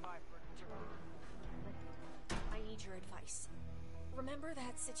 Stand by for I need your advice. Remember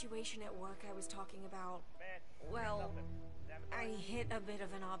that situation at work I was talking about? Well, I hit a bit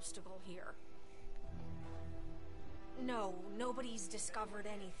of an obstacle here. No, nobody's discovered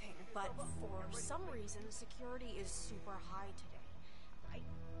anything, but for some reason, security is super high today.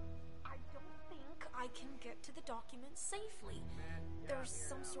 I don't think I can get to the documents safely. There's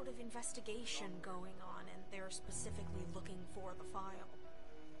some sort of investigation going on, and they're specifically looking for the file.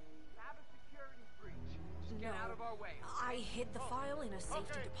 Get out of our way. I hid the file in a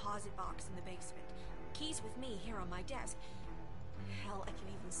safety deposit box in the basement. Keys with me here on my desk. Hell, I can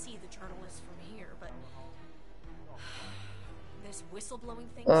even see the journalist from here, but this whistleblowing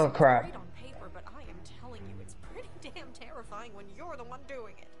thing is great on paper, but I am telling you, it's pretty damn terrifying when you're the one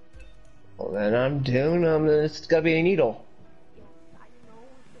doing it. Well, then I'm doomed. It's gotta be a needle.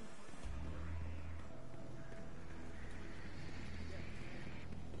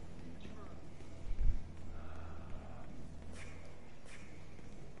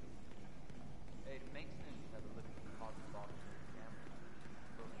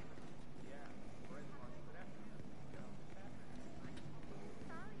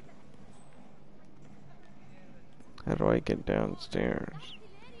 How do I get downstairs?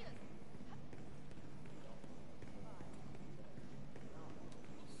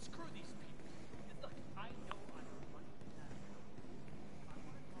 Screw these people. Look, I know I'm running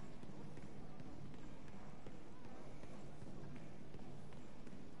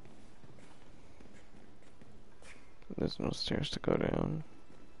There's no stairs to go down.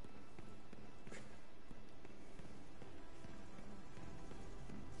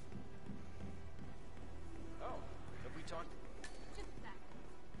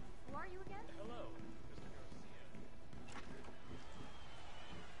 Who are you again? Hello, Mr.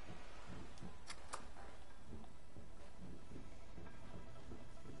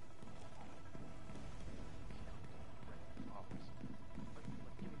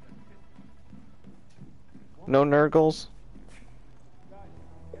 No Nurgles?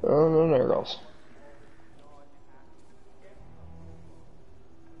 Oh, no Nurgles.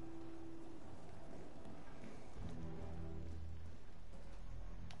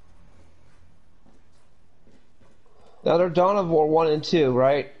 Now they're Dawn of War 1 and 2,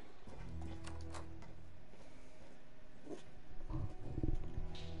 right?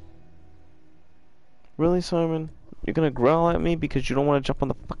 Really, Simon? You're gonna growl at me because you don't want to jump on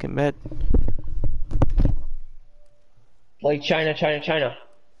the fucking bed? Like China, China, China.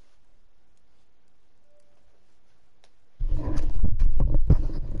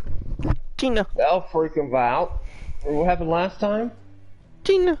 Tina. That'll freak him out. What happened last time?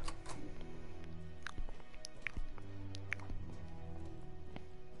 Tina.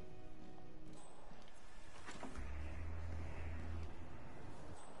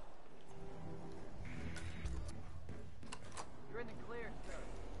 You're in the clear, sir.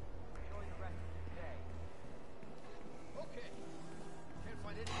 Enjoy the rest of your day. Okay. Can't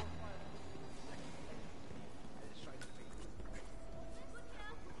find any more files. I just tried to make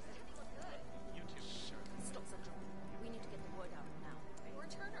You too. Sure. Stop, Central. We need to get the word out now.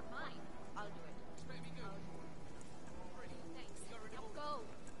 Return or mine. I'll do it. this may be good. Thanks. Now go.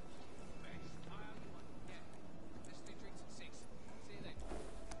 Thanks. Yeah. This thing drinks at 6. See you then.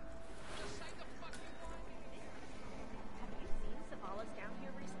 Just say the fucking line. Have you seen Savalas down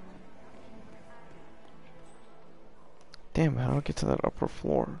here recently? Damn, how do I get to that upper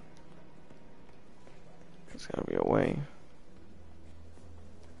floor? There's gotta be a way.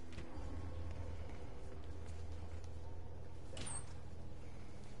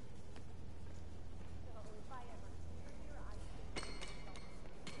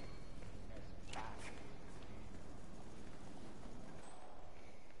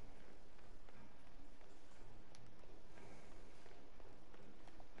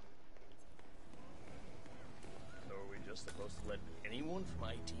 let anyone from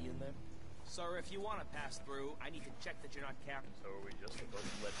IT in there? Sir, if you want to pass through, I need to check that you're not capped. So are we just supposed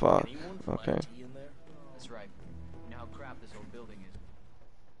to let Fuck. anyone from Okay. IT in there? That's right. You know how crap this whole building is.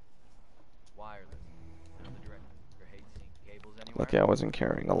 Wireless. I know the director hates seeing cables anywhere. Lucky I wasn't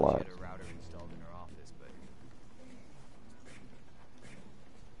carrying a lot. She had a router installed in her office, but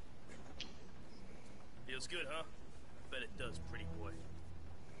Feels good, huh? Bet it does, pretty boy.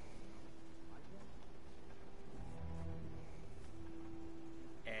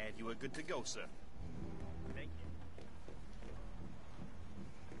 And you are good to go, sir. Thank you.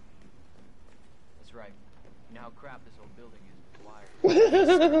 that's right. You know how crap this whole building is with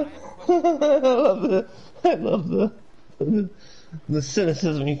wires. I love the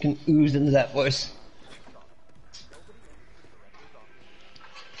cynicism you can ooze into that voice.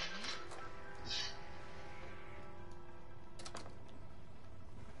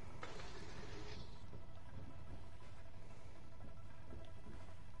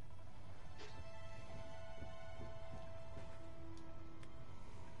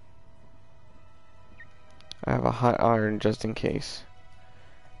 I have a hot iron just in case.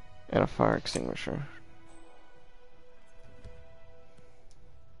 And a fire extinguisher.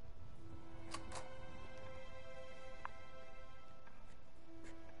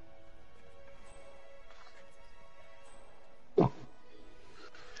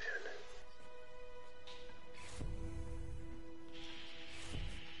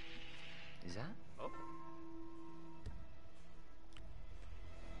 Is that? Oh.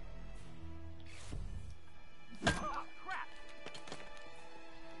 Ah, crap!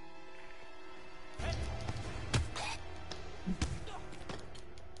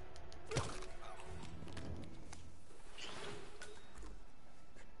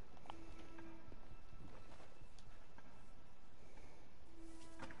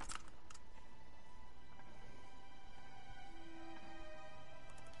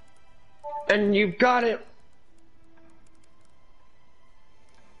 And you've got it.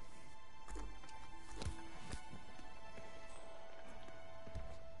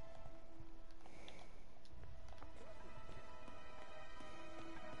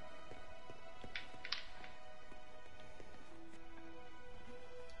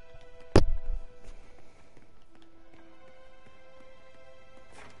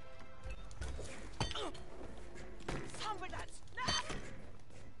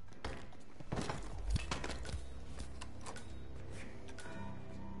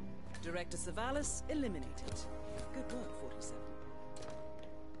 Director Savalas eliminated. Good work, 47.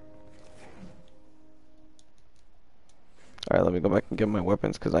 Alright, let me go back and get my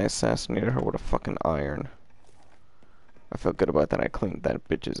weapons because I assassinated her with a fucking iron. I feel good about that. I cleaned that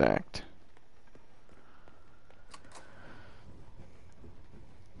bitch's act.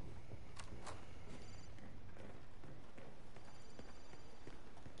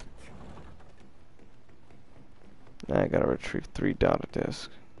 Now I gotta retrieve 3 data discs.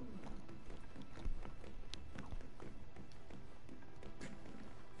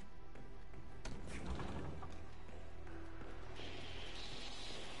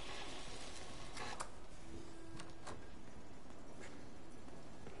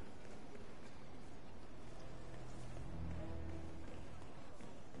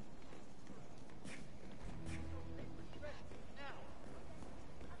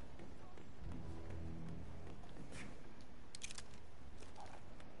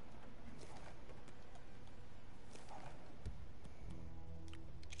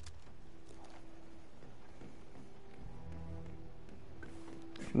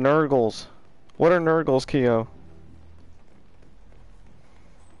 Nurgles. What are Nurgles, Keo?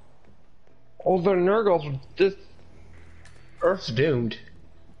 Oh, the Nurgles. This Earth's doomed.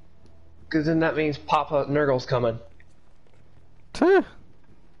 Because then that means Papa Nurgle's coming. Tuh.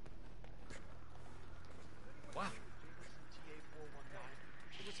 Wow.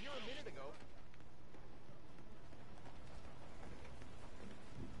 It was here a minute ago.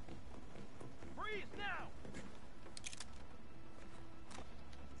 Freeze now!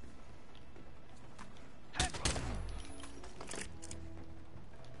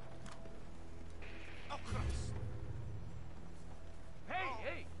 Oh, Christ.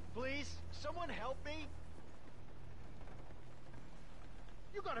 Hey, please, someone help me?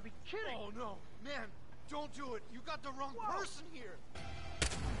 You gotta be kidding! Oh, no. Man, don't do it. You got the wrong person here.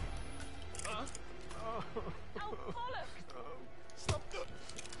 Huh? Oh, bollocks! Stop.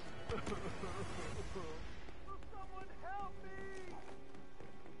 someone help me!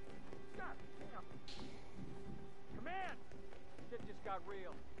 God damn! Command! Shit just got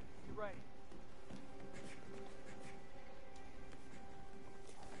real. You ready?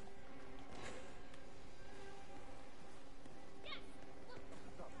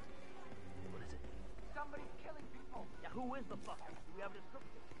 Where's the fucker? Do we have a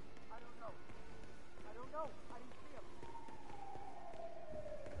description? I don't know. I don't know. I didn't see him.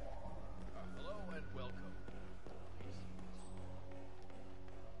 Hello and welcome.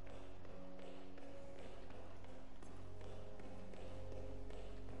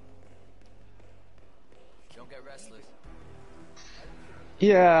 Don't get restless.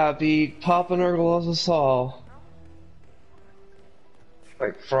 Yeah, be popping her gloves of Saul.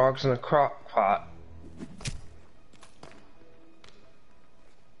 Like frogs in a crock pot.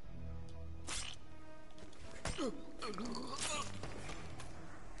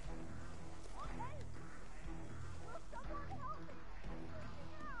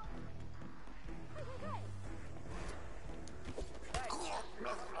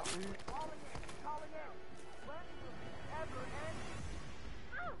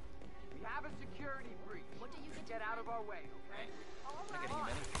 We have a security breach. What do you get out of our way, okay? Am I getting you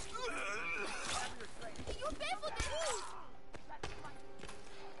many? You're barefoot.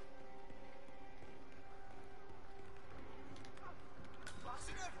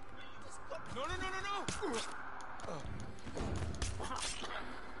 No, no, no, no, no!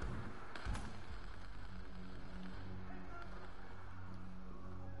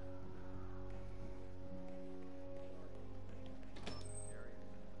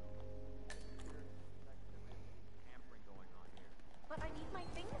 But I need my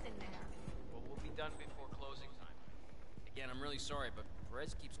things in there. Well, we'll be done before closing time. Again, I'm really sorry, but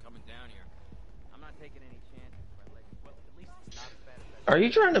Perez keeps coming down here. I'm not taking any chances, but like, well, at least it's not as bad as Are you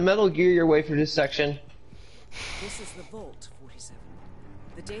trying to Metal Gear your way through this section? This is the vault, 47.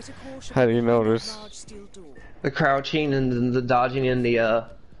 The data core should How do you be behind that notice? large steel door. The crouching and the dodging in the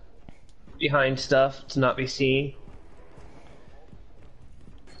behind stuff to not be seen.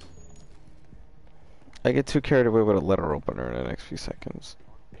 I get too carried away with a letter opener in the next few seconds.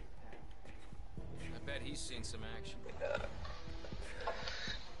 I bet he's seen some action.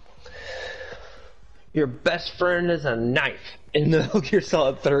 Your best friend is a knife in Metal Gear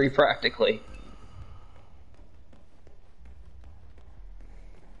Solid 3, practically.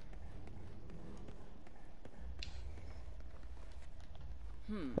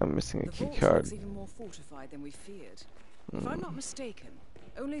 I'm missing a The key vault card. looks even more fortified than we feared. If I'm not mistaken,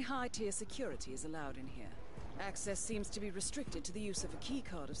 only high-tier security is allowed in here. Access seems to be restricted to the use of a key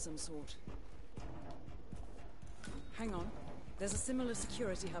card of some sort. Hang on. There's a similar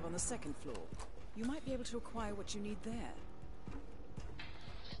security hub on the second floor. You might be able to acquire what you need there.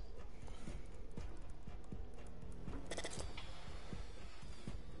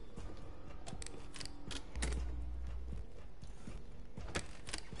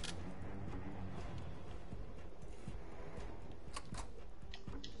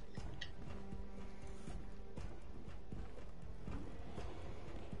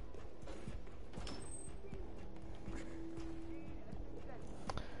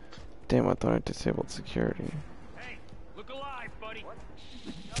 Damn, I thought I disabled security. Hey, look alive, buddy.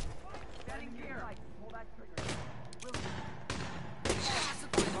 Getting gear. Pull that trigger.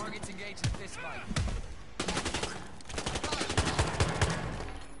 Targets engaged in this fight.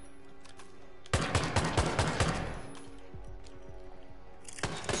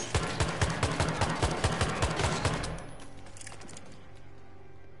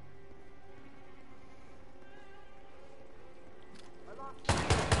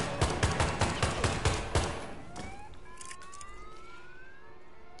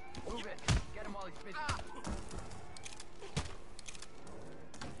 Move it. Get him while he's busy.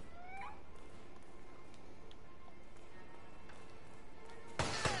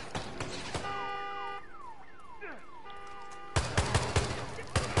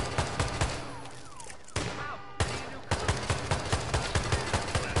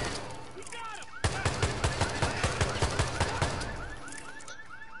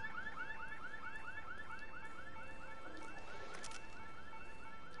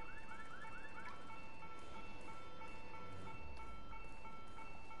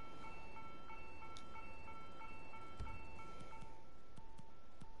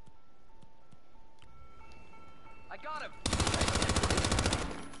 I got him!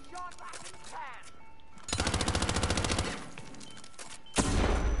 Shot back in pan!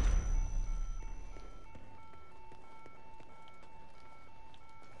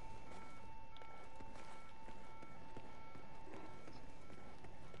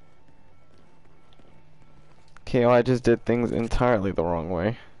 Okay, well, I just did things entirely the wrong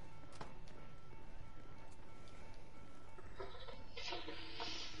way.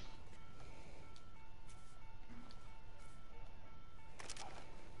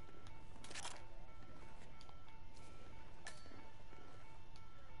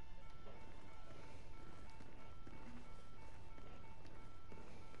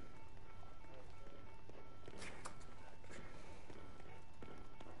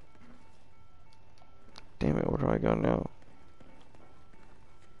 don't know.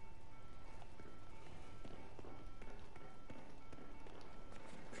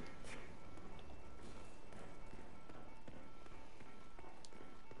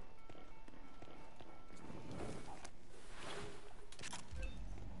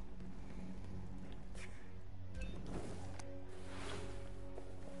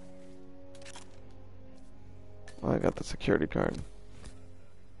 Oh, I got the security card.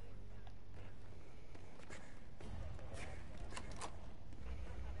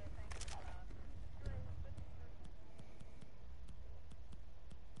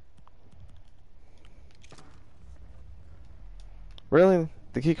 Really?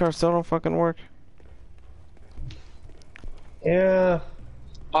 The keycards still don't fucking work? Yeah.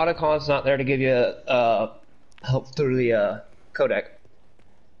 Autocon's not there to give you help through the codec.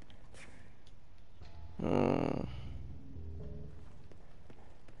 Hmm.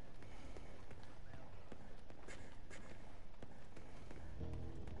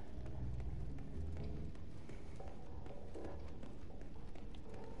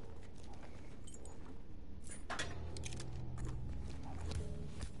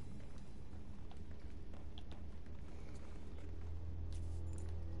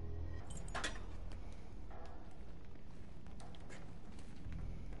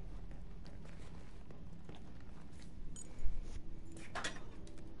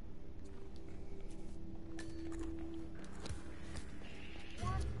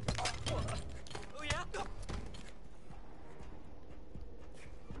 Oh yeah?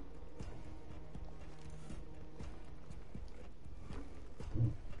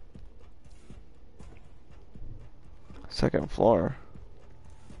 Second floor.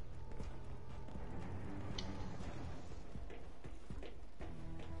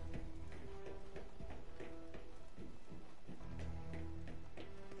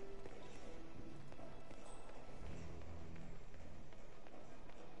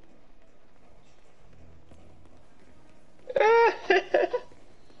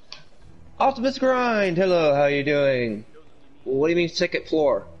 Optimus Grind! Hello, how you doing? What do you mean second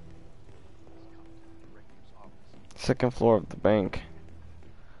floor? Second floor of the bank,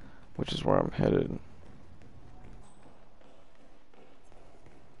 which is where I'm headed.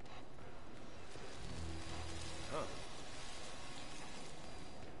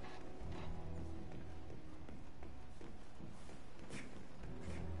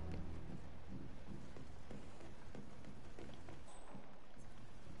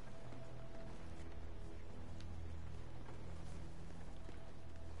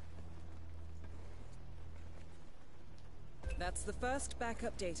 That's the first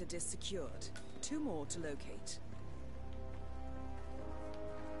backup data disk secured. 2 more to locate.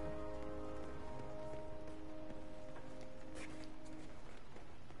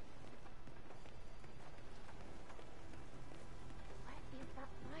 What is that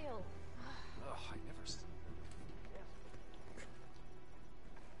file? Ugh, I never see.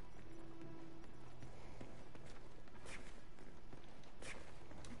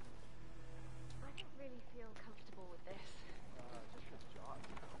 I don't really feel comfortable with this. Just your job,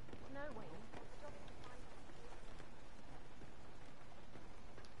 you know. No, Wayne. This job is to find out.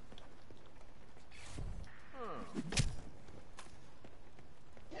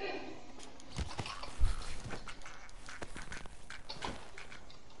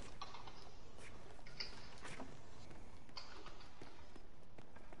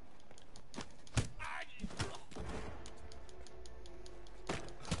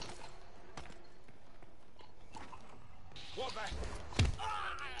 What back?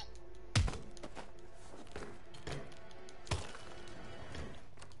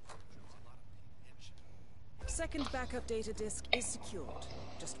 Second backup data disk is secured.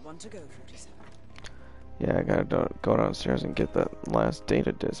 Just 1 to go, 47. Yeah, I gotta go downstairs and get that last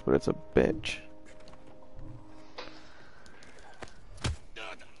data disk, but it's a bitch.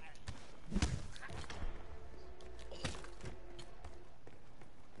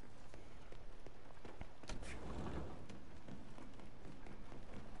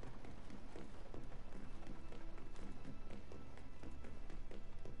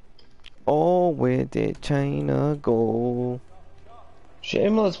 Oh, where did China go?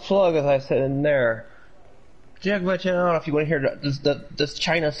 Shameless plug, as I said in there. Check my channel out if you want to hear this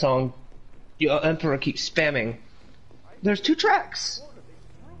China song the Emperor keeps spamming. There's 2 tracks!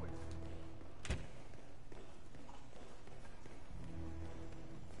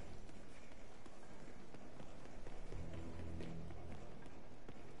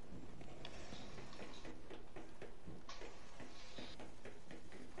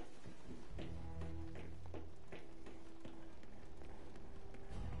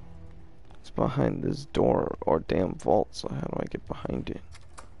 behind this door or damn vault, so how do I get behind it?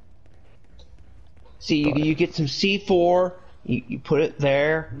 See, you get some C4, you put it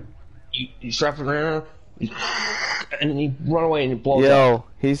there, you strap it around, and then you run away and it blows up.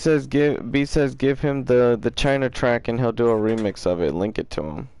 He says B says give him the China track and he'll do a remix of it. Link it to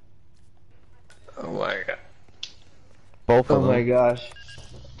him. Oh my god. Both of them. Oh my gosh.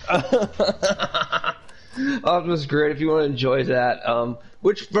 Optimus great if you want to enjoy that.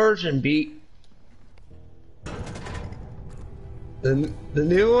 Which version, Beat? The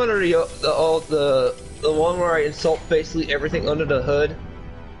new one or the one where I insult basically everything under the hood?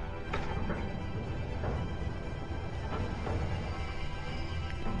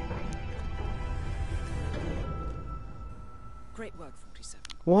 Great work, 47.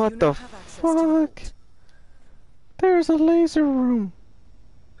 What the fuck? There's a laser room.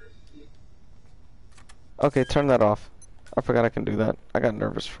 Okay, turn that off. I forgot I can do that. I got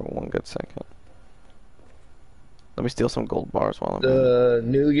nervous for one good second. Let me steal some gold bars while I'm the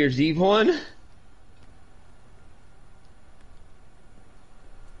New Year's Eve one?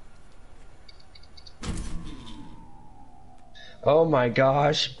 Oh my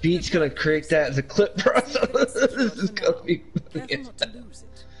gosh, Beat's gonna create that as a clip for us. This is gonna be funny.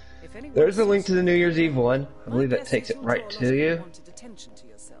 There's a link to the New Year's Eve one. I believe that takes it right to you.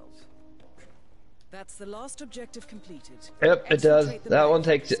 That's the last objective completed. Yep, it does. That one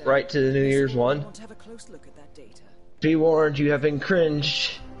takes it right to the New Year's one. Want to have a close look at that data. Be warned, you have been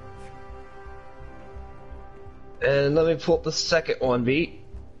cringed. And let me pull up the second one, Beat.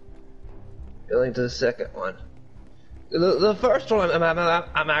 Going to the second one. The first one,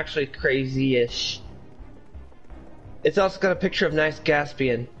 I'm actually crazy-ish. It's also got a picture of Nice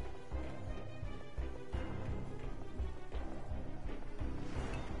Gaspian.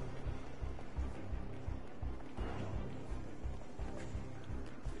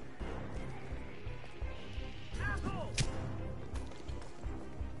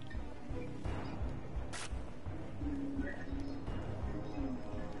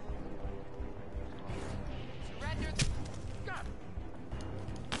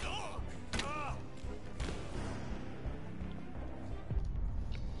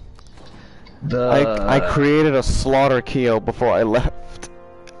 I created a slaughter Keo before I left.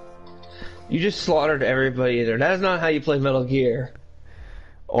 You just slaughtered everybody there. That is not how you play Metal Gear.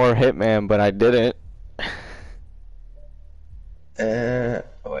 Or Hitman, but I didn't. Oh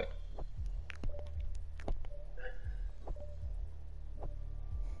wait.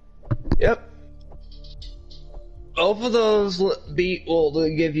 Yep. Both of those Beat will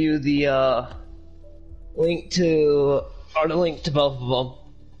give you the link to, or the link to both of them.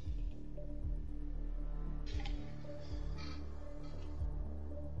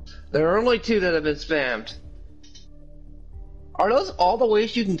 There are only two that have been spammed. Are those all the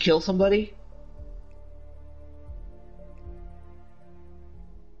ways you can kill somebody?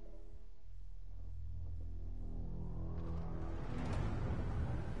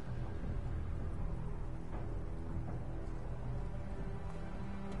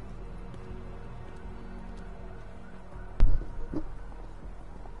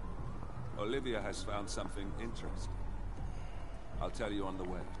 Olivia has found something interesting. I'll tell you on the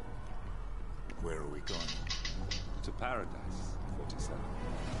way. Where are we going? To paradise, 47.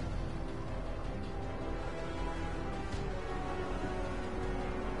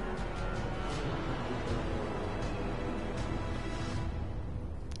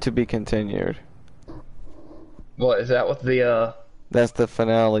 To be continued. What is that? What the That's the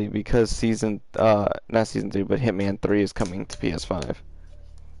finale because not season 3, but Hitman 3 is coming to PS5.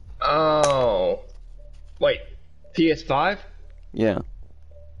 Oh. Wait. PS5? Yeah.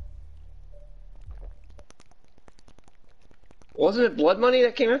 Wasn't it Blood Money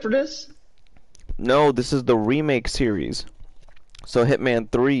that came after this? No, this is the remake series. So Hitman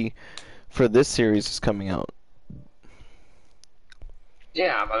 3 for this series is coming out.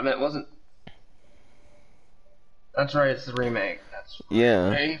 Yeah, but I mean, it wasn't. That's right, it's the remake. That's yeah.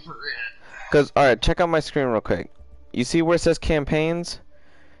 Right. Because, alright, check out my screen real quick. You see where it says campaigns?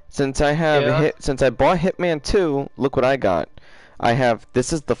 Since I have since I bought Hitman 2, look what I got. I have,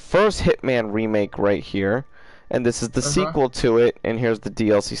 this is the first Hitman remake right here, and this is the sequel to it, and here's the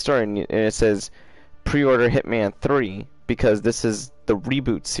DLC story, and it says pre-order Hitman 3 because this is the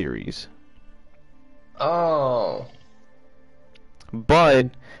reboot series. Oh. But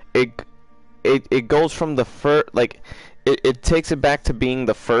it goes from the first, like, it takes it back to being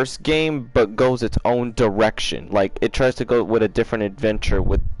the first game, but goes its own direction. Like, it tries to go with a different adventure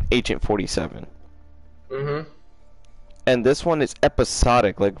with Agent 47. Mm-hmm. And this one is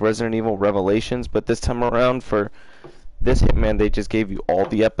episodic, like Resident Evil Revelations, but this time around for this Hitman, they just gave you all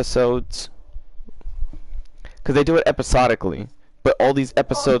the episodes. Because they do it episodically. But all these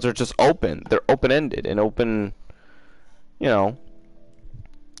episodes are just open. They're open-ended and open, you know.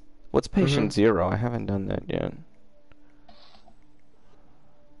 What's Patient Zero? I haven't done that yet.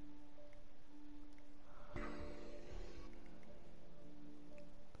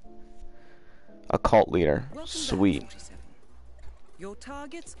 A cult leader. Sweet. Your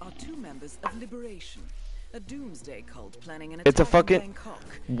targets are 2 members of Liberation, a doomsday cult planning an It's a attack on fucking... Bangkok.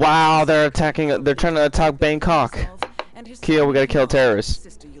 Wow, they're attacking... They're trying to attack Bangkok. Keo, we gotta kill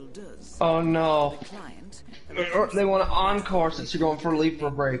terrorists. Oh no. They want an encore since you're going for a leap for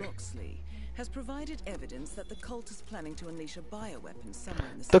a break. Has provided evidence that the cult is planning to unleash a bioweapon somewhere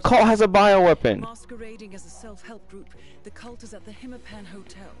in the The cult has a bioweapon. Masquerading as a self-help group, the cult is at the Hitman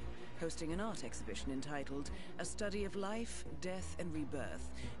Hotel, hosting an art exhibition entitled A Study of Life, Death and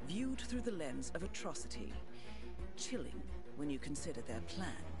Rebirth, viewed through the lens of atrocity. Chilling when you consider their plan.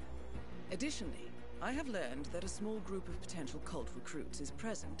 Additionally, I have learned that a small group of potential cult recruits is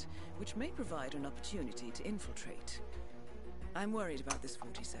present, which may provide an opportunity to infiltrate. I'm worried about this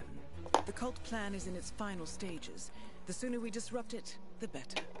 47. The cult plan is in its final stages. The sooner we disrupt it, the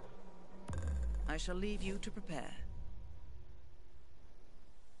better. I shall leave you to prepare.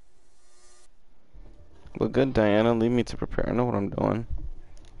 Well, good, Diana. Leave me to prepare. I know what I'm doing.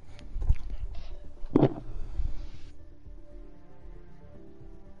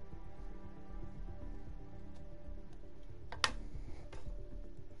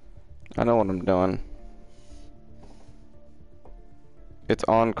 I know what I'm doing. It's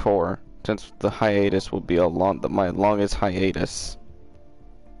encore, since the hiatus will be my longest hiatus.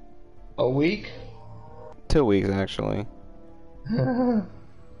 A week? 2 weeks, actually.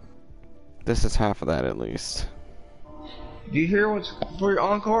 This is half of that, at least. Do you hear what's for your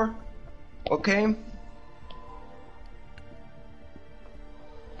encore? What came?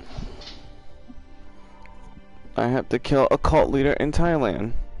 I have to kill a cult leader in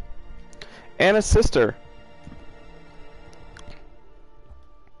Thailand. And a sister.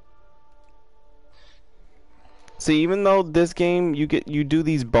 See, even though this game you do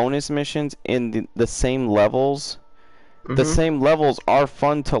these bonus missions in the same levels, the same levels are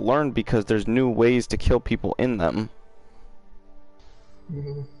fun to learn because there's new ways to kill people in them.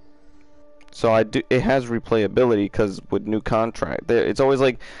 So it has replayability because with new it's always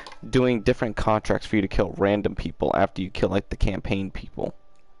like doing different contracts for you to kill random people after you kill like the campaign people.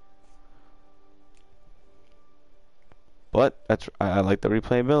 But I like the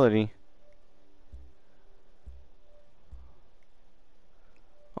replayability.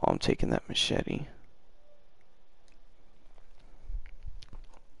 Oh, I'm taking that machete.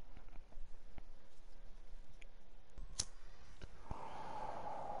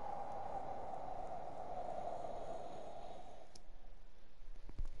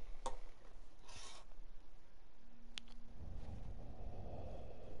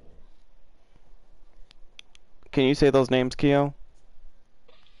 Can you say those names, Keo?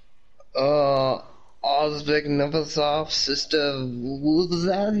 Ozbek Novasov, Sister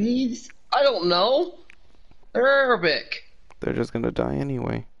Wuzadis? I don't know. They're Arabic. They're just gonna die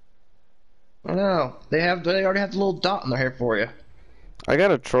anyway. I know. They already have the little dot on their hair for you. I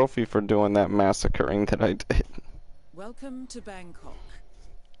got a trophy for doing that massacring that I did. Welcome to Bangkok.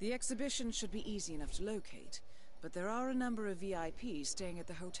 The exhibition should be easy enough to locate, but there are a number of VIPs staying at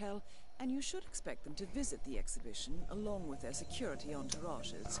the hotel, and you should expect them to visit the exhibition along with their security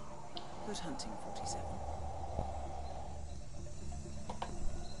entourages. Good hunting, 47.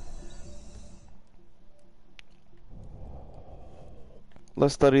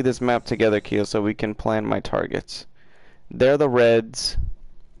 Let's study this map together, Keo, so we can plan my targets. They're the reds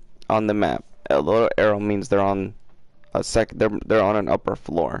on the map. A little arrow means they're on they're on an upper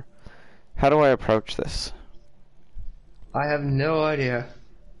floor. How do I approach this? I have no idea.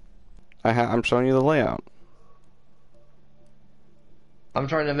 I'm showing you the layout. I'm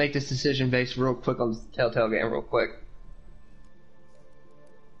trying to make this decision based real quick on this Telltale game real quick.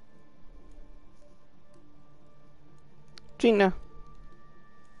 Gina.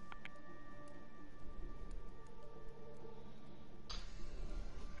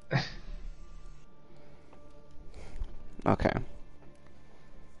 Okay.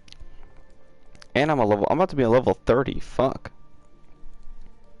 And I'm about to be a level 30, fuck.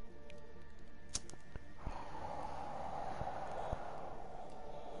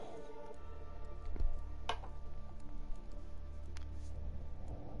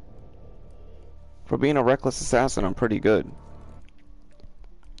 For being a reckless assassin, I'm pretty good.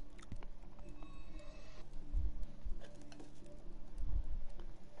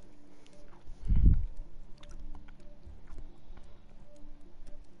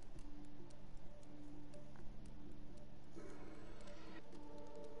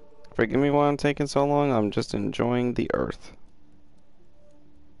 Forgive me why I'm taking so long. I'm just enjoying the Earth.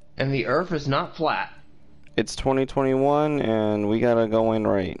 And the Earth is not flat. It's 2021, and we gotta go in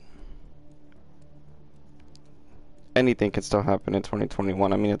right. Anything can still happen in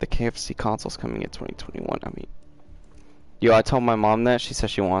 2021. I mean, if the KFC console's coming in 2021, I mean... Yo, I told my mom that. She says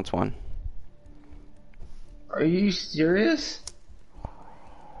she wants one. Are you serious?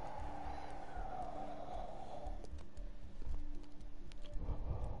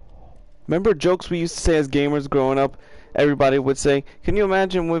 Remember jokes we used to say as gamers growing up? Everybody would say, can you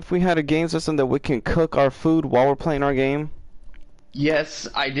imagine if we had a game system that we can cook our food while we're playing our game? Yes,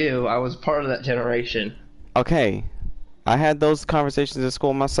 I do. I was part of that generation. Okay. I had those conversations at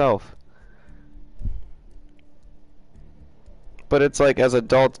school myself. But it's like, as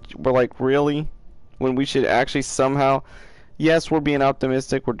adults, we're like, really? When we should actually somehow... Yes, we're being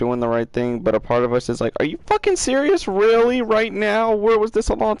optimistic, we're doing the right thing, but a part of us is like, are you fucking serious? Really? Right now? Where was this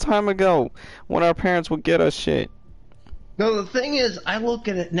a long time ago? When our parents would get us shit. No, the thing is, I look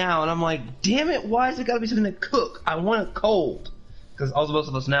at it now and I'm like, damn it, why has it gotta be something to cook? I want it cold. Because all most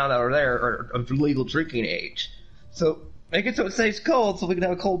of us now that are there are of legal drinking age. So, make it so it stays cold so we can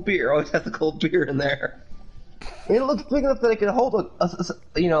have a cold beer. Always have the cold beer in there. It looks big enough that it can hold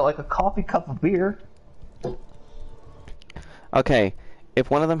you know, like a coffee cup of beer. Okay, if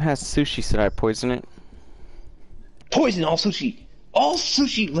one of them has sushi, should I poison it? Poison all sushi! All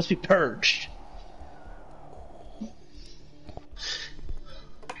sushi must be purged!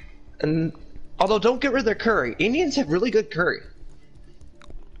 And, although don't get rid of their curry. Indians have really good curry.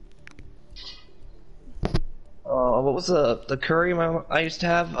 What was the curry I used to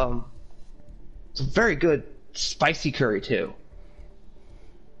have? It's a very good spicy curry too.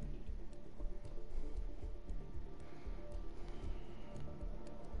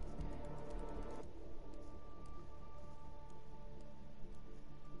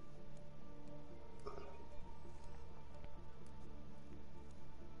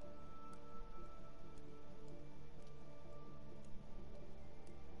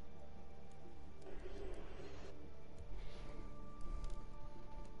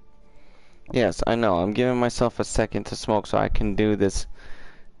 Yes, I know. I'm giving myself a second to smoke so I can do this,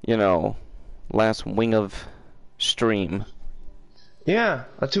 you know, last wing of stream. Yeah,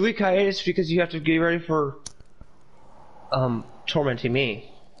 a 2-week hiatus because you have to get ready for tormenting me.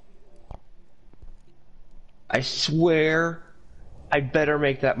 I swear I better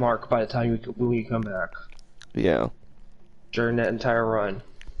make that mark by the time when you come back. Yeah. During that entire run.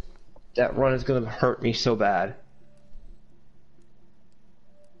 That run is gonna hurt me so bad.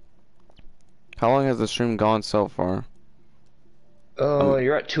 How long has the stream gone so far? Oh,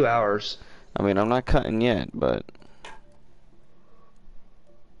 you're at 2 hours. I mean, I'm not cutting yet, but...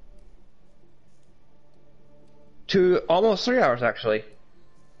 Almost 3 hours, actually.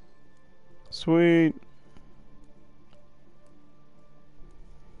 Sweet.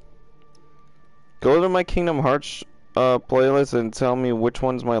 Go to my Kingdom Hearts playlist and tell me which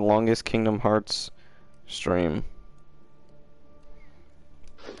one's my longest Kingdom Hearts stream.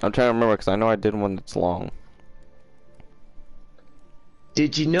 I'm trying to remember because I know I did one that's long.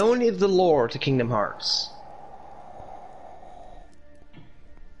 Did you know any of the lore to Kingdom Hearts?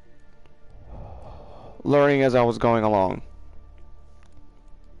 Learning as I was going along.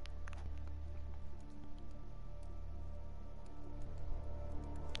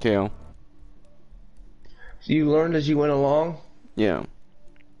 Yeah. So you learned as you went along? Yeah.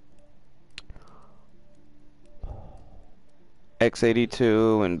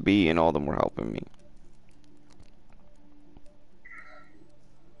 X82 and B and all of them were helping me.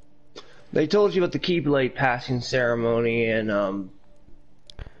 They told you about the Keyblade passing ceremony and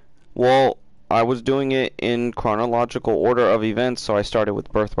Well, I was doing it in chronological order of events, so I started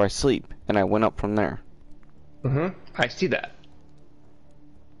with Birth by Sleep, and I went up from there. I see that.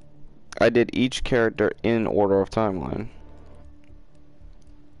 I did each character in order of timeline.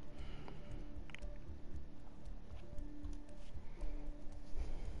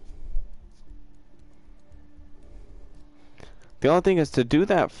 The only thing is to do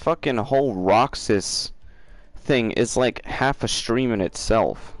that fucking whole Roxas thing is like half a stream in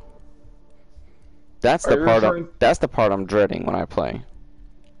itself. That's the part I'm dreading when I play.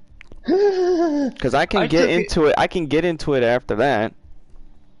 Cuz I can get into it. I can get into it after that.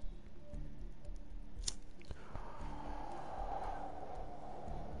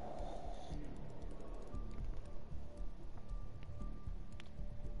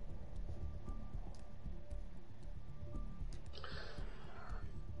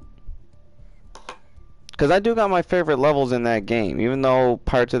 Because I do got my favorite levels in that game. Even though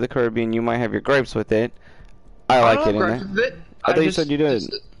Pirates of the Caribbean, you might have your gripes with it. I like it in there. I thought you said you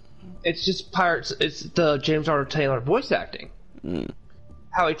did. It's just Pirates. It's the James Arthur Taylor voice acting.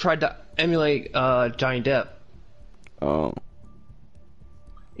 How he tried to emulate Johnny Depp. Oh.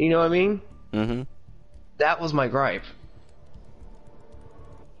 You know what I mean? Mm-hmm. That was my gripe.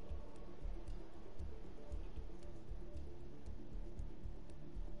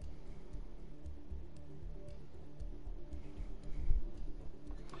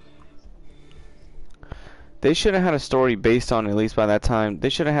 They should have had a story based on, at least by that time, they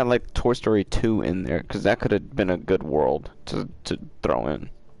should have had like Toy Story 2 in there, because that could have been a good world to throw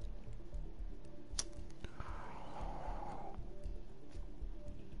in.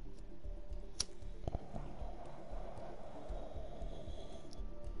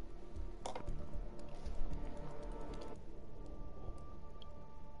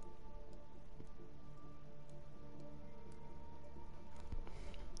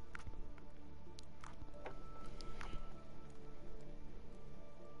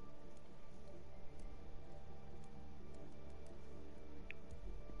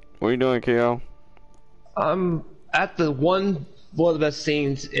 What are you doing, KO? I'm at the one of the best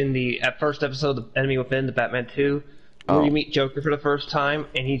scenes in the first episode of Enemy Within, the Batman 2, where you meet Joker for the first time,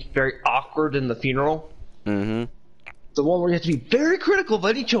 and he's very awkward in the funeral. Mm-hmm. The one where you have to be very critical of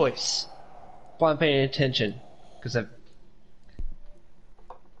any choice. While I'm paying attention, because I've...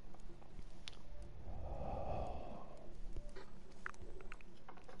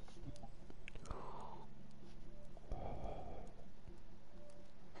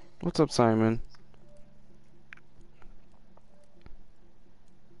 What's up, Simon?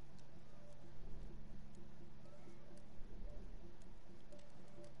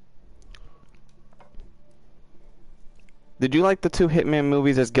 Did you like the 2 Hitman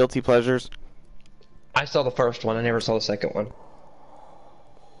movies as guilty pleasures? I saw the first one, I never saw the second one.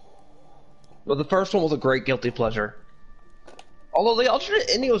 Well, the first one was a great guilty pleasure. Although the alternate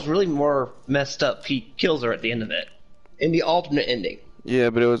ending was really more messed up. He kills her at the end of it. In the alternate ending.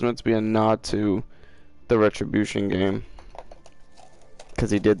 Yeah, but it was meant to be a nod to the Retribution game. Because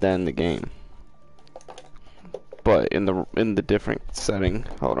he did that in the game. But in the different setting.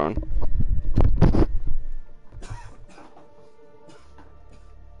 Hold on.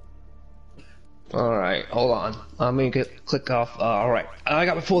 Alright, hold on. Let me click off. Alright, I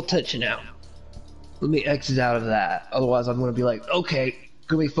got my full attention now. Let me exit out of that. Otherwise, I'm going to be like, okay,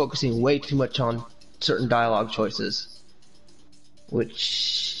 going to be focusing way too much on certain dialogue choices.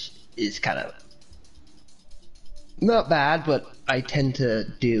 Which is kind of not bad, but I tend to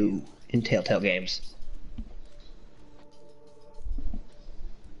do in Telltale games.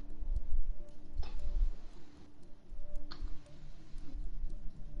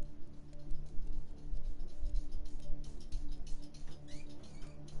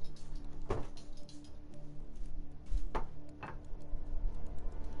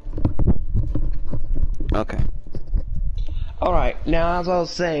 Okay. Alright, now as I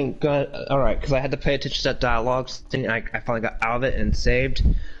was saying, alright, because I had to pay attention to that dialogue thing, I finally got out of it and saved.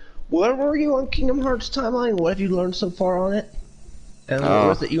 Where were you on Kingdom Hearts timeline? What have you learned so far on it? And what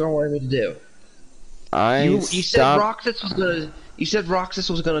was it you were wanting me to do? You said Roxas was gonna. You said Roxas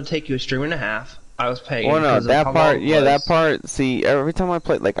was gonna take you a stream and a half. I was paying. Well, no, that part. Yeah, that part. See, every time I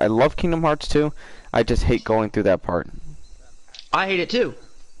play, like, I love Kingdom Hearts 2. I just hate going through that part. I hate it too.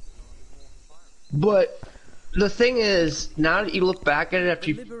 But the thing is, now that you look back at it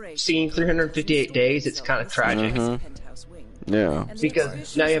after you've seen 358 days, it's kind of tragic. Mm-hmm. Yeah.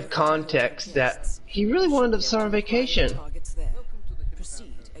 Because now you have context that he really wanted to start on vacation.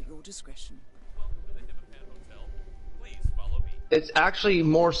 It's actually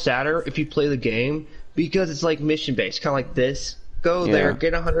more sadder if you play the game, because it's like mission based, kind of like this. Go there,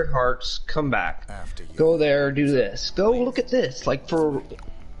 get 100 hearts, come back. Go there, do this. Go look at this. Like, for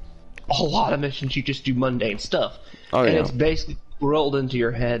a lot of missions, you just do mundane stuff. Oh, and yeah. it's basically drilled into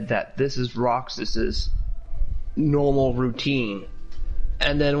your head that this is Roxas's normal routine.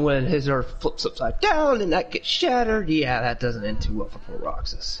 And then when his Earth flips upside down and that gets shattered, yeah, that doesn't end too well for poor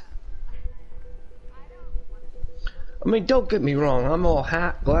Roxas. I mean, don't get me wrong, I'm all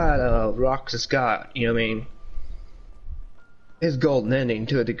glad Roxas got, you know what I mean, his golden ending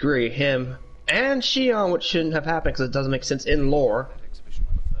to a degree. Him and Shion, which shouldn't have happened because it doesn't make sense in lore.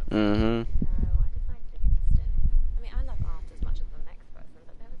 Mm-hmm.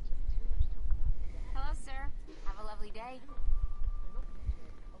 Hello, sir. Have a lovely day.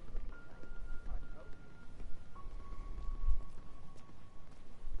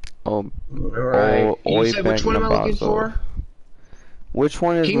 Oh, right. You said which one am I looking for? Which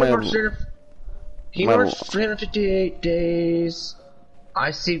one is Kingdom Hearts 358 days.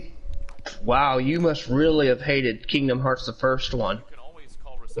 I see. Wow, you must really have hated Kingdom Hearts the first one.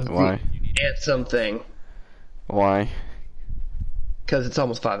 Why? And something. Why? Because it's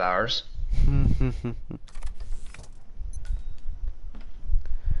almost 5 hours.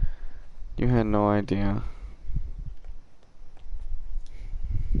 You had no idea.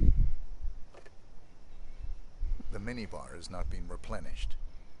 The minibar is not being replenished.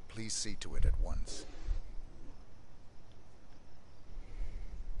 Please see to it at once.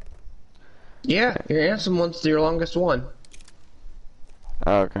 Yeah, your handsome one's your longest one.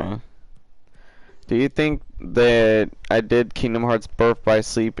 Okay. Do you think that I did Kingdom Hearts Birth by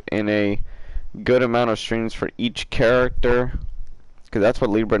Sleep in a good amount of streams for each character? Because that's what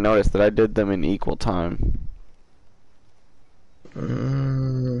Libra noticed, that I did them in equal time.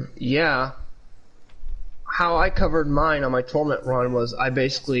 Yeah. How I covered mine on my Torment run was I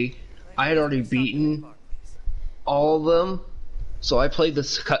had already beaten all of them, so I played the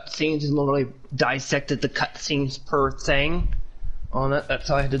cutscenes and literally dissected the cutscenes per thing on it. That's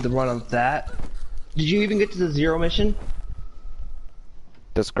how I did the run on that. Did you even get to the Zero mission?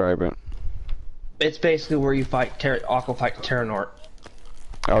 Describe it. It's basically where you fight Aqua fights Terranort.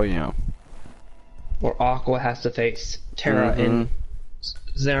 Oh yeah. Where Aqua has to face Terra in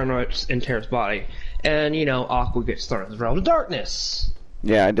Xehanort's in Terra's body. And, you know, Aqua gets thrown in the realm of darkness.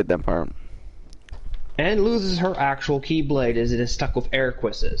 Yeah, I did that part. And loses her actual Keyblade as it is stuck with air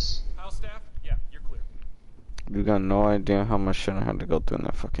quizzes. House staff? Yeah, you're clear. You got no idea how much shit I had to go through in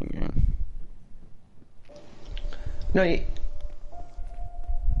that fucking game. No, I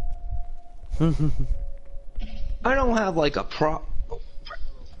don't have like a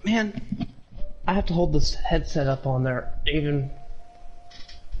Man, I have to hold this headset up on there even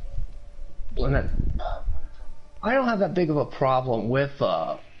when I don't have that big of a problem with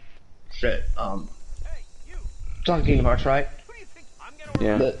talking Kingdom Hearts, right?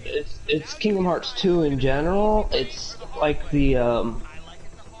 Yeah. But it's Kingdom Hearts 2 in general. It's like the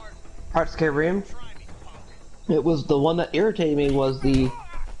Hearts Rim. It was the one that irritated me was the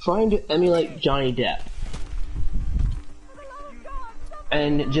trying to emulate Johnny Depp.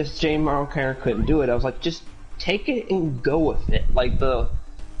 And just Jane Marocano couldn't do it. I was like, just take it and go with it. Like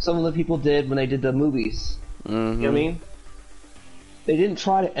some of the people did when they did the movies. You know what I mean? They didn't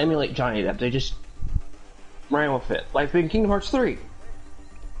try to emulate Johnny Depp. They just ran with it. Like in Kingdom Hearts 3.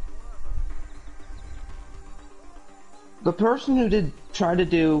 The person who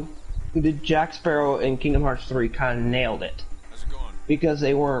did Jack Sparrow in Kingdom Hearts 3 kind of nailed it. How's it going? Because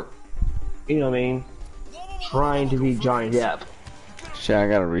they weren't, you know what I mean, trying to be Johnny Depp. Shit, I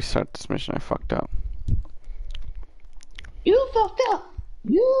gotta restart this mission. I fucked up. You fucked up!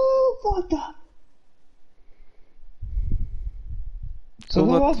 You fucked up! So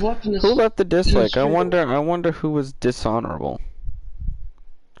who else left in this? Who left the dislike? I wonder who was dishonorable.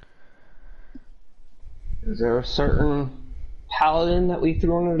 Is there a certain paladin that we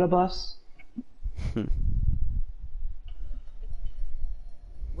threw under the bus?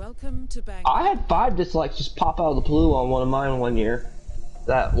 Welcome to Bang. I had 5 dislikes just pop out of the blue on one of mine one year.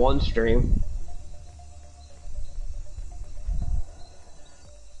 That one stream.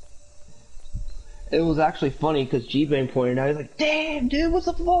 It was actually funny because G-Bane pointed out, he's like, damn dude, what's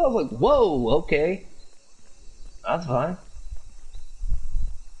the fuck? I was like, whoa, okay. That's fine.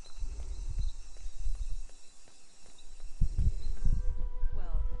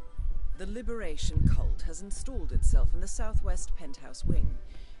 The Liberation Cult has installed itself in the southwest penthouse wing,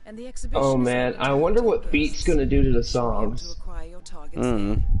 and the exhibition. Oh man, I wonder what Beat's gonna do to the songs. To acquire your targets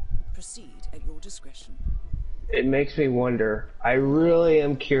there. Proceed at your discretion. It makes me wonder. I really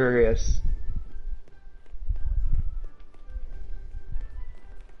am curious.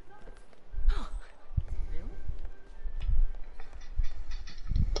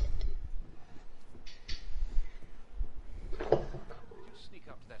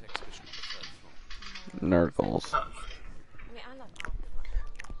 Nurgles.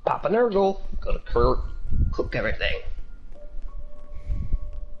 Papa Nurgle, go to Kurt, cook everything.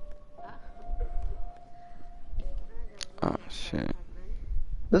 Oh shit.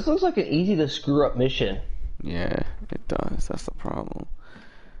 This looks like an easy to screw up mission. Yeah, it does. That's the problem.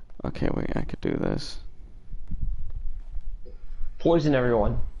 Okay, wait, I could do this. Poison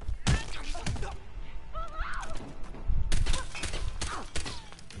everyone.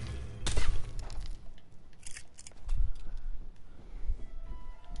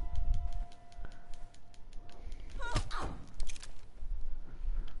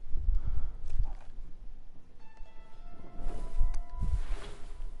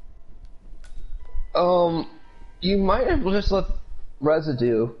 You might have just left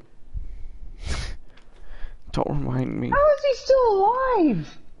residue. Don't remind me. How is he still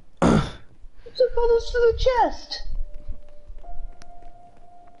alive? He took all those to the chest.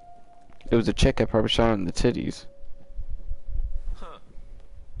 It was a chick I probably shot in the titties. Huh.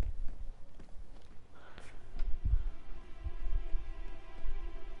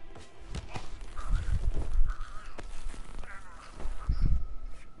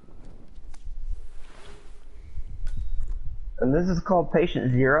 And this is called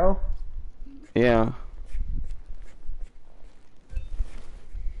Patient Zero? Yeah.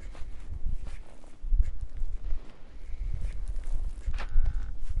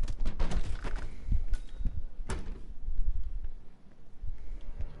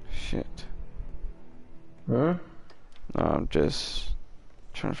 Shit. Huh? No, I'm just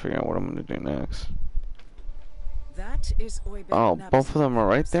trying to figure out what I'm gonna do next. That is Oibe Oh, Nabas, both of them are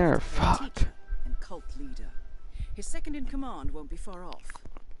right there. a Fuck. teacher and cult leader. His second in command won't be far off.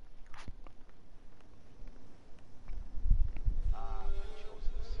 Ah, my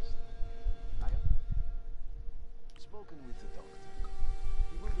chosen assistant. I have spoken with the doctor.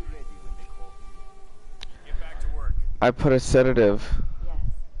 He will be ready when they call him. Get back to work. I put a sedative. Yes.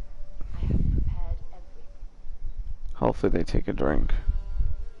 I have prepared everything. Hopefully they take a drink.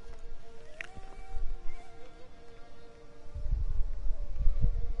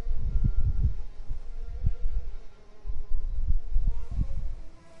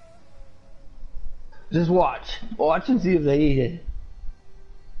 Just watch. Watch and see if they eat it.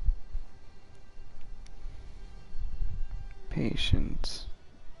 Patience.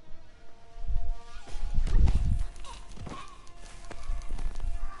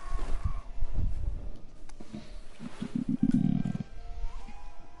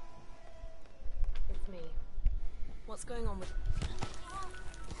 It's me. What's going on with...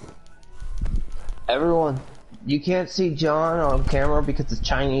 Everyone, you can't see John on camera because the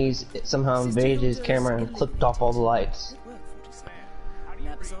Chinese somehow invaded his camera and clipped off all the lights.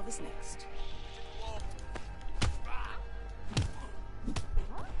 Nabasov is next.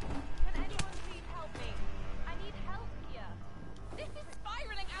 Can anyone please help me? I need help here. This is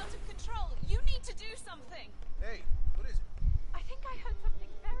spiraling out of control. You need to do something. Hey, what is it? I think I heard something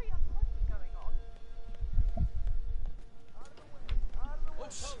very unpleasant going on. Oh,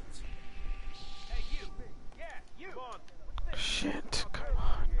 shit. Hey, you. Yeah, you. Come on. Shit, come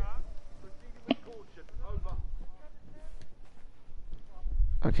on.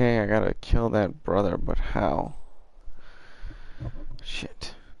 Okay, I gotta kill that brother, but how?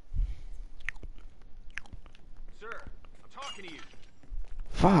 Shit. Sir, I'm talking to you.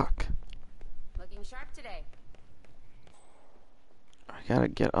 Fuck. Looking sharp today. I gotta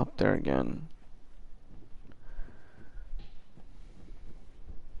get up there again.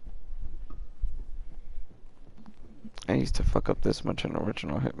 I used to fuck up this much in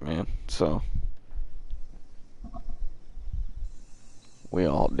original Hitman, so we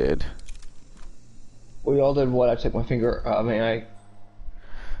all did. We all did what? I took my finger. I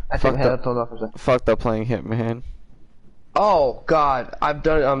took my head up off. Fucked up playing Hitman. Oh God, I've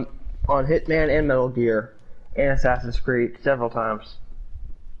done it on Hitman and Metal Gear and Assassin's Creed several times.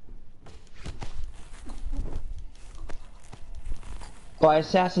 By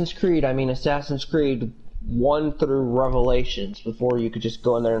Assassin's Creed, I mean Assassin's Creed 1 through Revelations, before you could just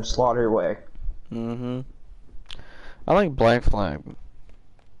go in there and slaughter your way. Mm-hmm. I like Black Flag.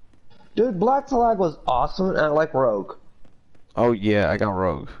 Dude, Black Flag was awesome, and I like Rogue. Oh yeah, I got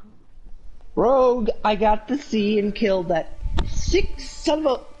Rogue. Rogue, I got to see and kill that sick son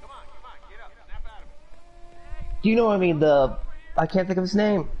of a... Do you know what I mean? I can't think of his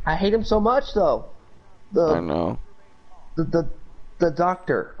name. I hate him so much, though. I know. The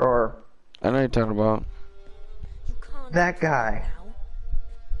doctor, or... I know you're talking about. That guy.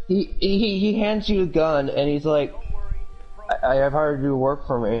 He hands you a gun, and he's like, I have hired you to work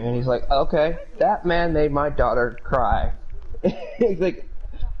for me. And he's like, okay, that man made my daughter cry. He's like,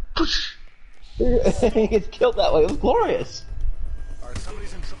 push. He gets killed that way. It was glorious. Alright,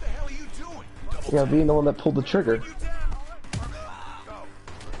 somebody's in trouble. What the hell are you doing? Yeah, being the one that pulled the trigger.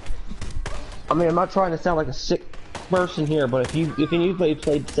 I mean, I'm not trying to sound like a sick person here, but if anybody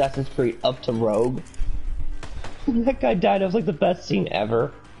played Assassin's Creed up to Rogue, that guy died. It was like the best scene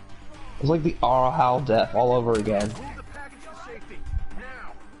ever. It was like the Arahal death all over again.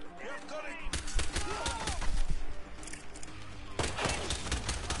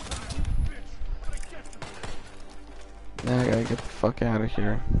 Now I gotta get the fuck out of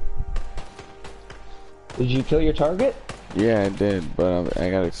here. Did you kill your target? Yeah, I did, but I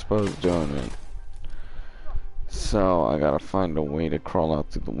got exposed doing it. So I gotta find a way to crawl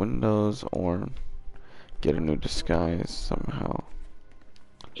out through the windows or get a new disguise somehow.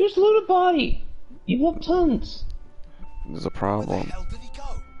 Just loot a body. You have tons. There's a problem. Where the hell did he go?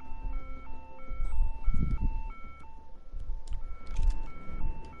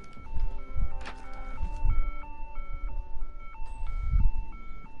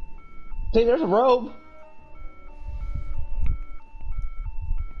 See, there's a robe.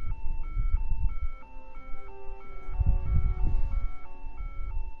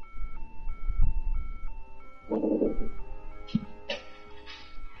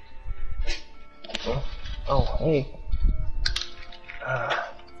 Oh, hey.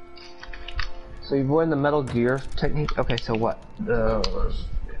 So you've won the Metal Gear technique? Okay, so what?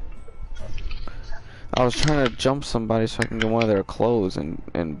 I was trying to jump somebody so I can get one of their clothes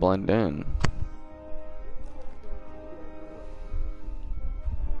and blend in.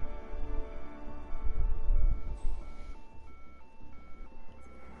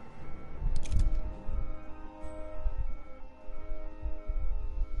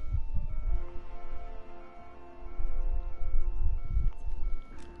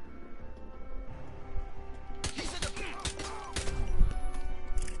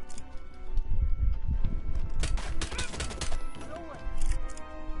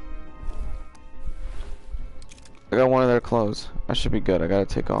 I got one of their clothes. I should be good. I gotta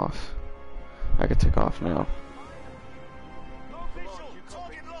take off. I can take off now.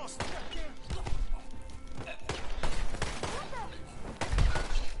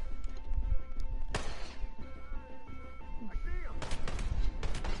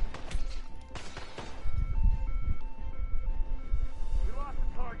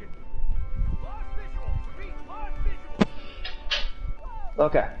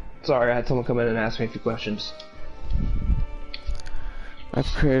 Okay. Sorry, I had someone come in and ask me a few questions. I've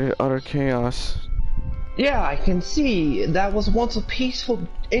created utter chaos. Yeah, I can see. That was once a peaceful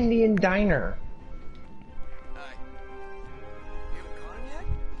Indian diner.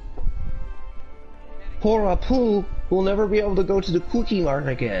 Poor Apu will never be able to go to the Cookie Mart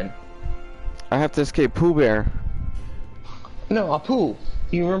again. I have to escape Pooh Bear. No, Apu.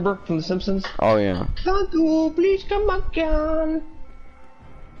 You remember from The Simpsons? Oh yeah. Santu, please come again.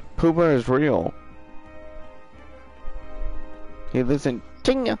 Pooh Bear is real. He lives in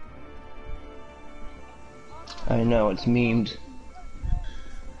China. I know, it's memed.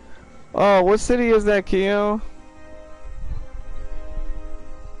 Oh, what city is that, Keo?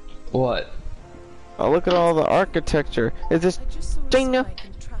 What? Oh, look at all the architecture. Is this China?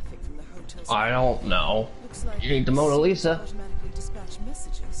 I don't know. You need the Mona Lisa.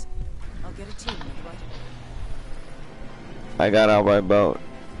 I got out by boat.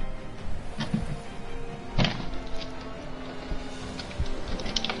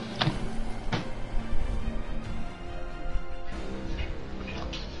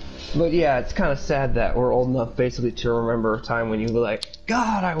 But yeah, it's kind of sad that we're old enough basically to remember a time when you were like,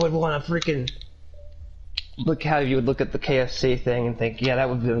 God, I would want to freaking look how you would look at the KFC thing and think, yeah, that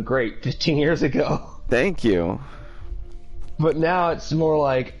would have been great 15 years ago. Thank you. But now it's more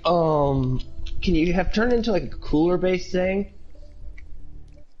like, can you have turned into like a cooler based thing?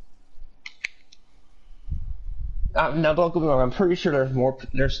 Now don't get me wrong, I'm pretty sure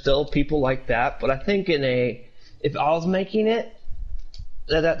there's still people like that, but I think if I was making it,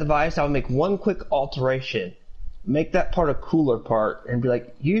 that device, I would make one quick alteration. Make that part a cooler part and be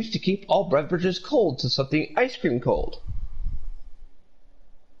like, used to keep all beverages cold to something ice cream cold.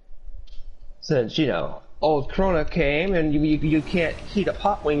 Since, you know, old Corona came and you can't heat up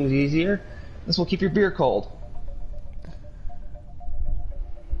hot wings easier, this will keep your beer cold.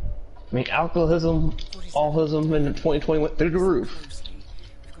 I mean, alcoholism, allism in 2020 went through the roof.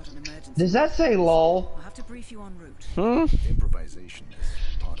 Does that say lol? I'll have to brief you en route. Improvisation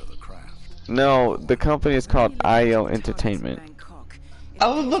is part of the craft. No, the company is called IO Entertainment. I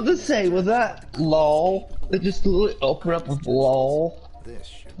was about to say, was that lol? It just literally opened up with lol.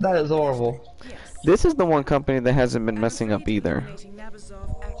 That is horrible. This is the one company that hasn't been messing up either.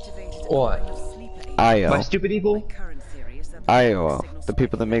 What? IO. My stupid evil? IO, the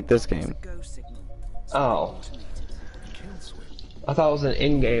people that make this game. Oh. I thought it was an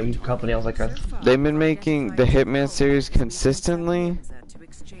in-game company. I was like, they've been making the Hitman series consistently,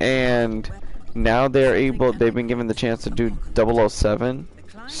 and now they've been given the chance to do 007,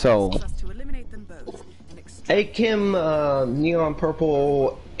 so... Hey Kim, Neon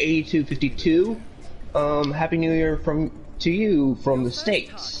Purple 8252, Happy New Year to you from the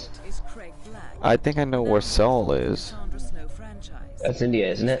States. I think I know where Seoul is. That's India,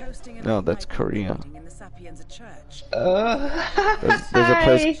 isn't it? No, that's Korea.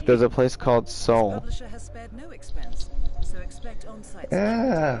 There's a place called Seoul.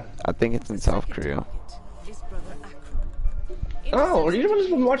 I think it's in South Korea. Oh, are you the one who's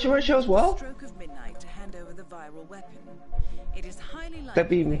been watching my show as well? That'd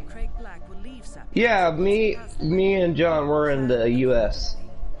be me. Yeah, me and John, we're in the U.S.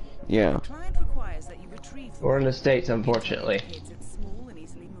 Yeah. We're in the States, unfortunately.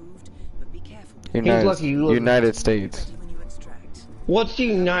 lucky you live United States. What's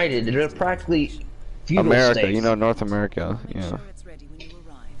United? They're practically feudal America, states. you know, North America, yeah.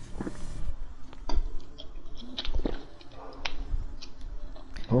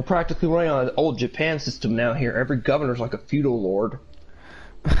 We're practically running on an old Japan system now here. Every governor's like a feudal lord.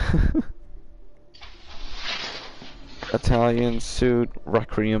 Italian suit,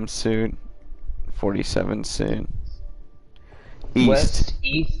 Requiem suit, 47 suit. East. West,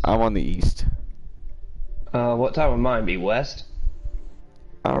 east? I'm on the east. What time would mine be? West?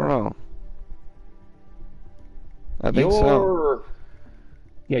 I don't know. I think so.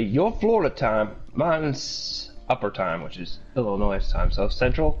 Yeah, your Florida time. Mine's upper time, which is Illinois time. So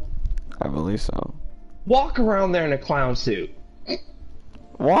central? I believe so. Walk around there in a clown suit.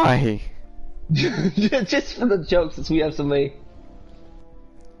 Why? Just for the joke, since we have somebody.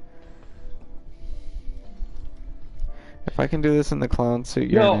 If I can do this in the clown suit,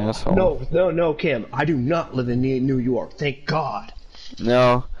 you're an asshole. No, Kim. I do not live in New York. Thank God.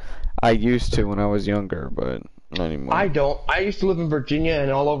 No, I used to when I was younger, but not anymore. I don't. I used to live in Virginia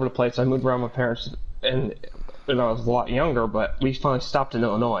and all over the place. I moved around with my parents and when I was a lot younger, but we finally stopped in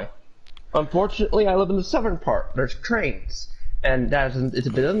Illinois. Unfortunately, I live in the southern part. There's trains. And it's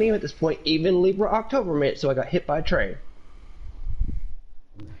a bit of a meme at this point. Even Libra October made it, so I got hit by a train.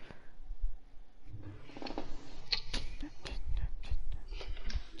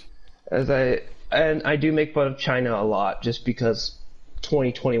 And I do make fun of China a lot, just because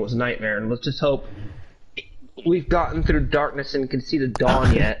 2020 was a nightmare, and let's just hope we've gotten through darkness and can see the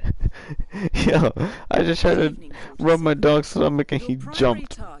dawn yet. Yo, I just tried to rub my dog's stomach and he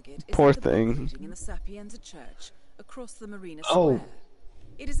jumped. Poor thing. Across the Marina Square.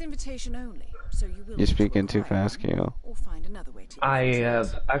 It is invitation only, so you will. You're speaking too fast, Kyo. Or find another way to I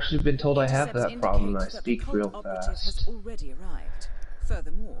have actually been told I have that problem. I speak real fast. Has already arrived.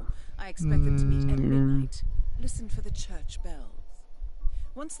 Furthermore, I expect them to meet at midnight. Listen for the church bells.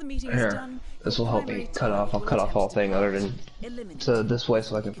 Once the meeting is done, this will help me cut off. I'll cut off all thing other than to this way,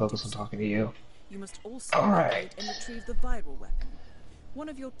 so I can focus on talking to you. You must also locate and retrieve the viral weapon. One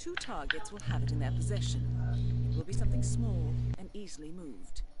of your two targets will have it in their possession. It will be something small and easily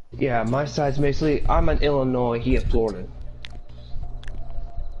moved. Yeah, my side's basically, I'm in Illinois, he in Florida.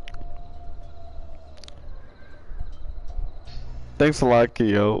 Thanks a lot,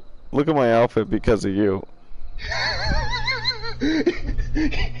 Kyo. Look at my outfit because of you.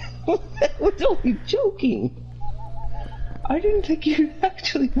 We're only joking. I didn't think you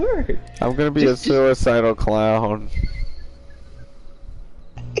actually were. I'm gonna be a suicidal clown.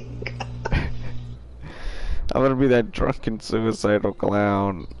 I'm gonna be that drunken suicidal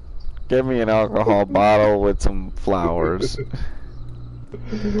clown. Give me an alcohol bottle with some flowers.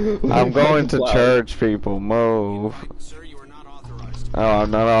 I'm going to church, people. Move. Oh,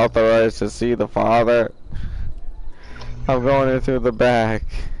 I'm not authorized to see the Father. I'm going in through the back.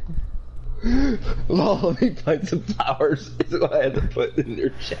 Lol, let me find some flowers. Is what I had to put in your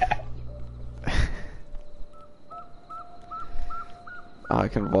chat. Oh, I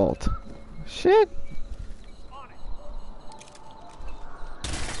can vault. Shit.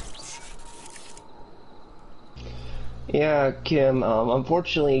 Yeah, Kim,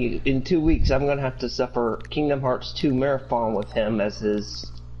 unfortunately, in 2 weeks, I'm gonna have to suffer Kingdom Hearts 2 Marathon with him as his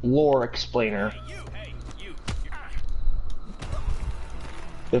lore explainer.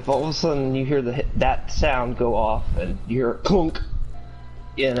 If all of a sudden you hear that sound go off and you hear a clunk,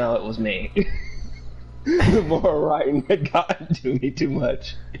 you know it was me. The more writing had gotten to me too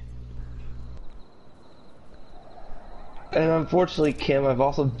much. And unfortunately, Kim, I've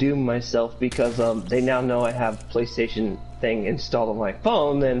also doomed myself because they now know I have PlayStation thing installed on my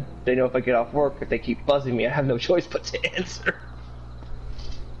phone, and they know if I get off work, if they keep buzzing me, I have no choice but to answer.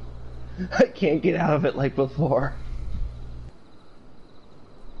 I can't get out of it like before.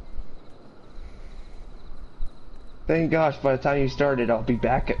 Thank gosh, by the time you started, I'll be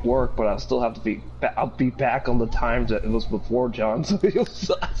back at work, but I'll still have to be. I'll be back on the times that it was before, John. So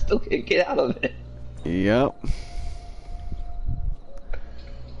I still can't get out of it. Yep.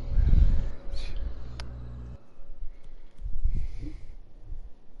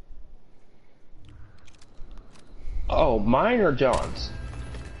 Oh, mine or John's?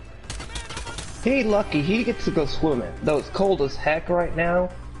 Hey, lucky, he gets to go swimming. Though it's cold as heck right now,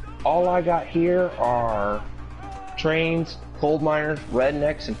 all I got here are trains, coal miners,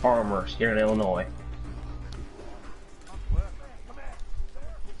 rednecks, and farmers here in Illinois.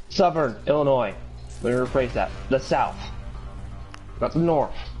 Southern Illinois. Let me rephrase that. The South. Not the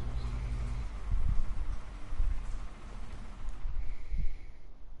North.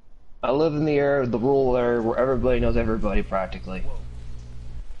 I live in the area, the rural area, where everybody knows everybody, practically.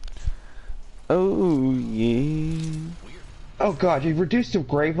 Oh yeah. Oh god, you've reduced to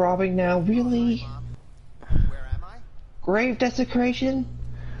grave robbing now? Really? Where am I? Grave desecration?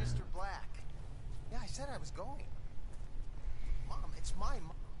 Mr. Black. Yeah, I said I was going. Mom, it's my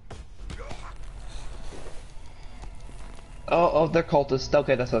mom. Oh, they're cultists.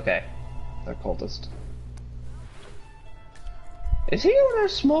 Okay, that's okay. They're cultists. Is he over there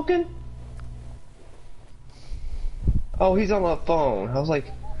smoking? Oh, he's on the phone. I was like,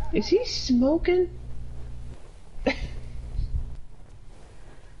 is he smoking?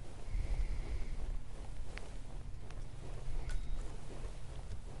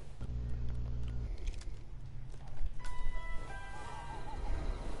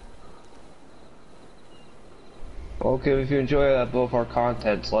 Okay, if you enjoy both our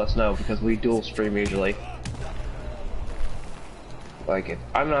contents, let us know, because we dual stream usually. Like, if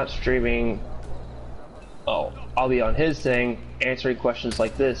I'm not streaming, oh, I'll be on his thing, answering questions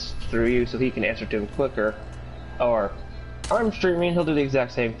like this through you so he can answer to him quicker. Or, I'm streaming, he'll do the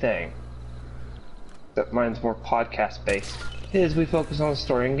exact same thing. But mine's more podcast-based. His, we focus on the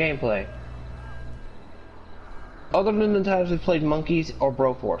story and gameplay. Other than the times we played Monkeys or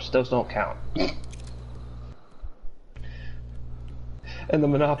Broforce, those don't count. And the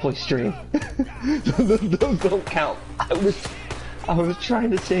Monopoly stream. Those don't count. I was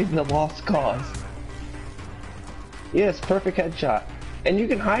trying to save the lost cause. Yes, perfect headshot. And you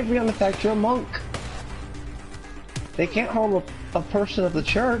can hide beyond the fact you're a monk. They can't harm a person of the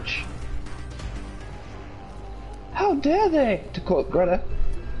church. How dare they? To quote Greta,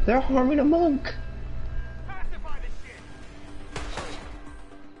 they're harming a monk.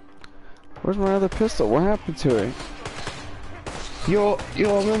 Where's my other pistol? What happened to it? You're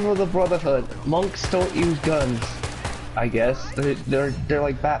a member of the Brotherhood. Monks don't use guns. I guess they're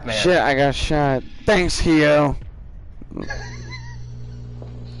like Batman. Shit, I got shot. Thanks, Hio.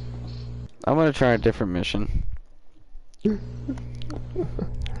 I'm gonna try a different mission.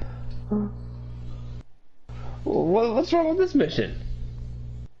 What's wrong with this mission?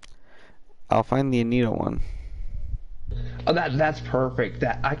 I'll find the Anita one. Oh, that's perfect.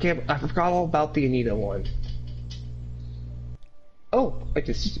 I forgot all about the Anita one. Oh, I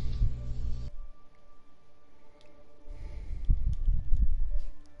just.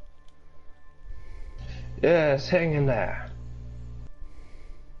 Yes, hang in there.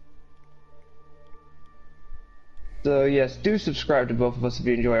 So yes, do subscribe to both of us if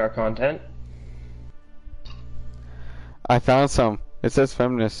you enjoy our content. I found some. It says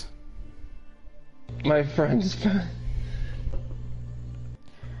feminist. My friends.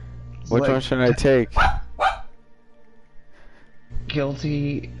 Which one should I take?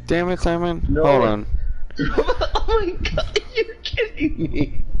 Guilty. Damn it, Simon. No. Hold on. Oh my god, you're kidding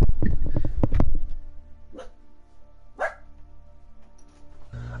me.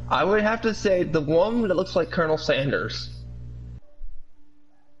 I would have to say the one that looks like Colonel Sanders.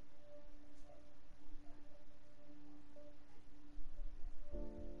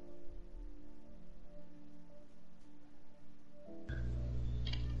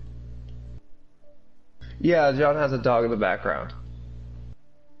 Yeah, John has a dog in the background.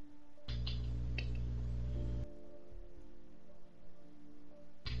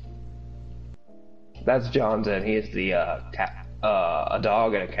 That's John's in. He is the cat, a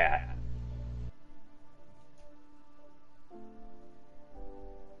dog and a cat.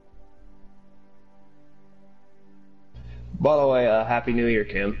 By the way, Happy New Year,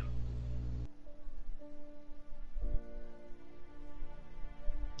 Kim.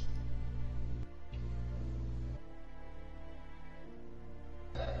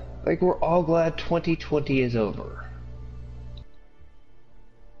 Like, we're all glad 2020 is over.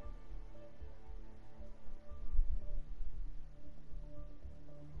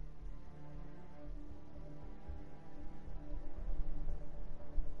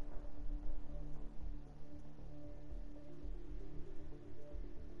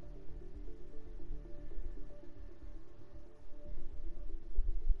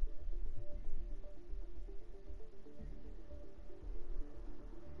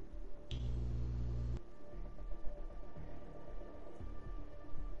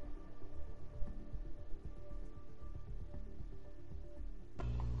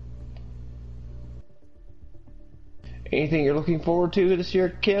 Anything you're looking forward to this year,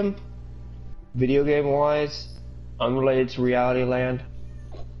 Kim? Video game wise, unrelated to Reality Land?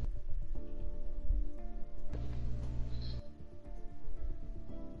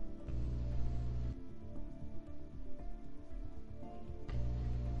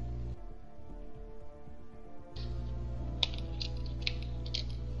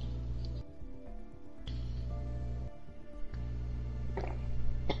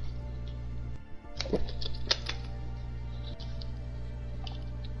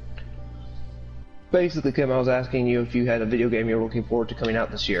 Basically, Kim, I was asking you if you had a video game you're looking forward to coming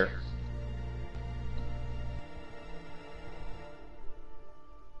out this year.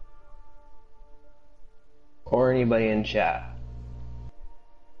 Or anybody in chat.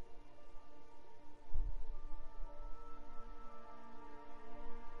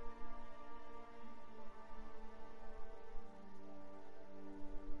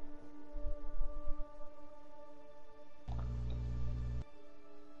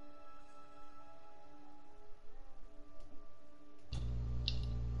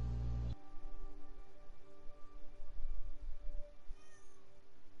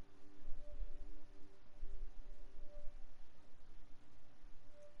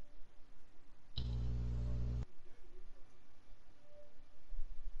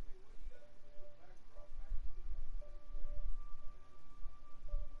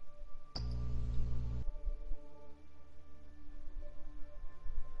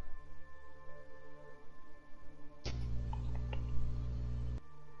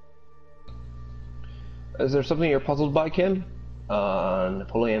 Is there something you're puzzled by, Kim?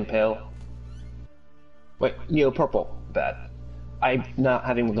 Napoleon Pale. Wait, purple. Bad. I'm not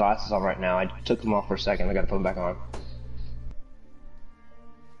having my glasses on right now. I took them off for a second. I gotta put them back on.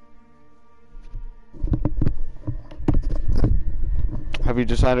 Have you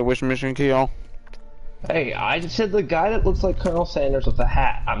decided which mission, Keo? Hey, I just said the guy that looks like Colonel Sanders with a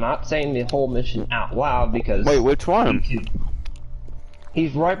hat. I'm not saying the whole mission out loud because... Wait, which one?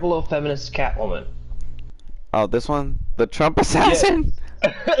 He's right below Feminist Catwoman. Oh, this one? The Trump assassin?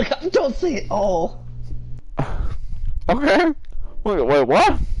 Yeah. Don't say it all. Okay. Wait,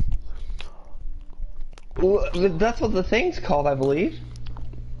 what? Well, that's what the thing's called, I believe.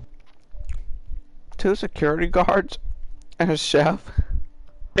 2 security guards and a chef.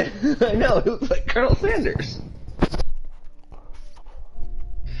 I know, it was like Colonel Sanders.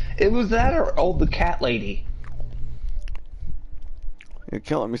 It was that or the cat lady. You're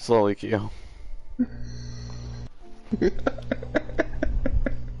killing me slowly, Keo.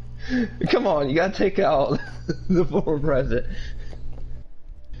 Come on, you gotta take out the former president.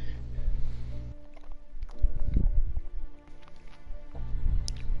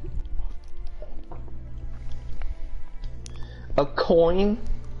 A coin?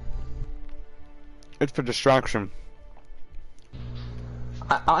 It's for distraction.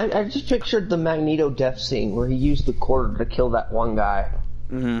 I just pictured the Magneto death scene where he used the quarter to kill that one guy.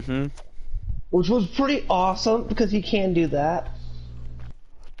 Mm-hmm. Which was pretty awesome, because he can do that.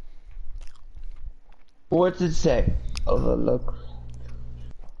 What did it say? Overlook.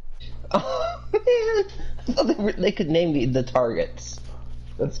 Oh, man. I thought they could name the targets.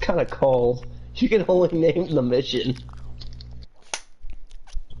 That's kind of cold. You can only name the mission.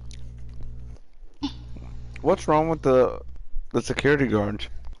 What's wrong with the security guards?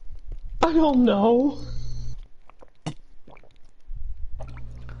 I don't know.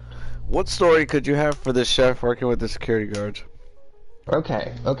 What story could you have for the chef working with the security guards?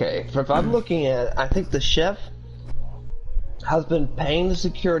 Okay. If I'm looking at it, I think the chef has been paying the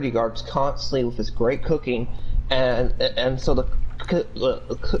security guards constantly with his great cooking, and so the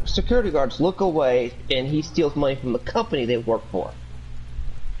security guards look away, and he steals money from the company they work for,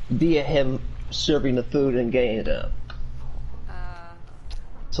 via him serving the food and getting it in.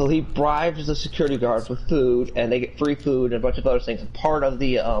 So he bribes the security guards with food, and they get free food and a bunch of other things. Part of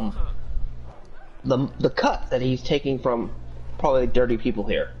the cut that he's taking from probably dirty people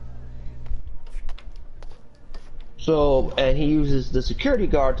here. So, and he uses the security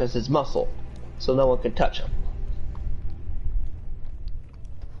guards as his muscle, so no one can touch him.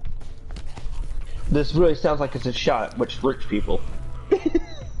 This really sounds like it's a shot at which rich people.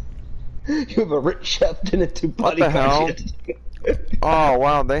 You have a rich chef in it to body shit. Oh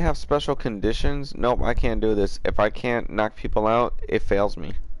wow, they have special conditions? Nope, I can't do this. If I can't knock people out, it fails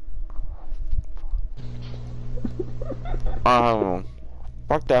me.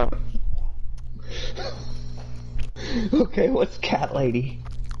 Fuck that. Okay, what's cat lady?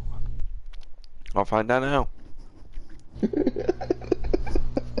 I'll find out now.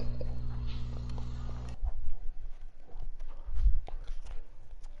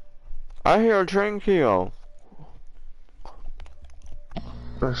 I hear a train, Keo.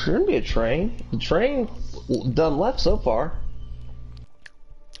 There shouldn't be a train. The train done left so far.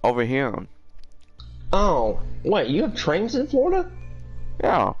 Over here. Oh, wait, you have trains in Florida?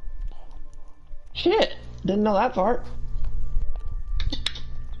 Yeah. Shit, didn't know that part.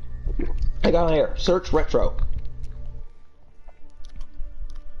 I got here. Search retro.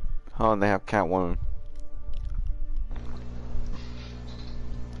 Oh, and they have Catwoman.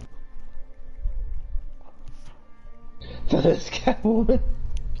 That is Catwoman.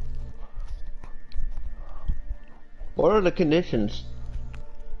 What are the conditions?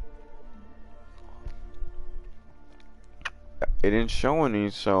 It didn't show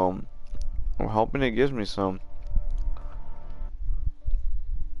any, so I'm hoping it gives me some.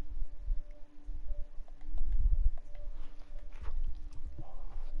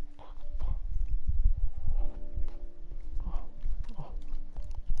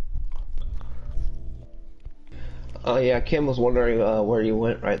 Oh yeah, Kim was wondering where you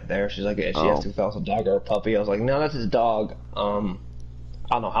went right there. She's like, she asked if it was a dog or a puppy. I was like, no, that's his dog. I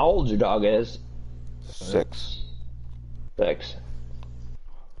don't know how old your dog is. 6. 6.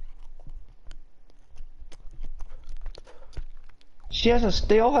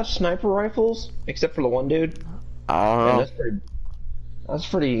 They all have sniper rifles, except for the one dude. I don't know. That's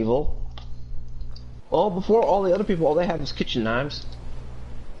pretty evil. Well, before all the other people, all they have is kitchen knives.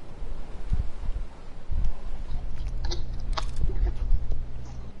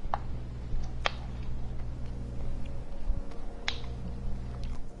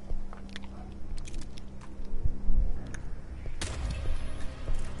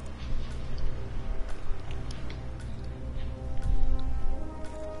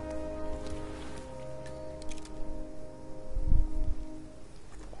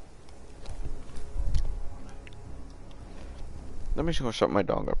 Let me just go shut my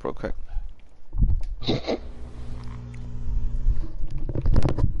dog up real quick.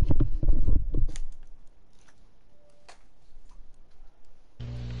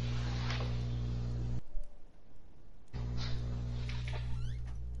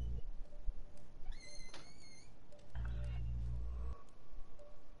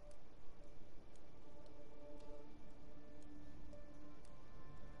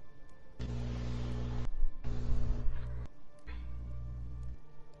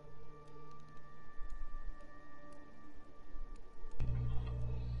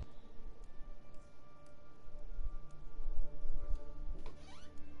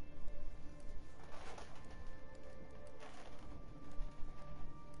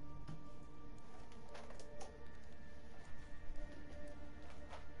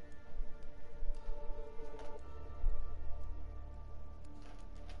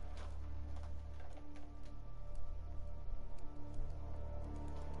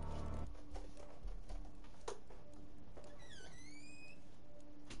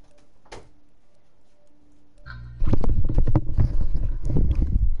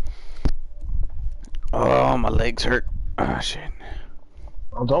 Oh, my legs hurt. Ah, shit.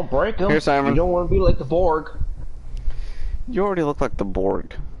 Well, don't break them. Here, Simon. You don't want to be like the Borg. You already look like the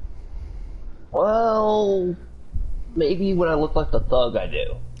Borg. Well, maybe when I look like the Thug, I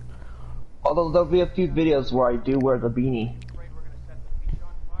do. Although there'll be a few videos where I do wear the beanie.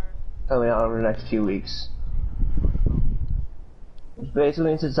 Coming out over the next few weeks.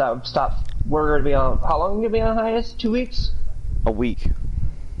 Basically, since I've stopped, we're gonna be on. How long are we gonna be on hiatus? 2 weeks? A week.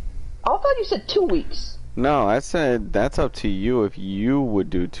 I thought you said 2 weeks. No, I said that's up to you if you would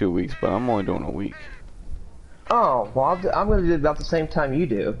do 2 weeks, but I'm only doing a week. Oh, well, I'm gonna do it about the same time you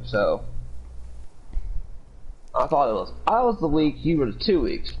do, so. I was the week, you were the 2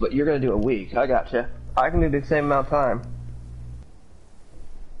 weeks, but you're gonna do a week. I gotcha. I can do the same amount of time.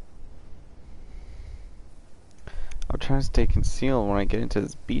 I'm trying to stay concealed when I get into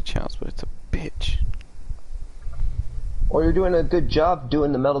this beach house, but it's a bitch. Well, you're doing a good job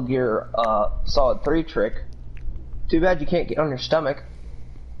doing the Metal Gear Solid 3 trick. Too bad you can't get on your stomach.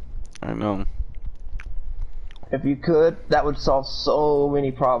 I know. If you could, that would solve so many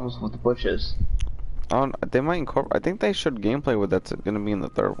problems with the bushes. They might incorporate. I think they showed gameplay with that's going to be in the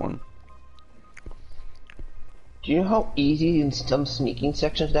 3rd one. Do you know how easy in some sneaking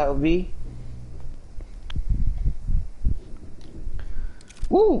sections that would be?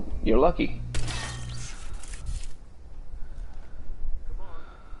 Woo! You're lucky.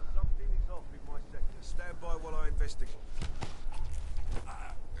 Stand by while I investigate.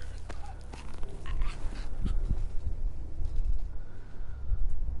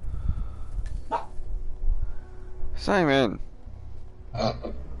 Simon.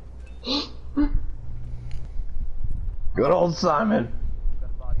 Good old Simon.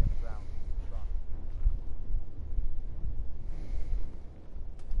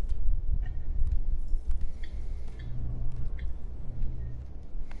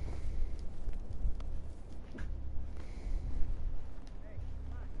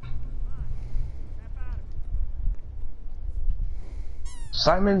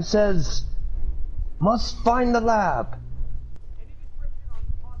 Simon says, must find the lab.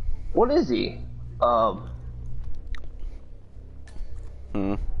 What is he?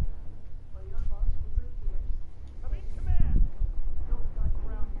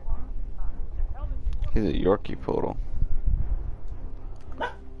 He's a Yorkie poodle.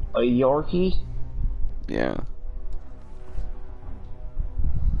 A Yorkie? Yeah.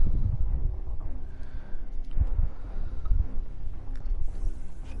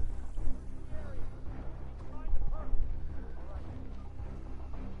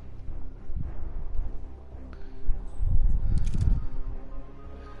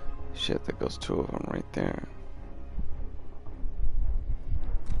 Shit, there goes two of them right there.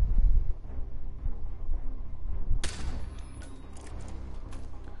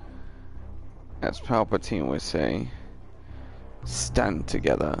 As Palpatine would say, stand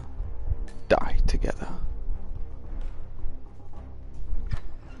together, die together.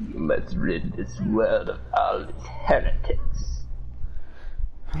 You must rid this world of all its heretics.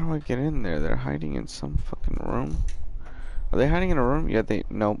 How do I get in there? They're hiding in some fucking room. Are they hiding in a room? Yeah, they...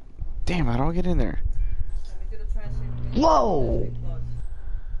 Nope. Damn, how do I get in there? Whoa!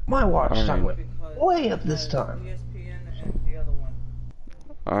 My watch All time right. went way up this time.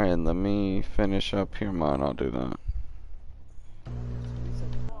 Alright, let me finish up here, man. I'll do that.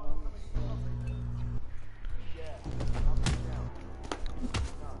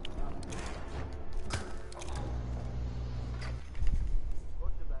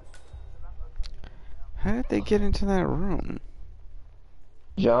 How did they get into that room?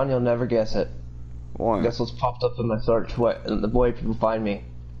 John, you'll never guess it. What? Guess what's popped up in my search? What the way people find me?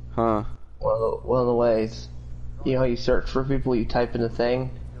 Huh? One of the ways. You know how you search for people, you type in a thing?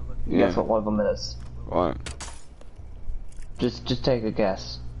 Yeah. Guess what one of them is? What? Just take a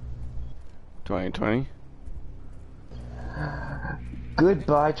guess. 2020?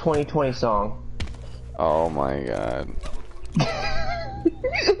 Goodbye 2020 song. Oh my god.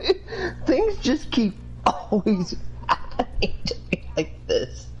 Things just keep always happening to me like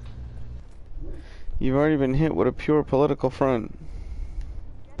this. You've already been hit with a pure political front.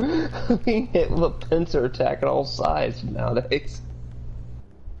 Being hit with a pincer attack at all sides nowadays.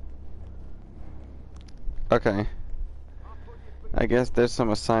 Okay. I guess there's some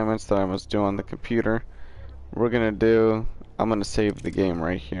assignments that I must do on the computer. I'm gonna save the game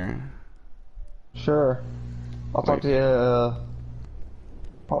right here. Sure. I'll talk to you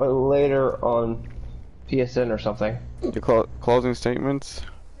probably later on PSN or something. Your closing statements?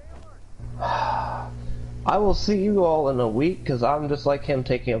 I will see you all in a week, because I'm just like him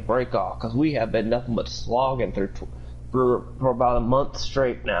taking a break off, because we have been nothing but slogging through for about a month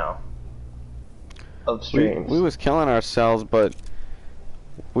straight now of streams. We was killing ourselves, but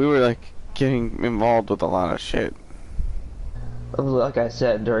we were like getting involved with a lot of shit. Like I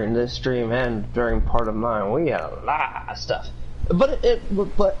said, during this stream and during part of mine, we had a lot of stuff. But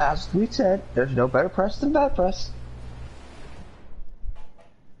but as we said, there's no better press than bad press.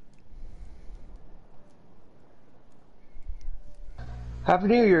 Happy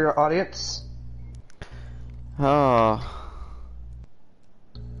New Year, audience. Oh.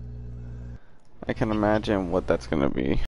 I can imagine what that's gonna be.